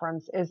other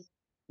platforms is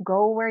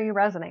go where you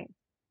resonate.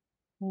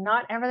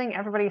 Not everything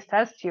everybody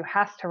says to you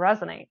has to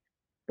resonate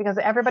because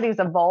everybody's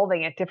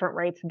evolving at different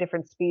rates and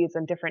different speeds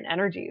and different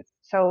energies.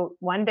 So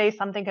one day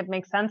something could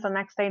make sense, the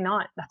next day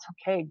not. That's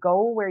okay.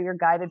 Go where you're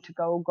guided to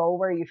go, go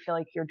where you feel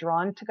like you're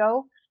drawn to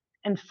go,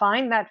 and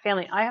find that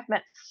family. I have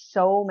met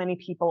so many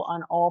people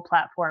on all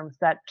platforms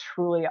that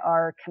truly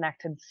are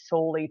connected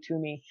solely to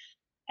me.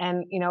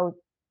 And,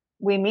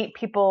 we meet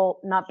people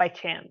not by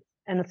chance.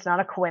 And it's not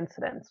a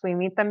coincidence. We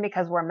meet them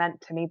because we're meant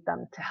to meet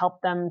them, to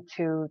help them,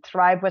 to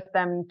thrive with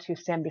them, to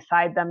stand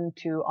beside them,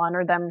 to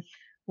honor them,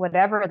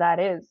 whatever that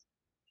is.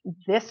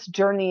 This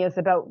journey is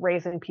about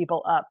raising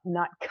people up,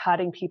 not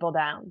cutting people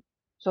down.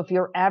 So if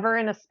you're ever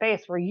in a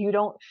space where you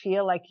don't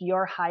feel like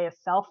your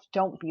highest self,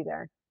 don't be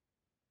there.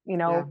 You Yeah.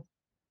 know,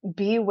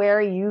 be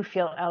where you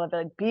feel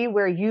elevated, be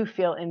where you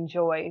feel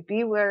enjoy,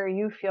 be where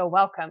you feel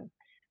welcome.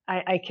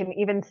 I can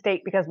even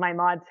state, because my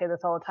mods say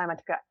this all the time,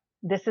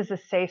 this is a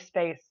safe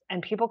space.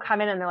 And people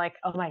come in and they're like,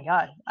 oh my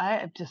God, I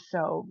am just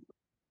so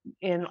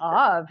in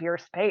awe of your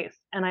space.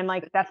 And I'm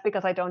like, that's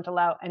because I don't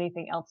allow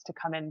anything else to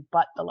come in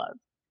but the love.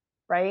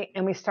 Right.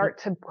 And we start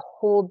to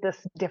hold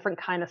this different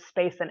kind of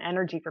space and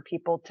energy for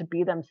people to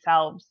be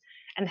themselves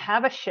and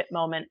have a shit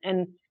moment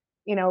and,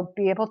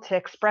 be able to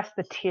express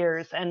the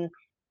tears and,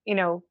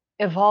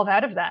 evolve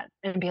out of that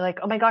and be like,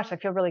 oh my gosh, I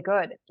feel really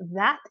good.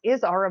 That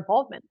is our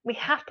evolvement. We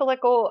have to let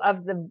go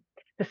of the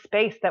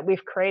space that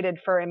we've created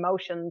for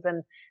emotions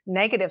and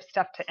negative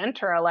stuff to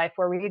enter our life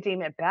where we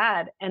deem it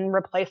bad and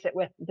replace it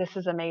with, this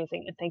is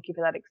amazing. And thank you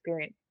for that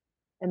experience.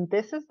 And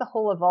this is the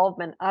whole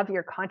evolvement of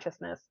your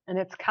consciousness. And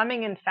it's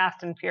coming in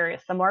fast and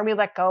furious. The more we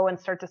let go and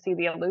start to see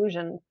the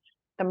illusion,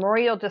 the more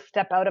you'll just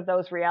step out of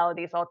those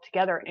realities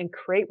altogether and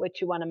create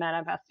what you want to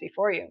manifest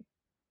before you.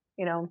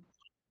 You know,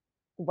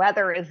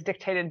 weather is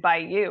dictated by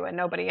you and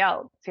nobody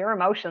else. Your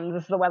emotions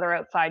is the weather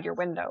outside your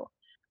window,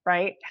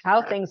 right?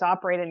 How things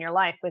operate in your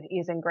life with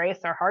ease and grace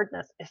or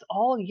hardness is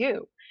all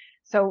you.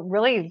 So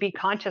really be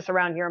conscious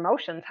around your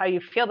emotions, how you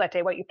feel that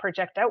day, what you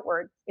project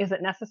outward. Is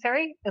it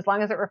necessary? As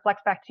long as it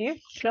reflects back to you,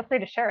 feel free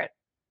to share it.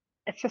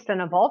 It's just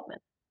an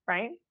involvement,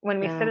 right? When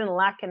we sit Yeah. in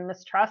lack and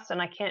mistrust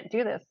and I can't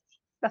do this,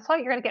 that's why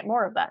you're going to get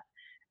more of that.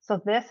 So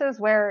this is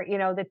where,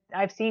 that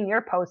I've seen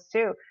your posts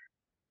too.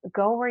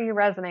 Go where you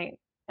resonate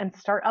and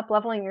start up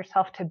leveling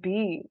yourself to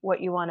be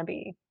what you want to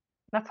be.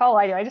 That's all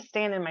I do. I just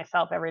stand in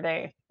myself every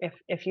day.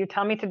 If you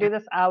tell me to do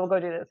this, I will go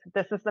do this. If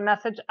this is the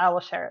message, I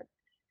will share it.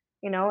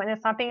 And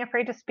it's not being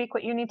afraid to speak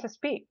what you need to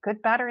speak,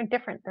 good, bad, or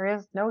indifferent. There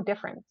is no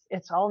difference.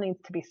 It's all needs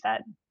to be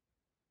said.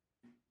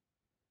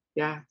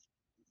 Yeah.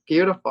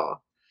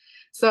 Beautiful.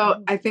 So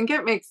Mm. I think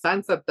it makes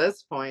sense at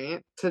this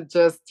point to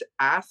just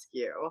ask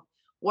you,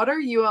 what are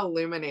you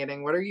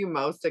illuminating? What are you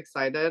most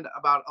excited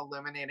about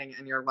illuminating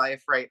in your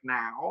life right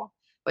now?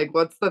 Like,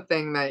 what's the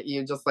thing that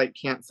you just like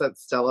can't sit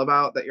still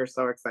about that you're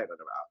so excited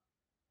about?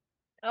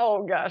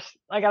 Oh gosh,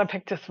 I gotta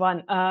pick just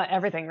one.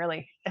 Everything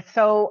really.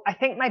 So I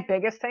think my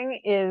biggest thing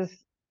is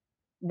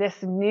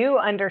this new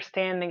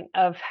understanding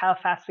of how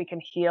fast we can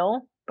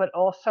heal, but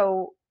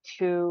also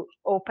to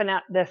open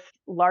up this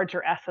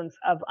larger essence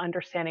of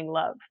understanding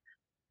love.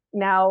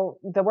 Now,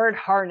 the word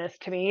harness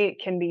to me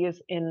can be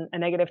used in a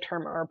negative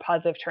term or a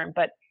positive term,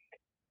 but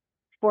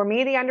for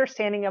me, the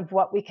understanding of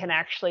what we can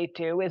actually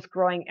do is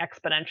growing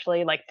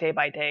exponentially, like day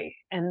by day.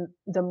 And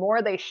the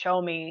more they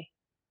show me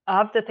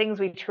of the things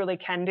we truly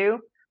can do,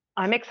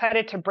 I'm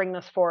excited to bring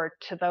this forward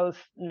to those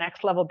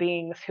next level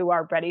beings who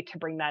are ready to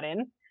bring that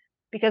in,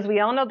 because we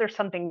all know there's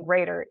something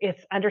greater.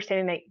 It's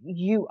understanding that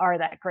you are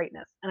that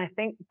greatness. And I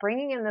think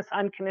bringing in this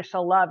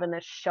unconditional love and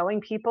this showing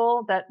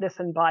people that this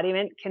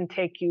embodiment can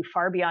take you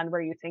far beyond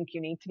where you think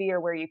you need to be or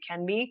where you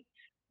can be,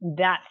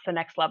 that's the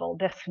next level.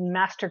 This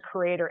master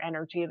creator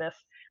energy, this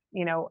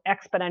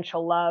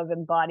exponential love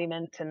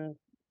embodiment, and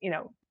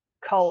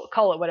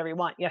call it whatever you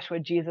want,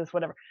 Yeshua, Jesus,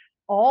 whatever.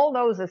 All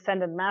those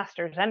ascended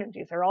masters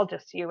energies are all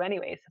just you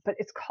anyways, but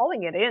it's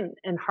calling it in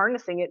and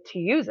harnessing it to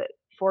use it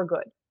for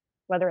good,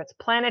 whether it's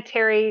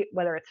planetary,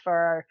 whether it's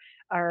for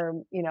our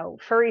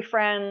furry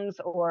friends,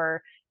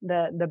 or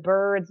the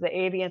birds, the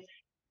avians.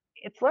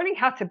 It's learning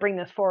how to bring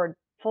this forward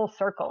full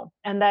circle,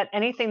 and that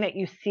anything that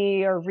you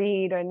see or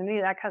read or any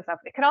of that kind of stuff,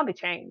 it can all be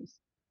changed.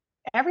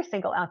 Every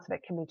single ounce of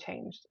it can be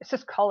changed. It's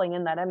just calling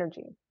in that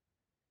energy,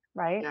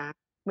 right? Yeah.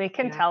 We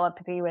can Yeah.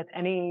 telepathy with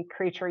any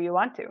creature you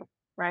want to,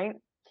 right?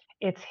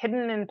 It's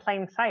hidden in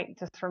plain sight.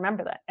 Just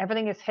remember that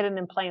everything is hidden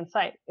in plain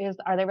sight.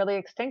 Are they really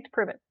extinct?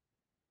 Prove it.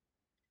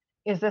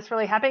 Is this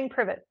really happening?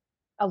 Prove it.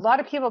 A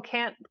lot of people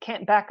can't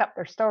back up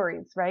their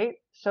stories, right?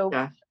 So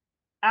Yeah.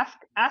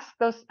 ask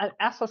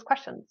those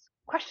questions.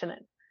 Question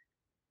it.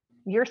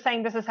 You're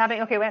saying this is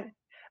happening. Okay, when?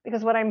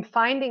 Because what I'm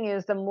finding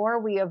is the more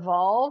we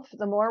evolve,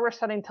 the more we're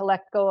starting to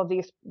let go of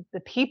the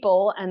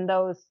people and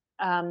those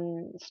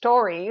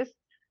stories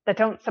that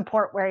don't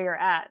support where you're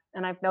at.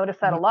 And I've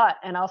noticed that a Mhm. lot.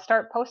 And I'll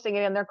start posting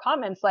it in their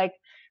comments like,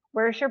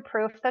 where's your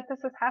proof that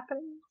this is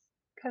happening?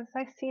 Because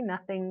I see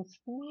nothing.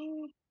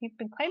 You've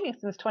been claiming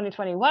since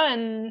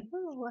 2021.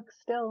 Oh, look,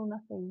 still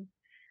nothing.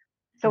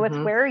 So it's,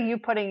 Mhm. where are you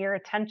putting your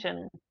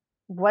attention?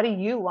 What do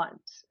you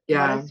want? What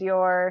Yeah. is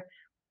your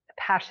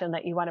passion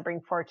that you want to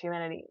bring forward to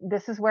humanity?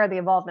 This is where the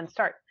involvement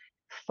starts.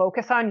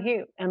 Focus on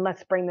you and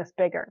let's bring this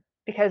bigger.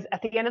 Because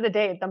at the end of the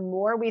day, the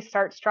more we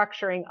start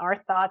structuring our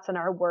thoughts and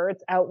our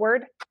words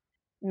outward,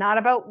 not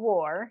about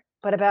war,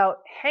 but about,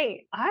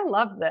 hey, I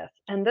love this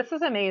and this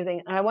is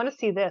amazing. And I want to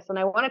see this and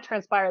I want to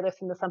transpire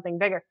this into something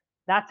bigger.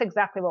 That's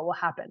exactly what will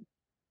happen,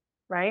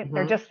 right?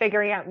 They're Mhm. just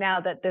figuring out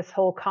now that this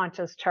whole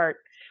conscious chart,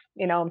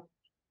 you know,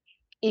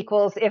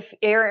 equals, if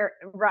air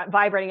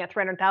vibrating at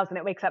 300,000,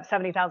 it wakes up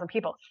 70,000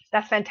 people.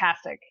 That's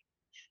fantastic.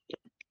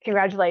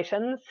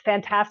 Congratulations,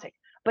 fantastic.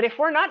 But if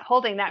we're not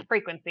holding that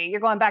frequency, you're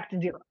going back to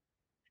zero.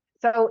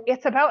 So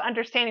it's about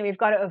understanding we've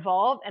got to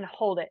evolve and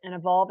hold it, and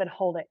evolve and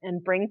hold it,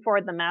 and bring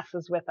forward the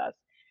masses with us,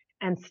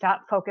 and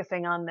stop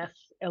focusing on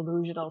this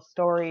illusional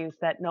stories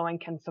that no one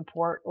can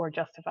support or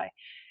justify.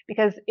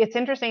 Because it's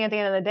interesting, at the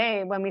end of the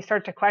day, when we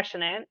start to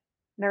question it,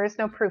 there is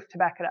no proof to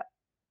back it up.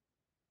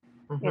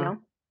 You Mhm.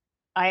 know,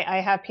 I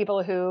have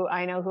people who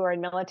I know who are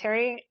in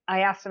military.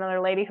 I asked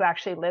another lady who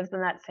actually lives in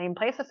that same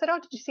place. I said, "Oh,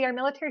 did you see our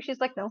military?" She's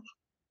like, "No,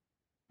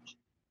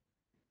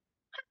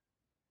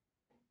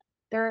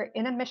 they're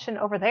in a mission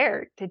over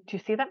there. Did you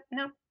see that?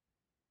 No.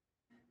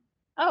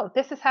 Oh,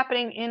 this is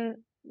happening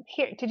in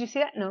here. Did you see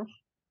that? No.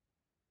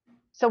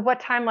 So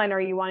what timeline are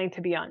you wanting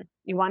to be on?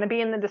 You want to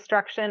be in the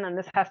destruction and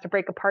this has to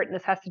break apart and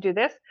this has to do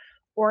this?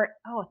 Or,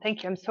 oh,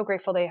 thank you. I'm so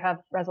grateful they have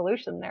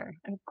resolution there.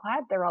 I'm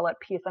glad they're all at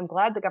peace. I'm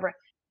glad the government,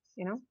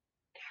 you know,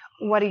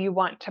 what do you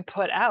want to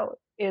put out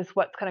is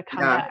what's going to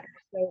come Yeah. back.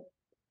 So,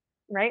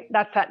 right?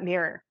 That's that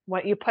mirror.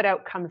 What you put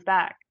out comes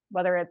back,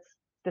 whether it's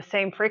the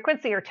same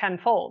frequency or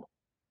tenfold.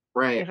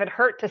 Right. If it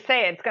hurt to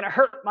say it, it's going to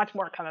hurt much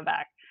more coming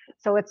back.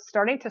 So it's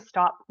starting to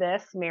stop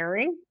this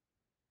mirroring.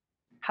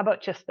 How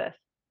about just this?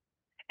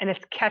 And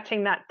it's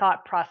catching that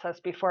thought process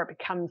before it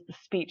becomes the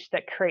speech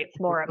that creates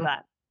more of Mhm.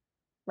 that,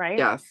 right?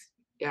 Yes.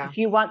 Yeah. If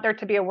you want there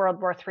to be a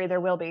World War III, there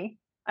will be.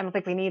 I don't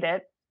think we need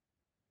it.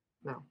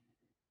 No.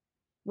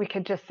 we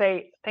could just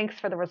say, thanks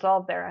for the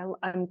resolve there.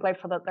 I'm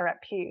grateful that they're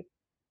at peace.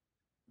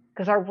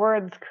 Because our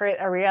words create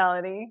a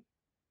reality.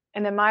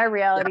 And in my Yeah.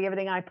 reality,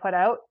 everything I put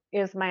out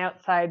is my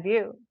outside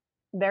view.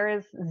 There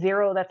is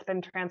zero that's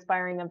been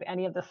transpiring of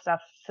any of this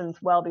stuff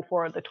since well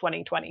before the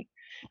 2020.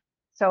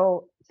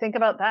 So think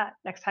about that.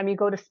 Next time you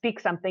go to speak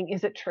something,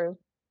 is it true?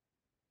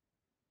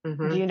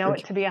 Do you know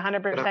it to be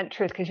 100%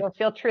 truth? Because you'll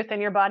feel truth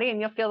in your body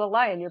and you'll feel the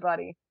lie in your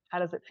body. How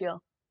does it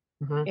feel?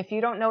 Mm-hmm. If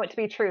you don't know it to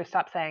be true,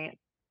 stop saying it.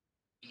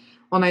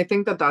 Well, and I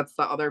think that that's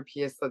the other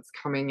piece that's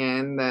coming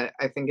in that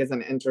I think is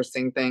an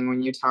interesting thing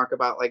when you talk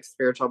about like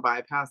spiritual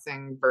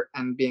bypassing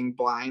and being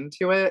blind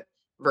to it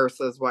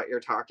versus what you're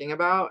talking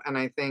about. And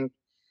I think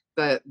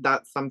that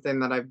that's something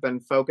that I've been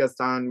focused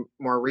on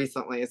more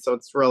recently. So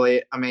it's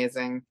really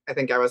amazing. I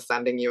think I was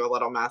sending you a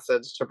little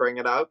message to bring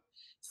it up.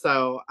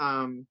 So,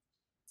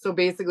 so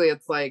basically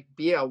it's like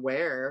be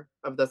aware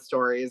of the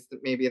stories that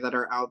maybe that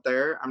are out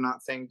there. I'm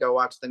not saying go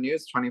watch the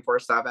news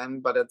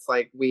 24/7, but it's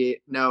like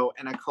we know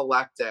in a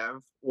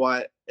collective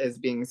what is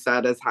being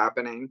said is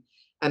happening.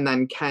 And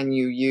then can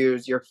you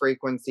use your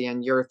frequency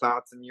and your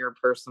thoughts and your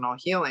personal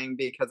healing?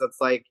 Because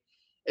it's like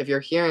if you're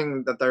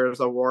hearing that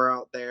there's a war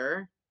out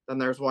there, then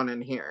there's one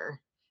in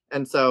here.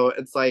 And so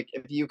it's like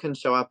if you can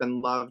show up in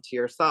love to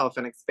yourself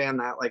and expand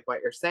that, like what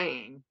you're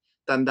saying,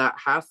 then that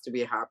has to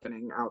be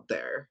happening out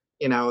there,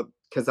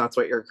 because that's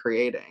what you're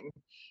creating.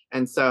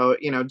 And so,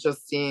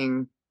 just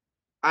seeing,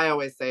 I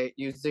always say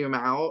you zoom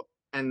out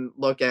and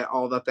look at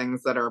all the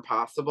things that are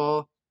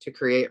possible to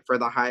create for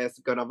the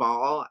highest good of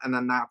all. And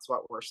then that's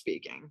what we're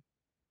speaking.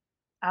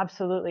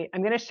 Absolutely.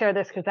 I'm going to share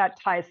this because that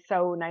ties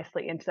so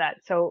nicely into that.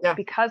 So, Yeah.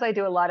 because I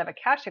do a lot of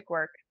Akashic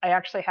work, I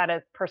actually had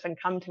a person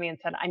come to me and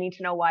said, I need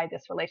to know why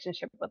this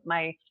relationship with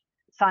my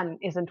son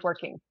isn't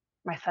working.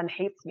 My son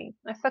hates me.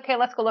 I said, okay,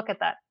 let's go look at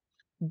that.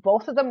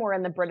 Both of them were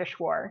in the British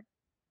War.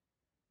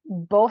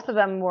 Both of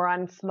them were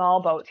on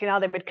small boats. They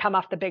would come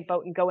off the big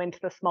boat and go into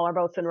the smaller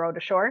boats and row to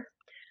shore.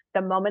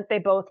 The moment they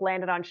both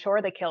landed on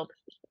shore, they killed.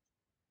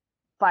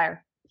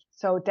 Fire.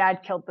 So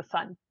dad killed the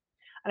son.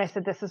 And I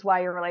said, this is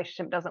why your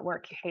relationship doesn't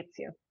work. He hates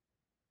you.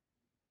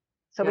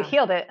 So we Yeah.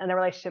 healed it and the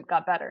relationship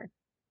got better.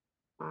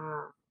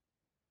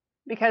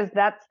 Because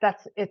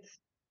it's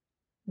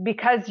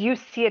because you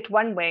see it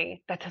one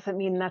way, that doesn't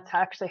mean that's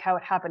actually how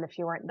it happened if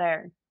you weren't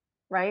there.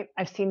 Right?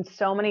 I've seen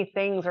so many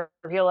things where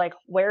you're like,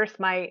 where's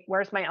my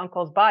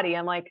uncle's body?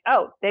 I'm like,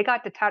 oh, they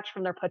got detached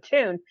from their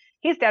platoon.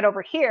 He's dead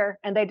over here.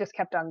 And they just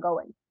kept on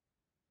going.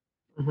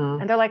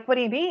 Mm-hmm. And they're like, what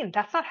do you mean?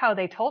 That's not how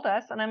they told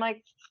us. And I'm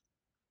like,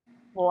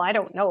 well, I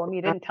don't know him.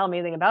 You didn't tell me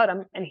anything about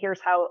him. And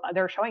here's how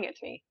they're showing it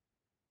to me.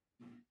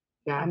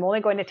 Yeah. I'm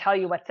only going to tell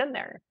you what's in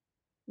there.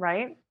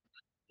 Right?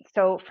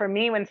 So for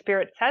me, when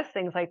spirit says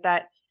things like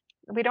that,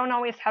 we don't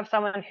always have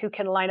someone who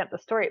can line up the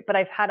story. But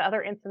I've had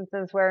other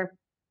instances where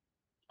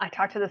I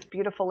talked to this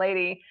beautiful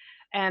lady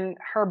and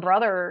her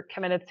brother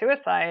committed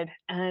suicide.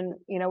 And,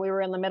 we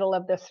were in the middle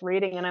of this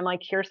reading and I'm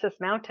like, here's this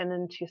mountain.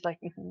 And she's like,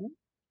 mm-hmm.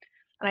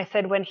 And I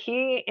said, when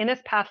in his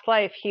past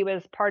life, he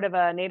was part of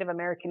a Native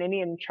American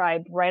Indian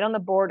tribe right on the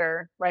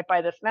border, right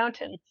by this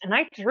mountain. And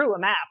I drew a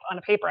map on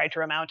a paper. I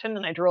drew a mountain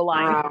and I drew a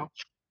line. Wow.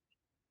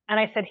 And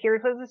I said,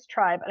 here's this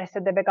tribe. And I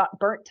said, they got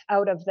burnt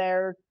out of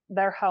their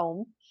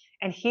home.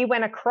 And he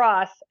went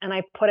across and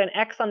I put an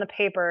X on the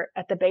paper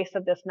at the base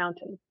of this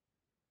mountain.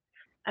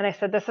 And I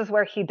said, this is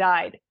where he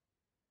died.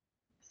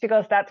 She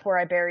goes, that's where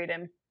I buried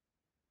him.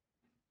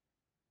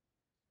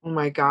 Oh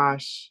my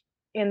gosh.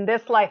 In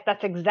this life,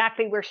 that's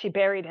exactly where she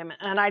buried him.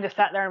 And I just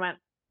sat there and went,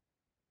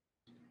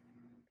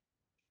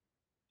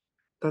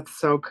 That's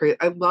so crazy.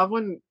 I love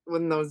when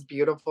those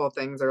beautiful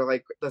things are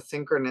like the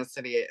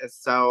synchronicity is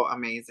so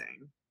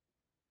amazing.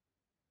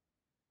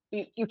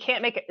 you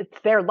can't make it.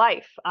 It's their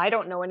life. I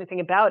don't know anything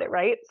about it,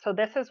 right? So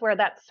this is where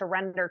that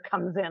surrender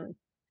comes in.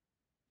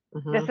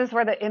 Mm-hmm. This is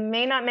where it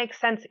may not make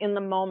sense in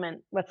the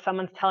moment what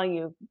someone's telling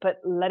you, but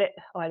let it,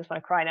 I just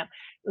want to cry now.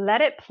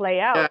 Let it play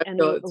Yeah, out I and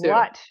feel it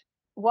too.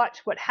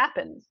 watch what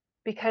happens,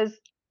 because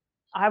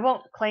I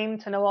won't claim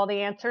to know all the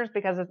answers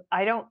because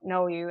I don't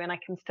know you, and I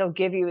can still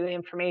give you the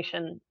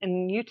information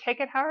and you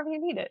take it however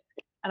you need it.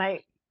 And I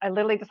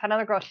literally just had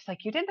another girl. She's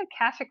like, you did a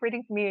Akashic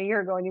reading for me a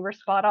year ago and you were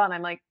spot on.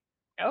 I'm like,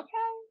 okay,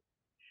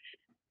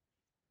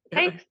 Yeah.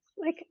 thanks.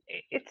 Like,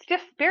 it's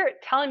just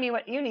spirit telling me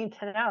what you need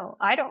to know.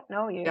 I don't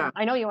know you. Yeah.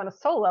 I know you on a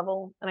soul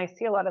level and I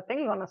see a lot of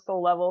things on a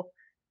soul level.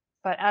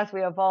 But as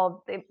we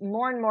evolve,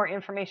 more and more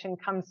information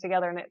comes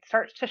together and it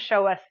starts to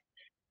show us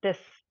this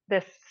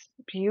this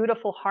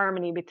beautiful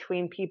harmony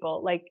between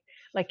people, like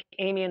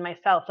Amy and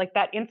myself, like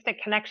that instant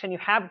connection you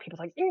have with people.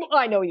 Like,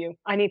 I know you.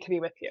 I need to be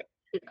with you.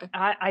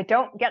 Yeah. I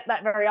don't get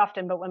that very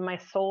often, but when my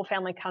soul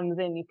family comes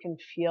in, you can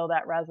feel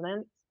that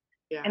resonance.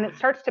 And Yeah. it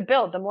starts to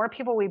build. The more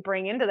people we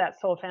bring into that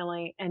soul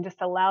family and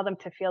just allow them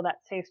to feel that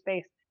safe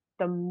space,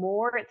 the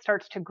more it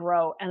starts to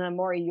grow and the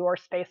more your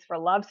space for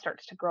love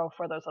starts to grow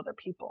for those other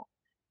people.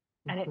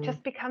 And it Mm-hmm.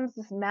 just becomes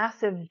this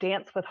massive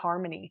dance with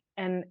harmony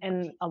and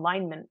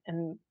alignment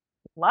and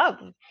love.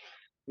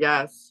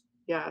 Yes.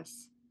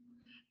 Yes.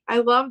 I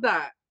love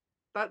that.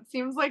 that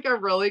seems like a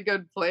really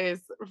good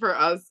place for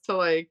us to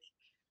like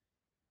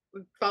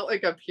felt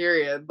like a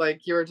period.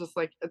 Like you were just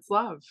like, it's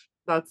love.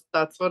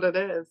 That's what it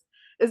is.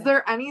 Is Yeah.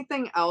 there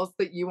anything else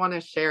that you want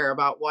to share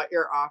about what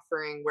you're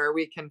offering, where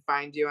we can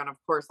find you? And of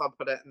course, I'll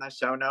put it in the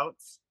show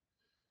notes.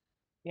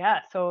 Yeah.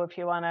 So if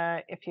you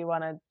wanna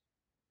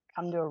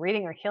come do a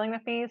reading or healing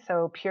with me,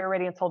 so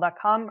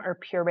pureradiantsoul.com or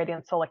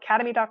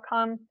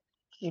pureradiantsoulacademy.com.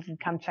 You can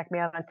come check me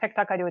out on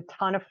TikTok. I do a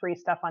ton of free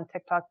stuff on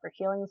TikTok for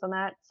healings and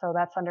that. So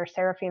that's under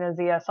Seraphina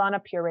Zia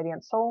Aisana, Pure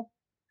Radiant Soul.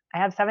 I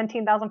have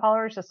 17,000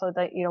 followers just so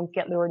that you don't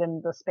get lured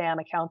into the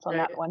spam accounts on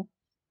that Right. one.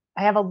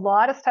 I have a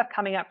lot of stuff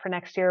coming up for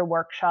next year,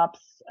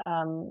 workshops,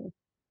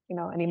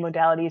 any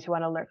modalities you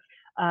want to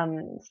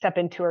learn, step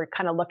into or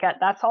kind of look at.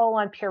 That's all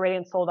on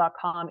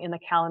pureradiantsoul.com in the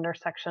calendar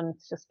section.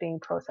 It's just being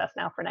processed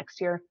now for next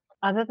year.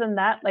 Other than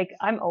that, like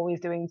I'm always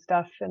doing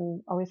stuff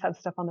and always have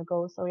stuff on the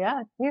go. So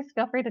yeah, please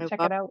feel free to I check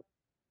love it out.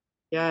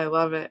 Yeah, I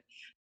love it.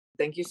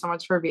 Thank you so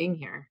much for being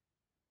here.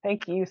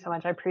 Thank you so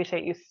much. I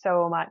appreciate you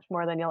so much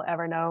more than you'll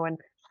ever know. And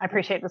I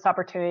appreciate this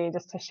opportunity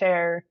just to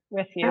share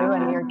with you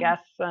and your Ah,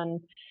 guests and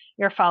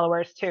your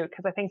followers too,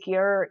 because I think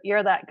you're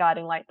that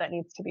guiding light that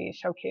needs to be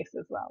showcased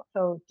as well.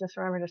 So just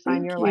remember to shine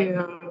thank your light.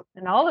 you.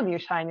 And all of you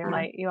shine your Uh,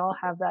 light. You all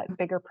have that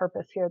bigger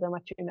purpose here than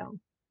what you know.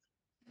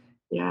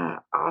 yeah,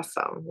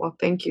 awesome. Well,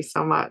 thank you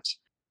so much.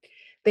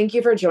 Thank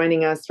you for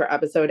joining us for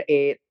episode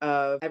 8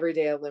 of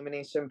Everyday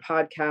Illumination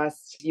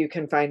podcast. You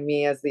can find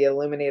me as the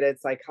Illuminated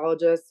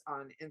Psychologist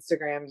on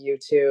Instagram,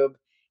 YouTube,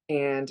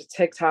 and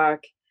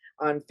TikTok.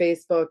 On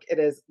Facebook, it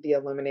is the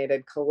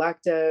Illuminated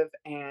Collective,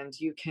 and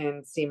you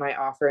can see my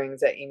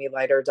offerings at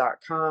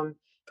amylighter.com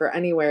for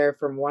anywhere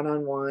from one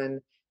on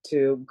one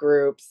to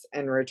groups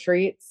and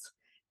retreats.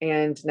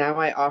 And now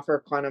I offer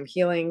quantum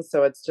healing.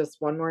 So it's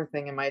just one more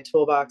thing in my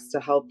toolbox to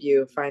help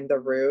you find the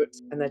root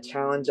and the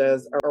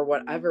challenges or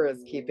whatever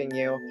is keeping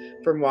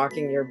you from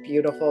walking your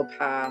beautiful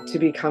path to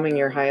becoming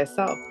your highest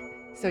self.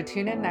 So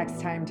tune in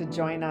next time to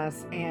join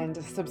us and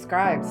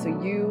subscribe so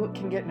you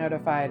can get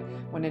notified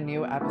when a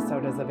new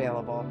episode is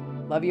available.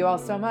 Love you all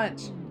so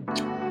much.